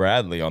Keegan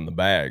Bradley on the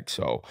bag.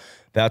 So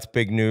that's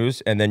big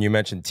news. And then you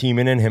mentioned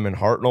Timonen, him and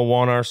Hartnell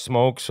want our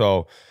smoke.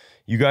 So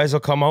you guys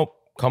will come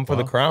for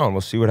the crown.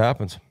 We'll see what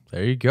happens.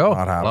 There you go.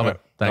 Not happening. Love it.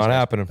 Thanks, Not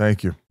happening.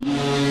 Thank you.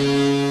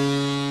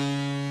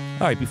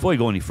 All right, before we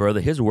go any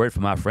further, here's a word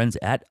from our friends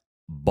at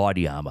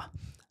Body Armor.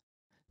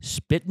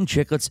 Spittin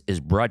Chiclets is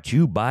brought to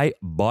you by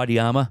Body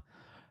Armor.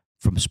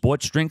 From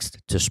sports drinks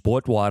to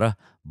sport water,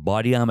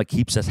 Body Armor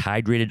keeps us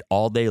hydrated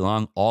all day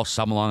long, all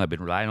summer long. I've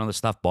been relying on this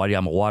stuff. Body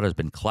Armor water has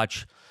been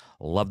clutch.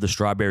 Love the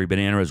strawberry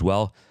banana as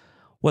well.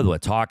 Whether we're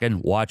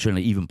talking, watching, or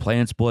even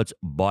playing sports,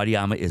 Body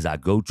Armor is our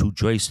go-to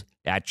choice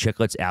at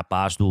Chiclets, at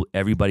Barstool.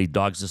 Everybody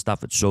dogs this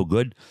stuff. It's so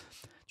good.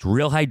 It's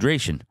real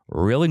hydration,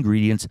 real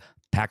ingredients,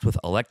 packed with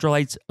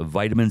electrolytes,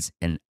 vitamins,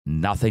 and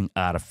nothing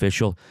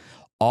artificial.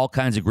 All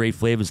kinds of great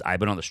flavors. I've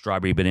been on the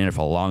strawberry banana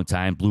for a long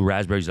time. Blue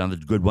raspberry is another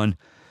good one.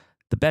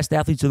 The best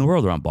athletes in the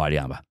world are on Body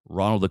Armor.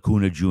 Ronald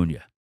Acuna Jr.,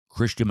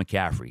 Christian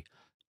McCaffrey,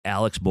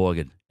 Alex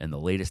Morgan, and the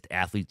latest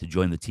athlete to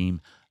join the team,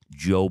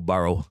 Joe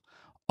Burrow.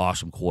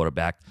 Awesome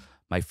quarterback.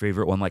 My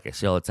favorite one, like I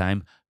say all the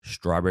time,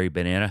 strawberry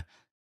banana.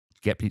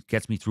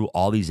 Gets me through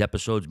all these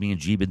episodes me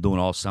and G been doing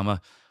all summer.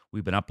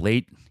 We've been up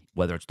late,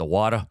 whether it's the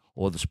water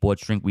or the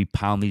sports drink. We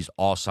pound these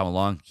all summer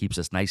long. Keeps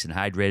us nice and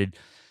hydrated.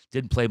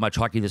 Didn't play much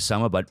hockey this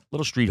summer, but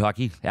little street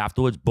hockey.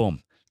 Afterwards,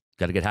 boom.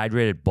 Got to get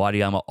hydrated.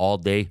 Body Armor all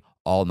day,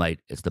 all night.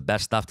 It's the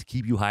best stuff to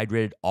keep you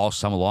hydrated all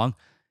summer long.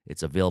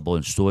 It's available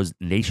in stores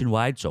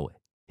nationwide, so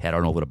head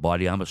on over to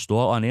Body Armor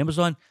store on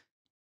Amazon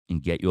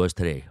and get yours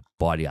today.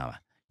 Body Armor.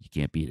 You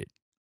can't beat it.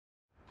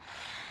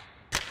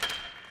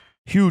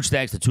 Huge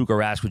thanks to Tuukka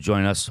Rask for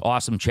joining us.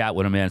 Awesome chat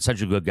with him, man.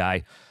 Such a good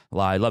guy.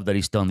 I love that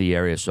he's still in the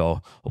area,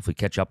 so hopefully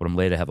catch up with him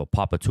later, have a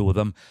pop or two with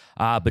him.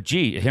 But,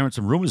 gee, hearing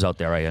some rumors out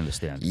there, I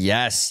understand.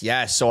 Yes.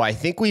 So I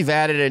think we've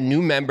added a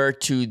new member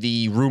to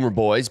the Rumor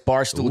Boys.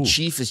 Barstool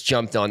Chief has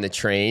jumped on the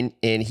train,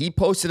 and he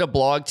posted a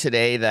blog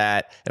today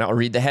that, and I'll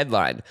read the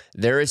headline,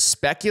 there is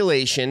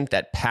speculation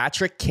that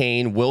Patrick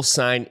Kane will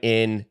sign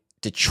in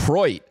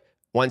Detroit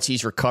once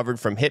he's recovered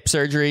from hip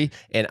surgery,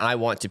 and I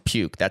want to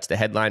puke. That's the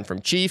headline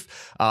from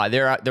Chief.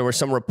 There were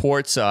some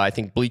reports. I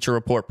think Bleacher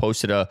Report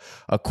posted a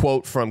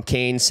quote from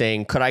Kane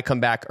saying, could I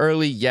come back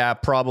early? Yeah,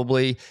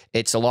 probably.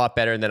 It's a lot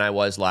better than I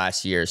was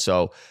last year.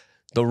 So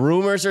the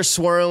rumors are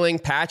swirling.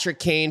 Patrick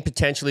Kane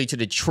potentially to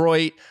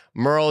Detroit.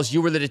 Merles,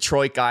 you were the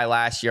Detroit guy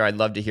last year. I'd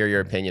love to hear your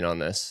opinion on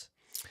this.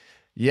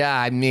 Yeah,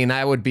 I mean,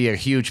 I would be a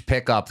huge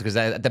pickup because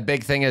the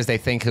big thing is they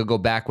think he'll go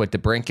back with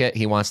DeBrincat.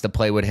 He wants to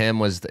play with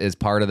him is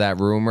part of that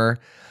rumor.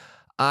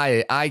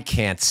 I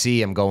can't see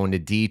him going to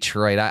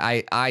Detroit.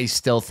 I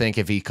still think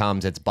if he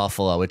comes, it's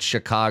Buffalo. It's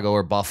Chicago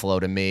or Buffalo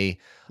to me.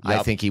 Yep,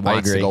 I think he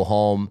wants to go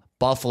home.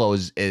 Buffalo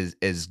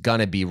is going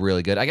to be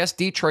really good. I guess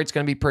Detroit's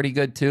going to be pretty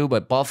good too,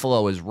 but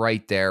Buffalo is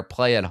right there.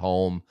 Play at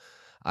home.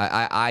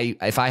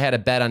 If I had a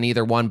bet on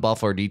either one,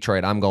 Buffalo or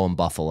Detroit, I'm going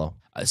Buffalo.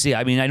 See,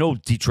 I mean, I know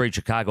Detroit,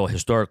 Chicago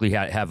historically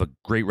have a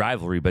great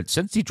rivalry, but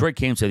since Detroit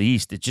came to the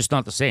East, it's just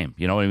not the same.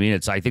 You know what I mean?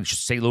 I think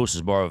St. Louis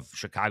is more of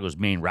Chicago's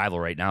main rival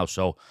right now.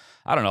 So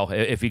I don't know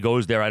if he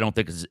goes there. I don't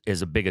think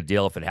is a big a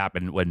deal if it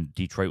happened when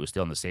Detroit was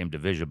still in the same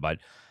division, but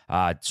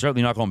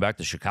certainly not going back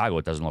to Chicago.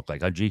 It doesn't look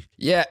like, huh, G?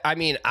 Yeah, I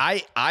mean,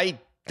 I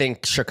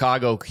think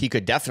Chicago, he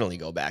could definitely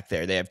go back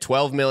there. They have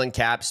 12 million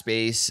cap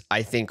space.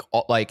 I think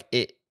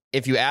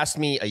if you asked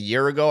me a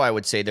year ago, I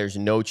would say there's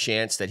no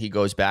chance that he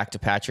goes back to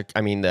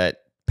that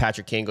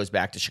Patrick Kane goes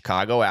back to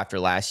Chicago after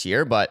last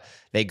year, but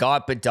they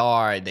got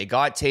Bedard, they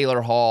got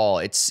Taylor Hall.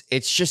 It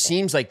just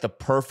seems like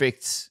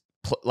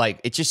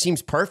it just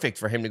seems perfect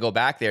for him to go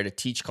back there to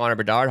teach Connor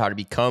Bedard how to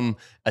become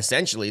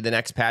essentially the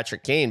next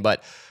Patrick Kane.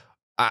 But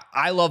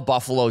I love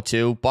Buffalo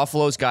too.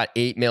 Buffalo's got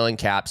 $8 million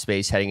cap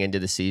space heading into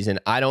the season.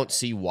 I don't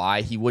see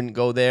why he wouldn't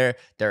go there.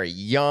 They're a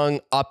young,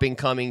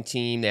 up-and-coming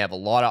team. They have a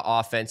lot of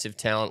offensive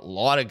talent, a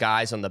lot of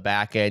guys on the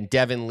back end.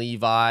 Devin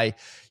Levi,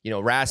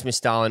 Rasmus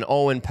Dahlin,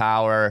 Owen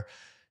Power,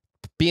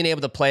 being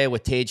able to play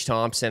with Tage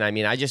Thompson. I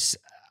mean, I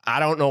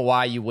don't know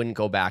why you wouldn't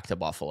go back to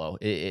Buffalo.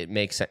 It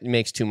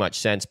makes too much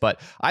sense. But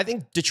I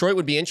think Detroit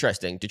would be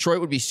interesting. Detroit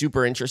would be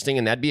super interesting,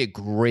 and that'd be a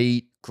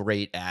great,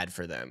 great ad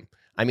for them.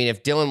 I mean,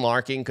 if Dylan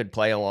Larkin could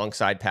play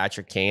alongside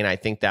Patrick Kane, I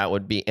think that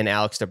would be, and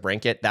Alex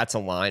DeBrincat, that's a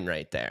line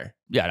right there.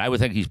 Yeah, and I would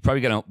think he's probably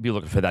going to be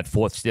looking for that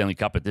fourth Stanley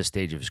Cup at this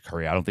stage of his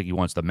career. I don't think he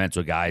wants to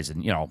mentor guys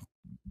and,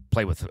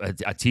 play with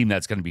a team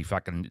that's going to be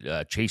fucking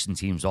chasing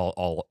teams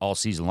all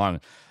season long.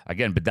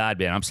 Again, Bedard,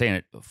 man, I'm saying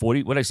it,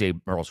 40, what did I say,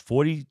 Merles?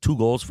 42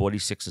 goals,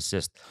 46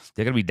 assists.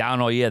 They're going to be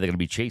down all year. They're going to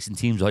be chasing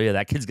teams all year.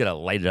 That kid's going to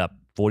light it up.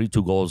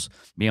 42 goals.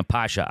 Me and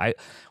Pasha,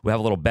 we have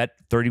a little bet,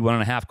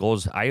 31.5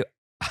 goals. I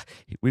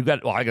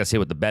gotta say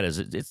what the bet is.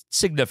 It's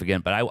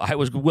significant, but I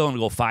was willing to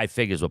go 5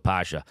 figures with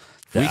Pasha.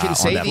 We can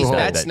say these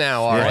bets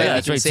now, all right?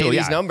 We can say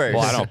these numbers.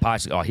 Well, I don't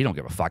Pasha. Oh, he don't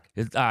give a fuck.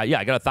 I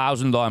got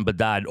 1,000 on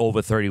Bedard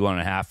over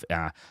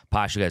 31.5.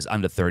 Pasha guy's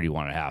under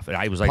 31.5. And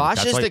I was like,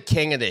 Pasha's the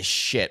king of this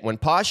shit. One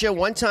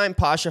time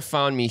Pasha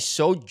found me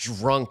so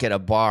drunk at a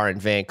bar in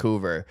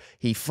Vancouver,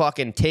 he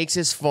fucking takes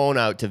his phone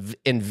out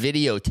and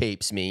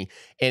videotapes me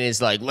and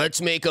is like,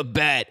 let's make a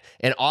bet.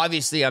 And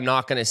obviously I'm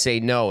not going to say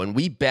no. And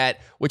we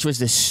bet, which was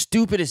the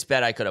stupidest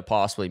bet I could have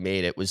possibly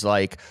made. It was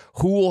like,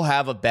 who will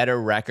have a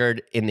better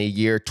record in the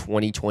year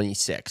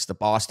 2026, the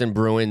Boston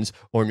Bruins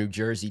or New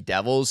Jersey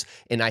Devils?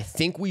 And I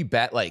think we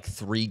bet like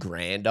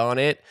 $3,000 on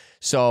it.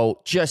 So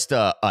just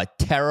a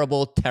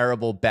terrible,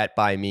 terrible bet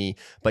by me,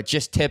 but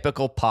just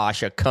typical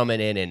Pasha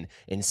coming in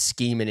and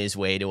scheming his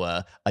way to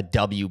a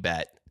W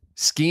bet.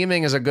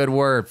 Scheming is a good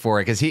word for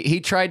it because he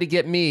tried to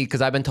get me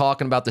because I've been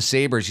talking about the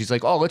Sabres. He's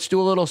like, oh, let's do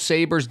a little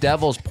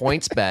Sabres-Devils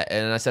points bet.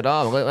 And I said,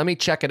 oh, let me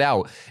check it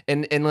out.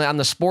 And on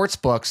the sports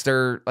books,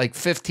 they're like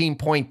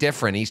 15-point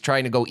different. He's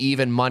trying to go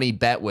even money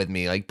bet with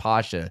me, like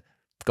Pasha.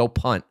 Go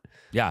punt.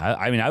 Yeah,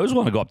 I mean, I was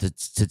willing to go up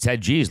to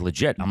Ted G's,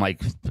 legit. I'm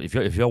like,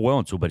 if you're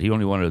willing to, but he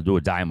only wanted to do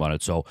a dime on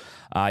it. So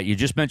you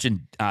just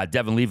mentioned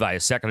Devin Levi a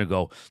second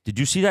ago. Did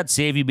you see that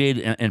save he made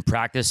in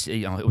practice?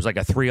 It was like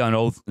a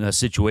 3-on-0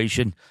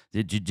 situation.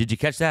 Did you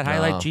catch that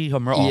highlight, G?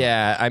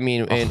 Yeah, I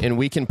mean, and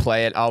we can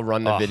play it. I'll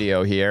run the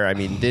video here. I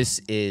mean, this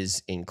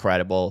is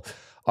incredible.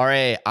 All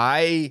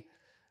right,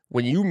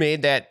 when you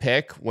made that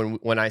pick,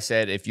 when I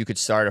said if you could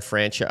start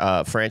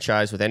a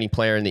franchise with any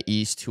player in the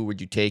East, who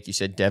would you take? You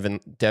said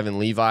Devin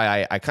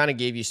Levi. I kind of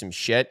gave you some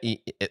shit.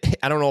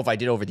 I don't know if I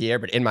did over the air,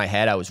 but in my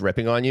head I was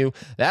ripping on you.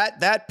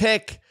 That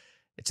pick,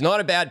 it's not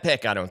a bad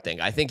pick, I don't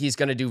think. I think he's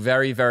going to do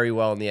very, very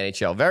well in the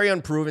NHL. Very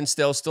unproven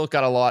still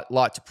got a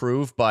lot to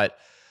prove, but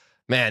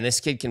man,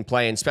 this kid can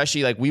play, and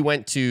especially like we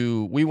went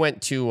to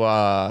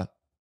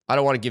I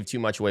don't want to give too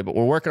much away, but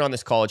we're working on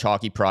this college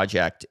hockey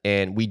project,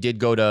 and we did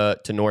go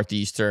to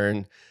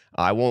Northeastern.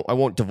 I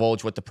won't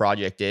divulge what the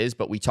project is,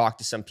 but we talked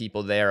to some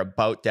people there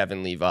about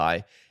Devin Levi,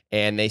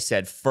 And they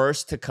said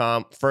first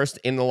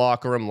in the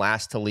locker room,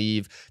 last to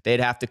leave. They'd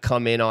have to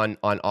come in on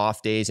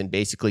off days and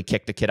basically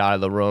kick the kid out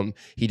of the room.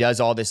 He does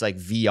all this like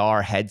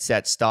VR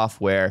headset stuff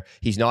where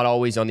he's not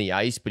always on the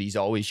ice, but he's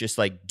always just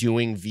like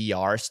doing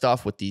VR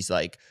stuff with these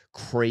like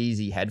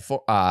crazy headphone,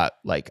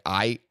 like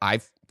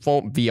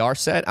iPhone VR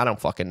set. I don't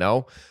fucking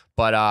know.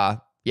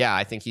 But yeah,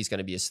 I think he's going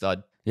to be a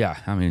stud. Yeah,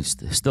 I mean,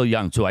 still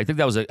young, too. I think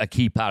that was a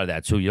key part of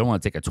that, too. You don't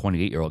want to take a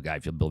 28-year-old guy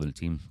if you're building a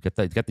team. Get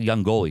the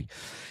young goalie.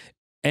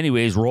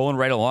 Anyways, rolling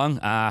right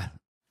along.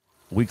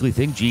 Weekly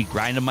thing,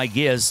 grinding my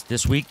gears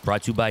this week,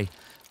 brought to you by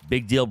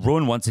Big Deal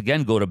Brewing. Once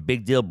again, go to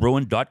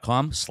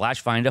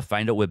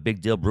bigdealbrewing.com/find out where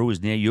Big Deal Brew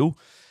is near you.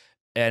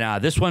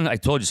 And this one, I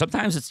told you,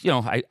 sometimes it's,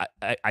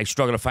 I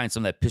struggle to find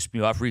something that pissed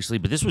me off recently,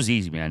 but this was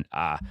easy, man.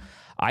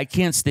 I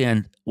can't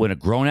stand when a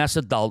grown-ass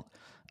adult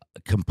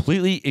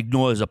completely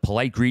ignores a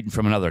polite greeting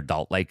from another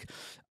adult. Like,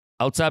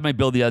 outside my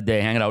building the other day,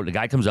 hanging out, the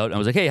guy comes out, and I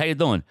was like, hey, how you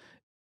doing?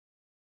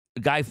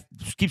 The guy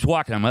just keeps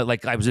walking. I'm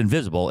like I was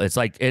invisible. It's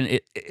like, and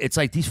it's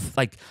like these,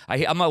 like,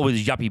 I'm not with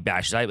these yuppie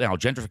bashes.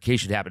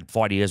 Gentrification happened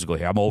 40 years ago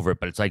here. I'm over it,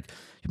 but it's like,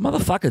 you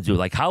motherfucker, dude.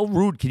 Like, how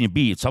rude can you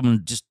be if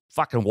someone just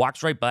fucking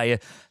walks right by you,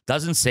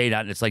 doesn't say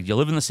that, and it's like you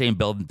live in the same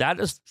building? That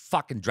just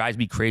fucking drives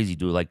me crazy,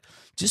 dude. Like,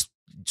 just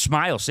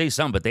smile, say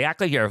something, but they act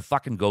like you're a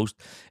fucking ghost.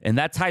 And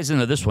that ties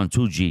into this one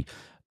too, G.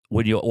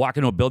 When you walk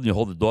into a building, you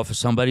hold the door for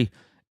somebody,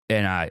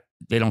 and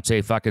they don't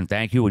say fucking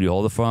thank you when you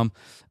hold it for them.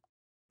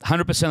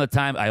 100% of the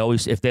time,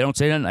 if they don't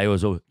say that, I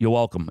always, you're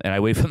welcome. And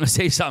I wait for them to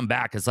say something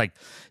back. It's like,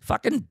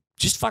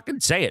 just fucking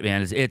say it,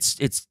 man.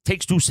 It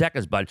takes 2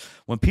 seconds, but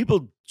when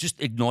people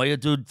just ignore you,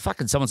 dude,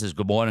 fucking someone says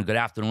good morning, good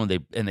afternoon,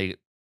 and they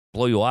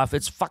blow you off,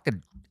 it's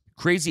fucking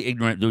crazy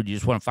ignorant, dude. You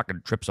just want to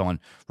fucking trip someone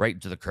right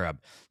into the curb.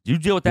 Do you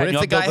deal with that? What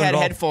if the guy had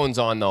headphones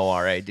on, though?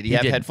 All right. Did he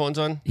have headphones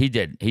on? He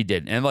did.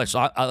 And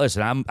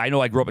listen, I know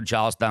I grew up in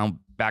Charlestown.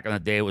 Back in the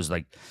day, it was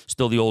like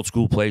still the old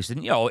school place,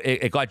 and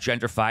it got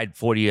gentrified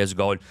 40 years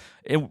ago,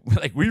 and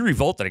like we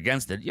revolted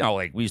against it.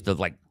 Like we used to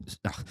like,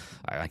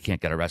 I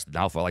can't get arrested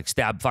now for like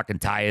stab fucking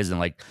tires and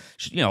like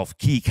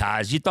key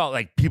cars. You thought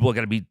like people were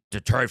gonna be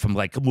deterred from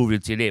like moving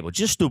into your neighborhood.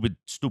 Just stupid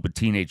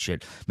teenage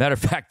shit. Matter of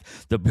fact,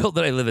 the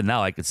building I live in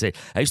now, I could say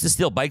I used to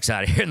steal bikes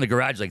out of here in the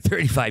garage like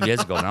 35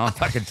 years ago. Now I'm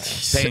fucking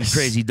paying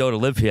crazy dough to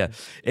live here,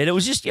 and it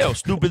was just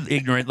stupid,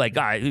 ignorant. Like,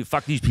 all right,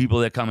 fuck these people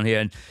that come in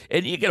here,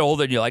 and you get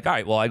older and you're like, all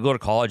right, well, I go to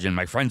college and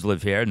my friends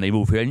live here and they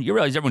move here, and you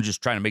realize everyone's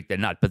just trying to make their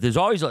nut. But there's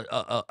always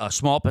a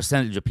small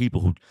percentage of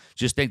people who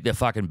just think they're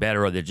fucking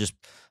better, or they're just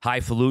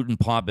highfalutin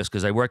pompous.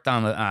 Because I worked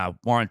on the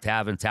Warren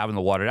Tavern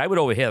the Water, and I would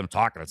overhear them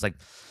talking. It's like,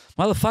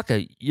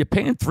 motherfucker, you're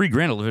paying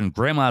 $3,000 to live in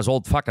grandma's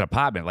old fucking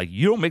apartment. Like,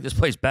 you don't make this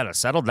place better.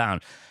 Settle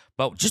down.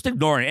 But just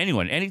ignoring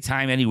anyone,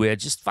 anytime, anywhere,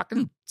 just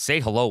fucking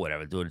say hello,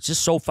 whatever, dude. It's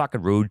just so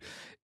fucking rude.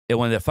 And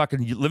when they're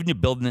fucking living in your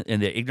building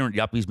and they're ignorant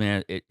yuppies,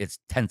 man, it's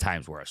 10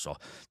 times worse. So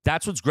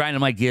that's what's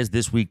grinding my gears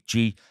this week,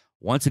 G.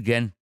 Once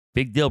again,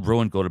 Big Deal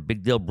Brewing. Go to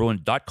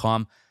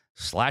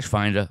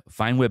bigdealbrewing.com/finder.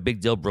 Find where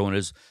Big Deal Brewing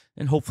is,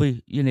 and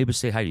hopefully your neighbors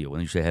say hi to you when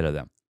you say hi to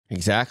them.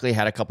 Exactly.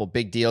 Had a couple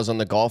big deals on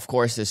the golf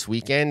course this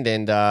weekend,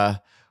 and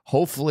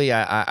hopefully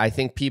I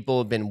think people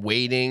have been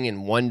waiting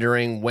and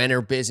wondering, when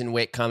are Biz and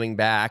Wit coming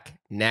back?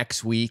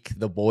 Next week,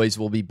 the boys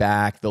will be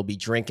back. They'll be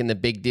drinking the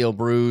Big Deal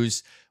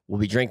brews. We'll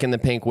be drinking the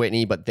Pink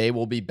Whitney, but they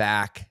will be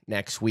back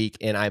next week.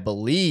 And I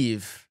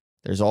believe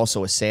there's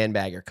also a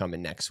sandbagger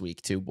coming next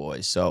week too,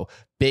 boys. So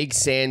big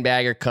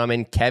sandbagger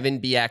coming.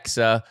 Kevin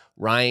Bieksa,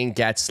 Ryan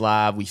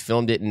Getzlav. We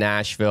filmed it in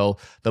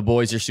Nashville. The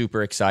boys are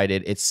super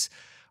excited.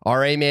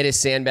 RA made his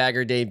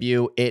sandbagger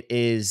debut. It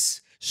is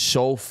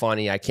so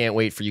funny. I can't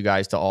wait for you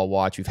guys to all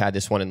watch. We've had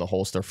this one in the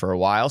holster for a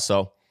while,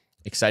 so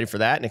excited for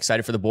that and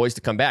excited for the boys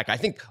to come back. I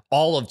think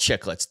all of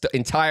Chiclets, the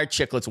entire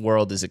Chiclets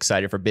world, is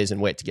excited for Biz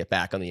and Wit to get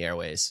back on the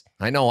airways.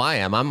 I know I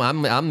am.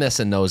 I'm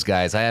missing those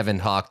guys. I haven't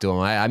talked to them.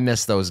 I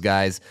miss those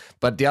guys.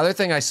 But the other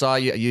thing I saw,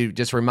 you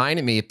just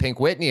reminded me, Pink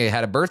Whitney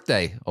had a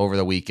birthday over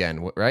the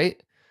weekend,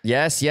 right?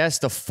 Yes,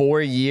 the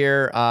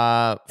 4-year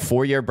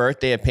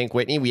birthday of Pink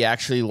Whitney. We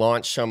actually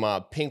launched some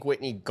Pink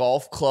Whitney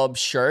Golf Club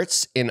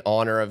shirts in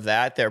honor of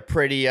that. They're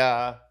pretty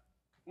not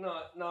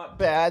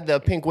bad, the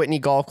Pink Whitney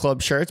Golf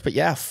Club shirts. But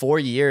yeah, 4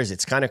 years.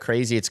 It's kind of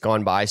crazy. It's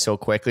gone by so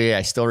quickly.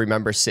 I still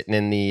remember sitting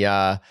in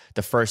the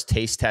first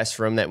taste test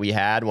room that we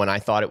had when I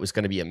thought it was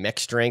going to be a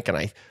mixed drink, and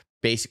I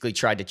basically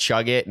tried to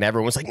chug it, and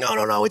everyone was like,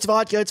 no, it's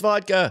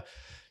vodka.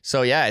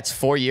 So yeah, it's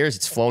 4 years.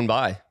 It's flown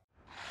by.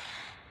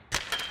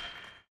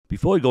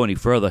 Before we go any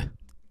further,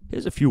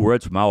 here's a few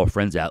words from our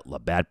friends at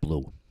Labatt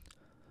Blue.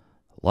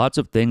 Lots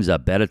of things are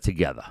better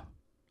together.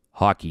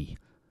 Hockey,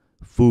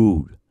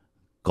 food,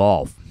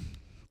 golf,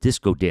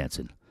 disco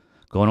dancing,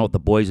 going out with the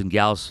boys and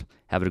gals,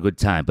 having a good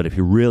time. But if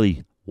you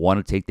really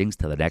want to take things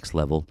to the next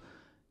level,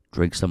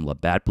 drink some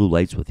Labatt Blue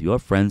Lights with your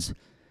friends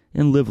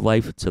and live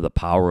life to the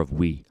power of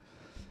we.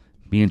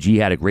 Me and G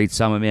had a great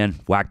summer, man.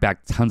 Whacked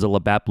back tons of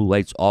Labatt Blue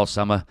Lights all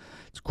summer.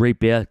 It's great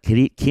beer.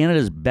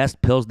 Canada's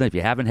best Pilsner. If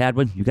you haven't had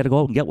one, you got to go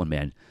out and get one,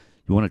 man.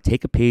 You want to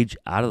take a page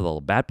out of the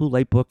Labatt Blue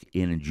Light book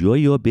and enjoy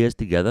your beers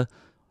together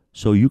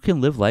so you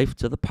can live life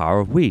to the power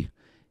of we.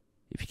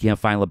 If you can't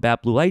find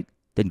Labatt Blue Light,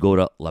 then go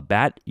to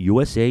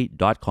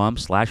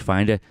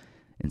labattusa.com/finder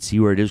and see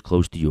where it is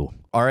close to you.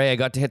 All right, I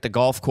got to hit the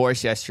golf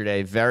course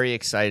yesterday. Very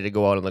excited to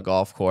go out on the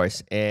golf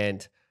course,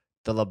 and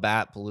the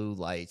Labatt Blue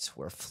Lights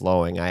were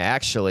flowing. I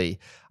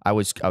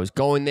was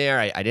going there.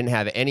 I didn't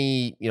have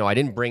any, I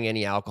didn't bring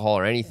any alcohol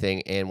or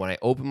anything. And when I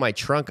opened my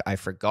trunk, I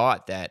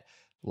forgot that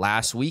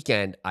last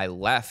weekend I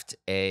left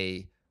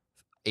a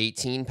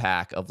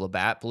 18-pack of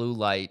Labatt Blue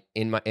Light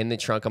in the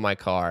trunk of my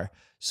car.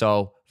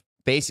 So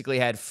basically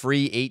had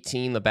free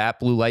 18 Labatt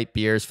Blue Light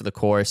beers for the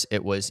course.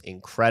 It was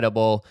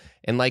incredible.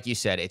 And like you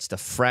said, it's the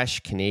fresh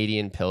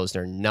Canadian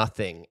Pilsner.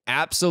 Nothing,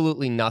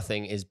 absolutely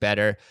nothing is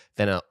better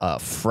than a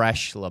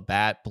fresh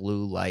Labatt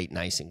Blue Light,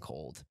 nice and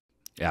cold.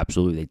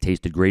 Absolutely. They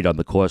tasted great on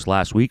the course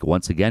last week.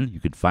 Once again, you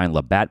can find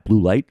Labatt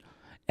Blue Light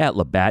at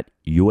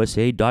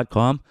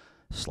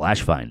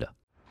labattusa.com/finder.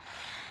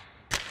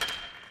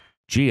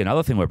 Gee,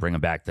 another thing we're bringing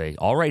back today,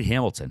 All Right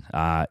Hamilton.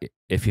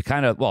 If you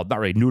kind of, not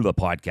really new to the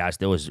podcast,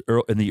 there was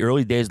in the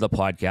early days of the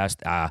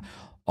podcast,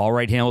 All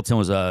Right Hamilton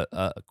was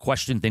a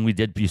question thing we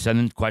did. You send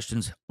in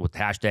questions with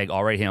hashtag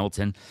All Right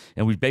Hamilton,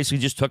 and we basically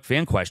just took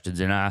fan questions.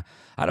 And I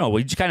don't know,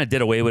 we just kind of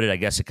did away with it. I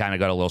guess it kind of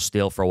got a little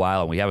stale for a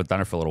while, and we haven't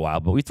done it for a little while.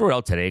 But we threw it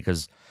out today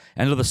because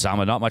end of the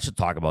summer, not much to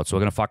talk about. So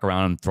we're going to fuck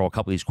around and throw a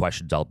couple of these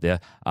questions out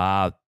there.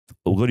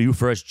 We'll go to you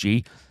first,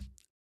 G.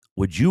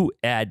 Would you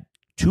add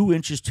 2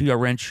 inches to your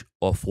wrench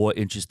or 4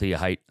 inches to your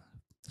height?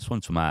 This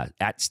one's from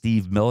at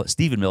Stephen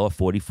Miller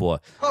 44.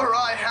 All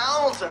right,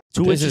 Hamilton.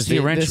 2 inches to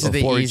your wrench. This is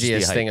the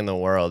easiest thing in the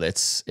world.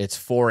 It's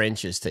 4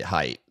 inches to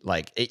height.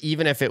 Like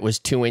even if it was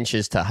 2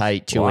 inches to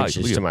height, 2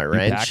 inches to my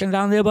wrench. You packing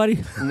down there,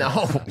 buddy?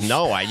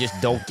 No, I just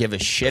don't give a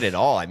shit at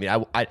all. I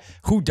mean, I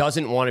who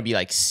doesn't want to be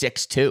like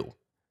 6'2"?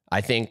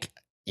 I think.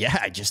 Yeah,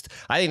 I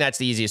think that's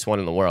the easiest one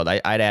in the world.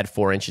 I'd add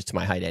 4 inches to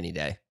my height any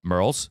day.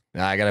 Merles?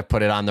 I got to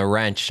put it on the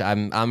wrench.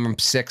 I'm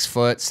 6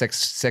 foot,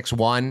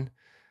 6'1".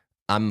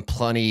 I'm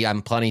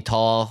plenty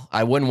tall.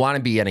 I wouldn't want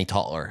to be any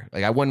taller.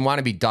 Like I wouldn't want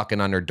to be ducking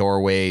under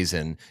doorways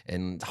and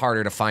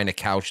harder to find a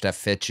couch that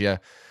fits you.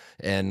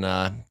 And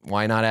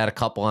why not add a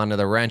couple onto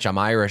the wrench? I'm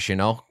Irish,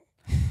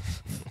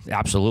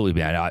 Absolutely,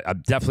 man.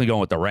 I'm definitely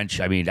going with the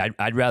wrench. I mean,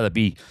 I'd rather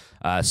be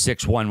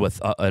 6'1" with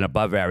an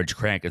above average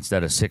crank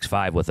instead of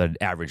 6'5" with an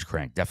average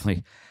crank.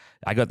 Definitely,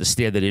 I got the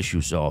standard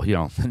issue, so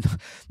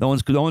no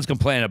one's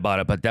complaining about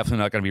it, but definitely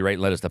not going to be right.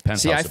 Let us the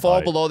penthouse. See, I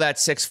fall below that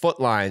 6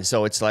 foot line,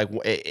 so it's like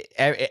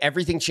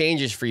everything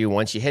changes for you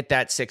once you hit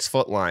that 6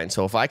 foot line.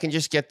 So if I can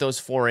just get those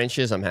 4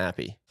 inches, I'm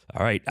happy.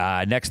 All right.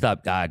 Next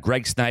up,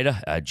 Greg Snyder,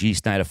 G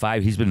Snyder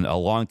 5. He's been a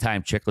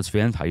long-time Chiclets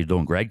fan. How you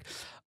doing, Greg?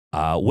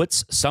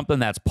 What's something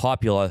that's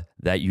popular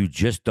that you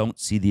just don't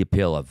see the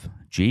appeal of?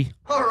 G?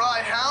 All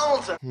right,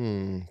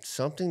 Hamilton.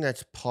 Something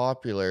that's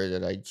popular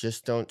that I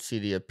just don't see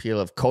the appeal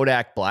of.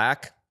 Kodak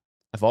Black.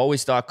 I've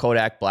always thought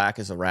Kodak Black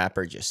as a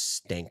rapper just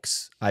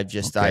stinks. I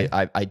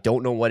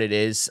don't know what it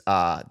is.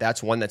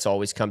 That's one that's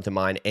always come to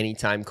mind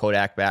anytime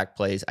Kodak Black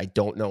plays. I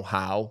don't know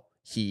how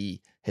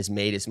he has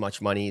made as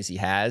much money as he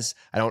has.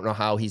 I don't know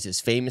how he's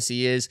as famous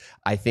he is.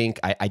 I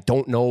think I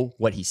don't know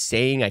what he's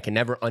saying. I can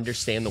never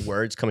understand the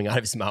words coming out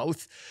of his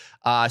mouth.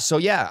 So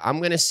yeah, I'm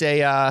going to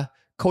say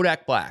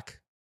Kodak Black.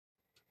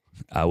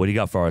 What do you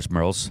got for us,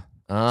 Merles?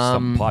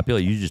 Something popular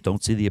you just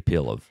don't see the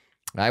appeal of.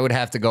 I would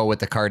have to go with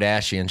the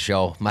Kardashian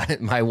show.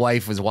 My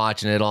wife was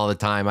watching it all the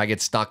time. I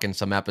get stuck in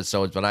some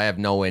episodes, but I have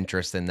no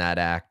interest in that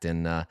act,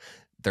 and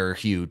they're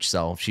huge.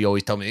 So she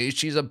always told me, hey,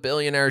 she's a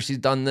billionaire. She's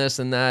done this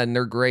and that, and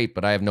they're great,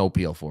 but I have no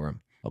appeal for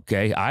them.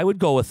 Okay, I would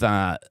go with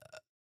the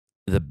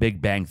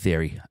Big Bang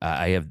Theory.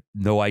 I have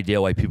no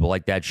idea why people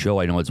like that show.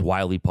 I know it's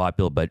wildly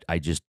popular, but I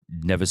just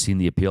never seen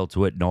the appeal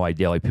to it. No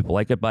idea why people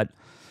like it, but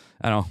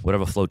I don't know,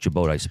 whatever floats your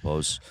boat, I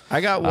suppose.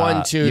 I got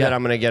one, too, that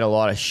I'm going to get a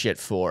lot of shit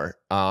for,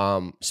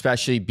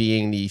 especially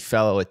being the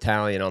fellow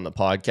Italian on the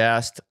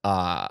podcast.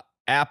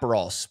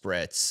 Aperol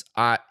Spritz.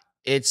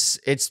 It's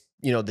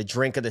the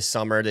drink of the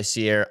summer this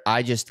year.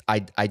 I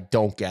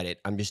don't get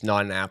it. I'm just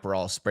not an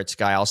Aperol Spritz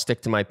guy. I'll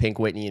stick to my Pink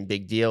Whitney and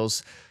Big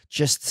Deals.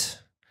 It's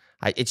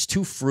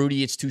too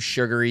fruity. It's too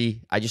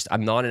sugary.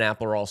 I'm not an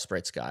Aperol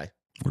Spritz guy.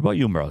 What about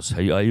you, Merles?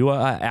 Are you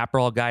an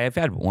Aperol guy? I've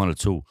had one or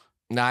two.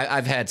 No,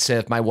 I've had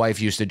Sith. My wife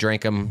used to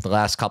drink them the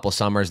last couple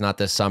summers, not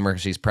this summer.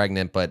 She's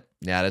pregnant, but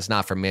yeah, that's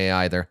not for me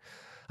either.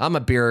 I'm a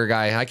beer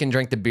guy. I can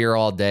drink the beer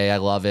all day. I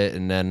love it.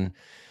 And then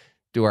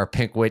do our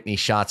Pink Whitney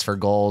shots for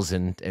goals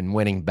and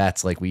winning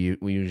bets like we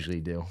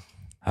usually do.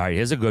 All right,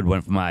 here's a good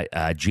one from my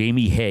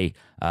Jamie Hay.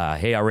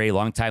 Hey, RA,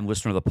 longtime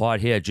listener of the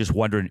pod here. Just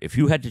wondering, if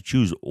you had to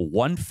choose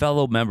one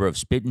fellow member of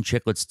Spittin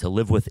Chiclets to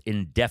live with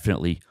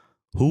indefinitely,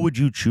 who would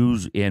you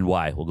choose and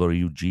why? We'll go to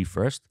you, G,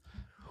 first.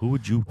 Who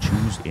would you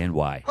choose and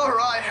why? All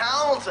right,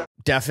 Hamilton.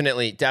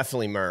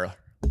 Definitely Merle.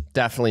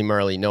 Definitely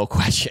Merle, no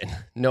question.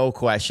 No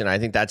question. I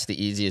think that's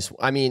the easiest.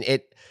 I mean,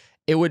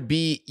 it would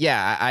be,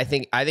 yeah, I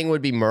think it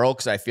would be Merle,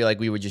 because I feel like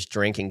we would just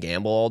drink and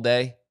gamble all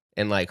day.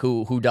 And like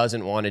who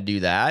doesn't want to do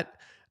that?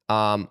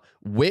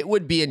 Whit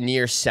would be a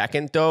near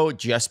second though,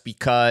 just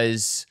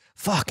because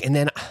and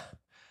then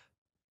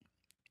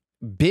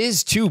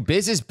Biz too.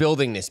 Biz is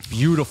building this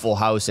beautiful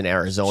house in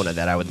Arizona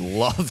that I would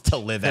love to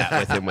live at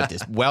with him, with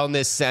this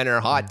wellness center,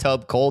 hot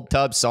tub, cold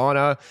tub,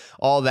 sauna,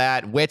 all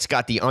that. Witt's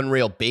got the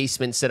unreal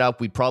basement set up.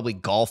 We probably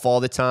golf all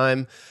the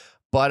time.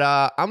 But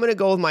I'm going to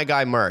go with my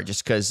guy Murr,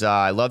 just because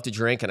I love to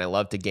drink and I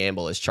love to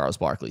gamble, as Charles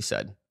Barkley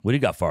said. What do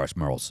you got for us,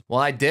 Merles? Well,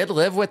 I did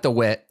live with the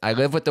Whit. I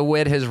lived with the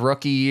Whit his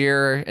rookie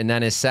year, and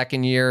then his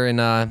second year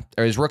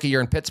or his rookie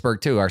year in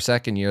Pittsburgh too. Our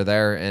second year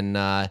there,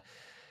 and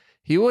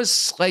he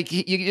was like,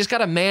 you just got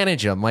to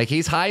manage him. Like,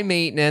 he's high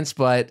maintenance,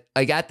 but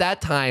like at that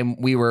time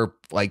we were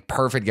like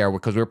perfect together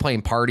because we were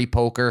playing party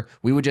poker.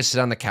 We would just sit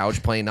on the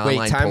couch playing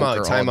online poker all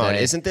day. Time out.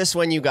 Isn't this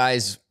when you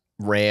guys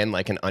ran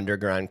like an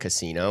underground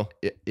casino?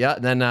 Yeah.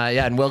 And then,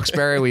 in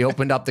Wilkes-Barre, we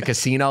opened up the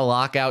casino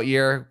lockout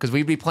year because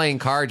we'd be playing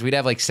cards. We'd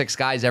have like 6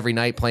 guys every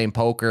night playing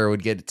poker. It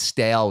would get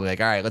stale. We'd be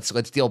like, all right, let's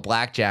deal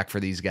blackjack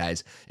for these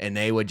guys. And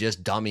they would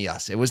just dummy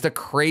us. It was the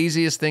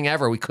craziest thing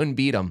ever. We couldn't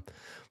beat them.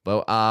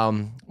 But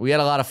we had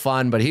a lot of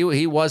fun, but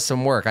he was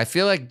some work. I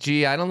feel like,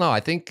 G, I don't know. I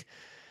think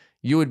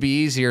you would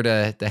be easier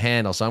to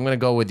handle. So I'm going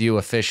to go with you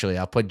officially.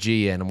 I'll put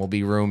G in and we'll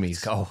be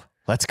roomies.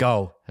 Let's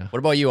go. What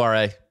about you,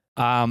 RA?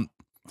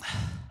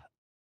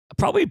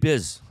 Probably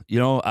Biz. You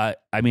know,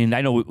 I mean,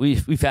 I know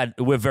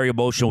we're very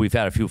emotional. We've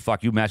had a few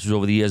fuck you matches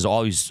over the years,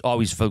 always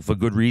for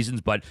good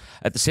reasons. But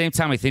at the same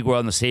time, I think we're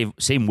on the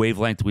same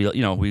wavelength.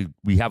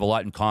 We have a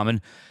lot in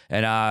common.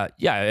 And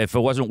yeah, if it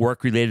wasn't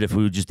work related, if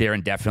we were just there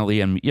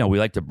indefinitely, and we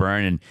like to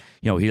burn, and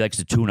he likes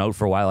to tune out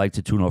for a while, I like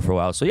to tune out for a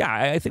while. So yeah,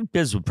 I think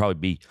Biz would probably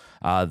be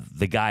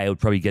the guy I would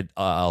probably get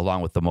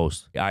along with the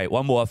most. All right,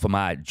 one more from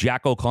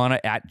Jack O'Connor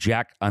at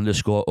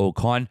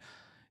Jack_O'Con.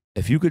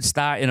 If you could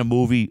star in a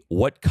movie,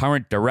 what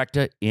current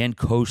director and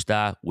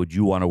co-star would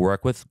you want to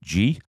work with?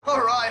 G?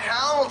 All right,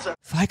 hounds.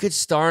 If I could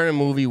star in a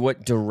movie,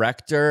 what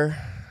director?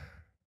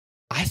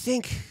 I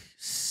think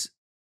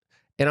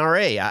in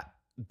RA,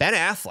 Ben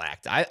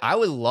Affleck. I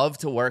would love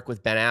to work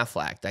with Ben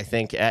Affleck. I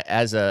think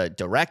as a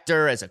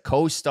director, as a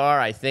co-star,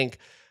 I think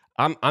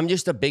I'm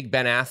just a big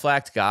Ben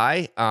Affleck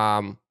guy.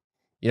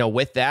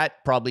 With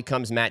that probably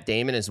comes Matt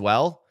Damon as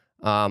well.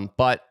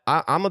 But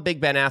I'm a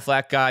big Ben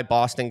Affleck guy,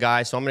 Boston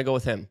guy, so I'm going to go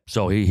with him.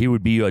 So he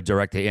would be a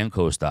director and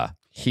co-star.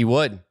 He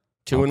would.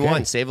 2 and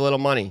 1, save a little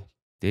money.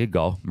 There you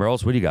go.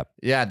 Merles, what do you got?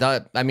 Yeah,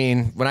 I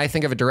mean, when I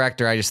think of a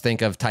director, I just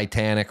think of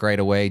Titanic right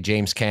away.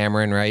 James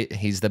Cameron, right?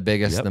 He's the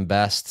biggest and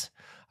best.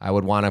 I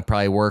would want to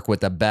probably work with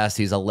the best.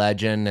 He's a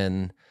legend.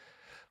 And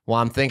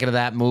while I'm thinking of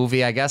that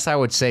movie, I guess I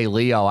would say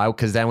Leo,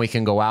 because then we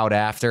can go out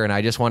after, and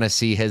I just want to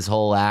see his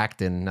whole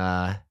act, and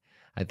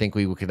I think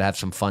we could have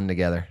some fun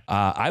together.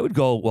 I would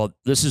go, well,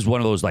 this is one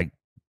of those like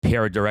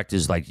pair of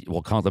directors, like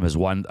we'll count them as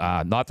one.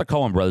 Not the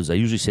Coen brothers. I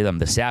usually say them,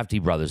 the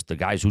Safdie brothers, the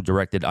guys who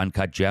directed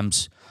Uncut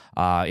Gems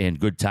and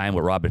Good Time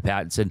with Robert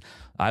Pattinson.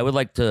 I would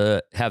like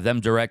to have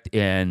them direct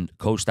and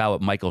co-star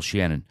with Michael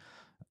Shannon.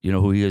 You know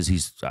who he is?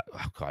 He's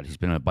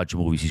been in a bunch of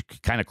movies. He's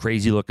kind of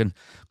crazy looking,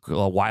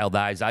 wild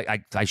eyes.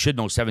 I should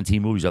know 17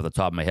 movies off the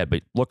top of my head,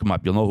 but look him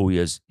up. You'll know who he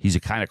is. He's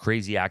a kind of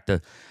crazy actor,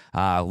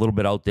 a little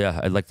bit out there.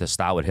 I'd like to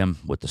start with him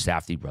with the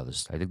Safdie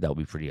brothers. I think that would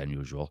be pretty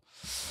unusual.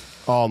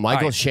 Oh,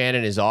 Michael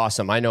Shannon is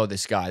awesome. I know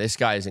this guy. This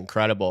guy is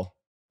incredible.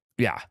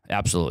 Yeah,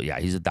 absolutely. Yeah,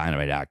 he's a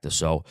dynamite actor.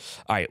 So, all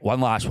right,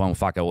 one last one.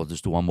 Fuck it, we'll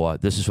just do one more.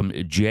 This is from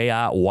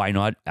JR. Why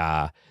not?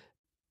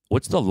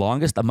 What's the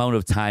longest amount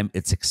of time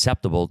it's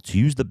acceptable to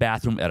use the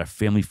bathroom at a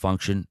family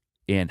function?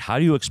 And how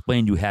do you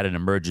explain you had an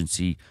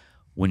emergency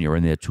when you're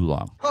in there too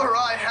long? All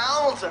right,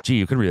 hounds. Gee,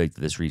 you can relate to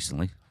this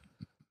recently.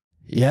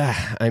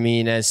 Yeah, I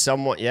mean, as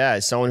someone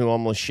who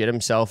almost shit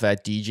himself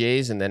at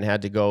DJ's and then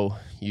had to go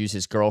use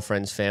his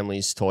girlfriend's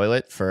family's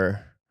toilet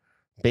for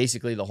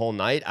basically the whole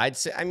night. I'd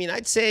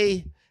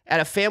say at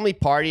a family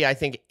party, I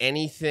think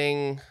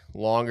anything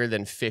longer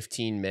than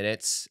 15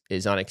 minutes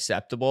is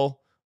unacceptable.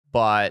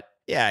 But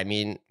yeah, I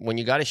mean, when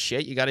you got to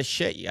shit, you got to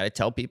shit. You got to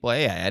tell people,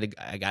 hey,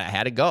 I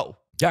had to go.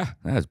 Yeah,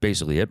 that's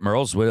basically it.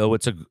 Merles,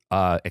 what's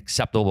a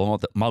acceptable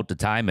amount of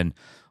time, and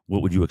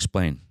what would you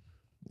explain?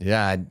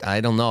 Yeah,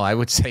 I don't know. I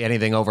would say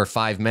anything over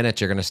 5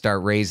 minutes, you're going to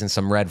start raising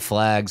some red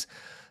flags.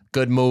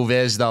 Good move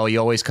is, though, you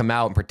always come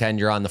out and pretend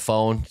you're on the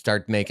phone,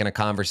 start making a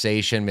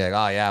conversation, be like,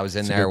 oh, yeah, I was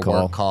in there,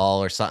 work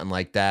call or something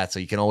like that. So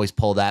you can always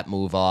pull that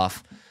move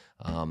off.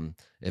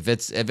 If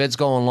it's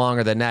going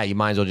longer than that, you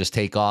might as well just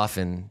take off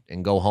and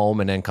go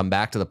home and then come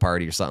back to the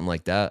party or something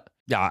like that.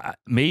 Yeah,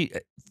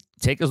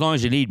 take as long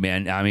as you need,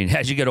 man. I mean,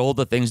 as you get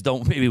older, things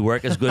don't maybe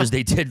work as good as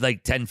they did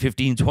like 10,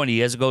 15, 20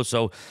 years ago.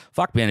 So,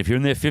 fuck, man, if you're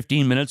in there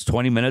 15 minutes,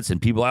 20 minutes,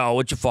 and people are, oh,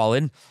 what'd you fall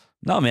in?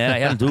 No, man, I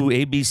had to do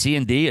A, B, C,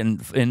 and D,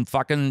 and I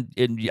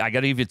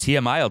got to give you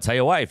TMI. I'll tell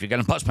you why. If you're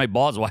going to bust my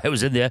balls while I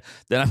was in there,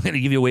 then I'm going to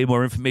give you way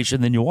more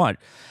information than you want.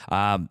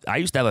 I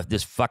used to have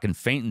this fucking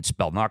fainting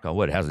spell, knock on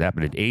wood, it hasn't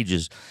happened in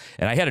ages,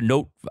 and I had a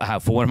note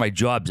for one of my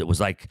jobs. It was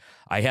like,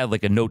 I had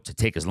like a note to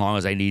take as long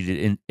as I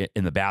needed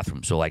in the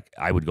bathroom. So like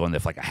I would go in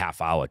there for like a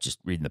half hour just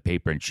reading the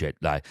paper and shit.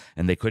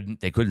 And they couldn't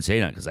say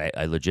that because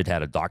I legit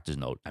had a doctor's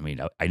note. I mean,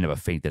 I never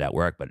fainted at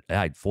work, but I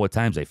had 4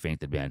 times I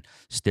fainted, man.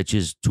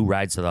 Stitches, 2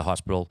 rides to the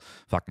hospital,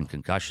 fucking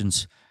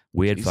concussions.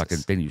 Weird fucking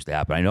thing used to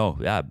happen. I know.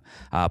 Yeah.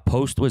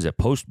 Post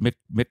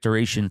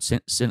micturition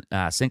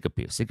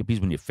syncope. Syncope is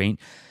when you faint.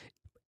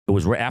 It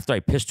was right after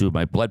I pissed, dude.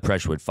 My blood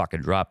pressure would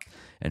fucking drop,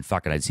 and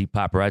fucking I'd see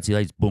paparazzi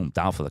lights, boom,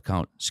 down for the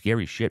count.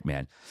 Scary shit,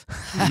 man.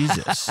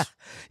 Jesus.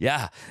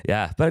 Yeah.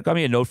 But it got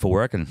me a note for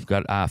work and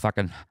got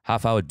fucking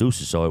half-hour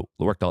deuces, so it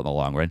worked out in the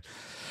long run.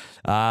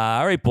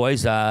 All right,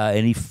 boys.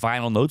 Any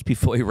final notes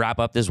before we wrap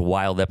up this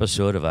wild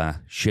episode of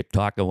shit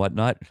talk and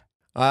whatnot?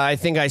 I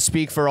think I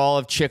speak for all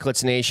of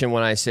Chiclets Nation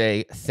when I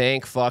say,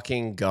 thank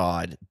fucking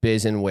God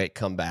Biz and Wit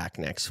come back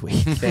next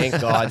week. Thank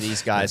God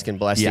these guys can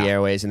bless the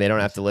airways and they don't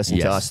have to listen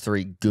to us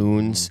three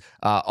goons.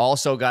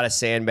 Also got a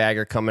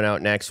sandbagger coming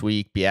out next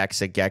week,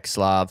 Bieksa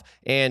Gekslav,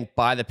 and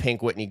buy the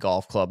Pink Whitney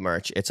Golf Club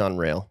merch. It's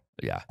unreal.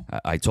 Yeah,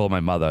 I told my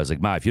mother, I was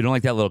like, Ma, if you don't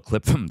like that little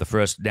clip from the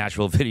first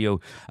Nashville video,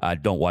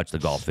 don't watch the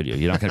golf video.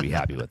 You're not going to be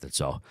happy with it.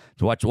 So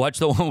watch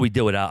the one we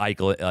did with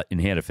Eichel in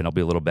Hannafin. I'll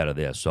be a little better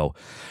there. So,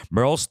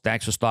 Merles,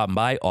 thanks for stopping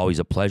by. Always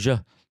a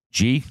pleasure.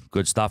 G,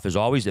 good stuff as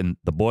always. And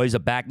the boys are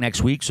back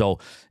next week. So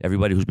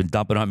everybody who's been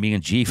dumping on me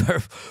and G for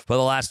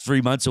the last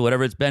 3 months or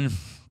whatever it's been,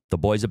 the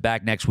boys are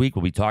back next week.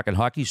 We'll be talking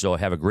hockey. So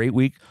have a great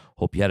week.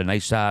 Hope you had a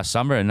nice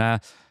summer.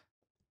 And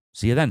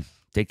see you then.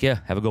 Take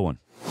care. Have a good one.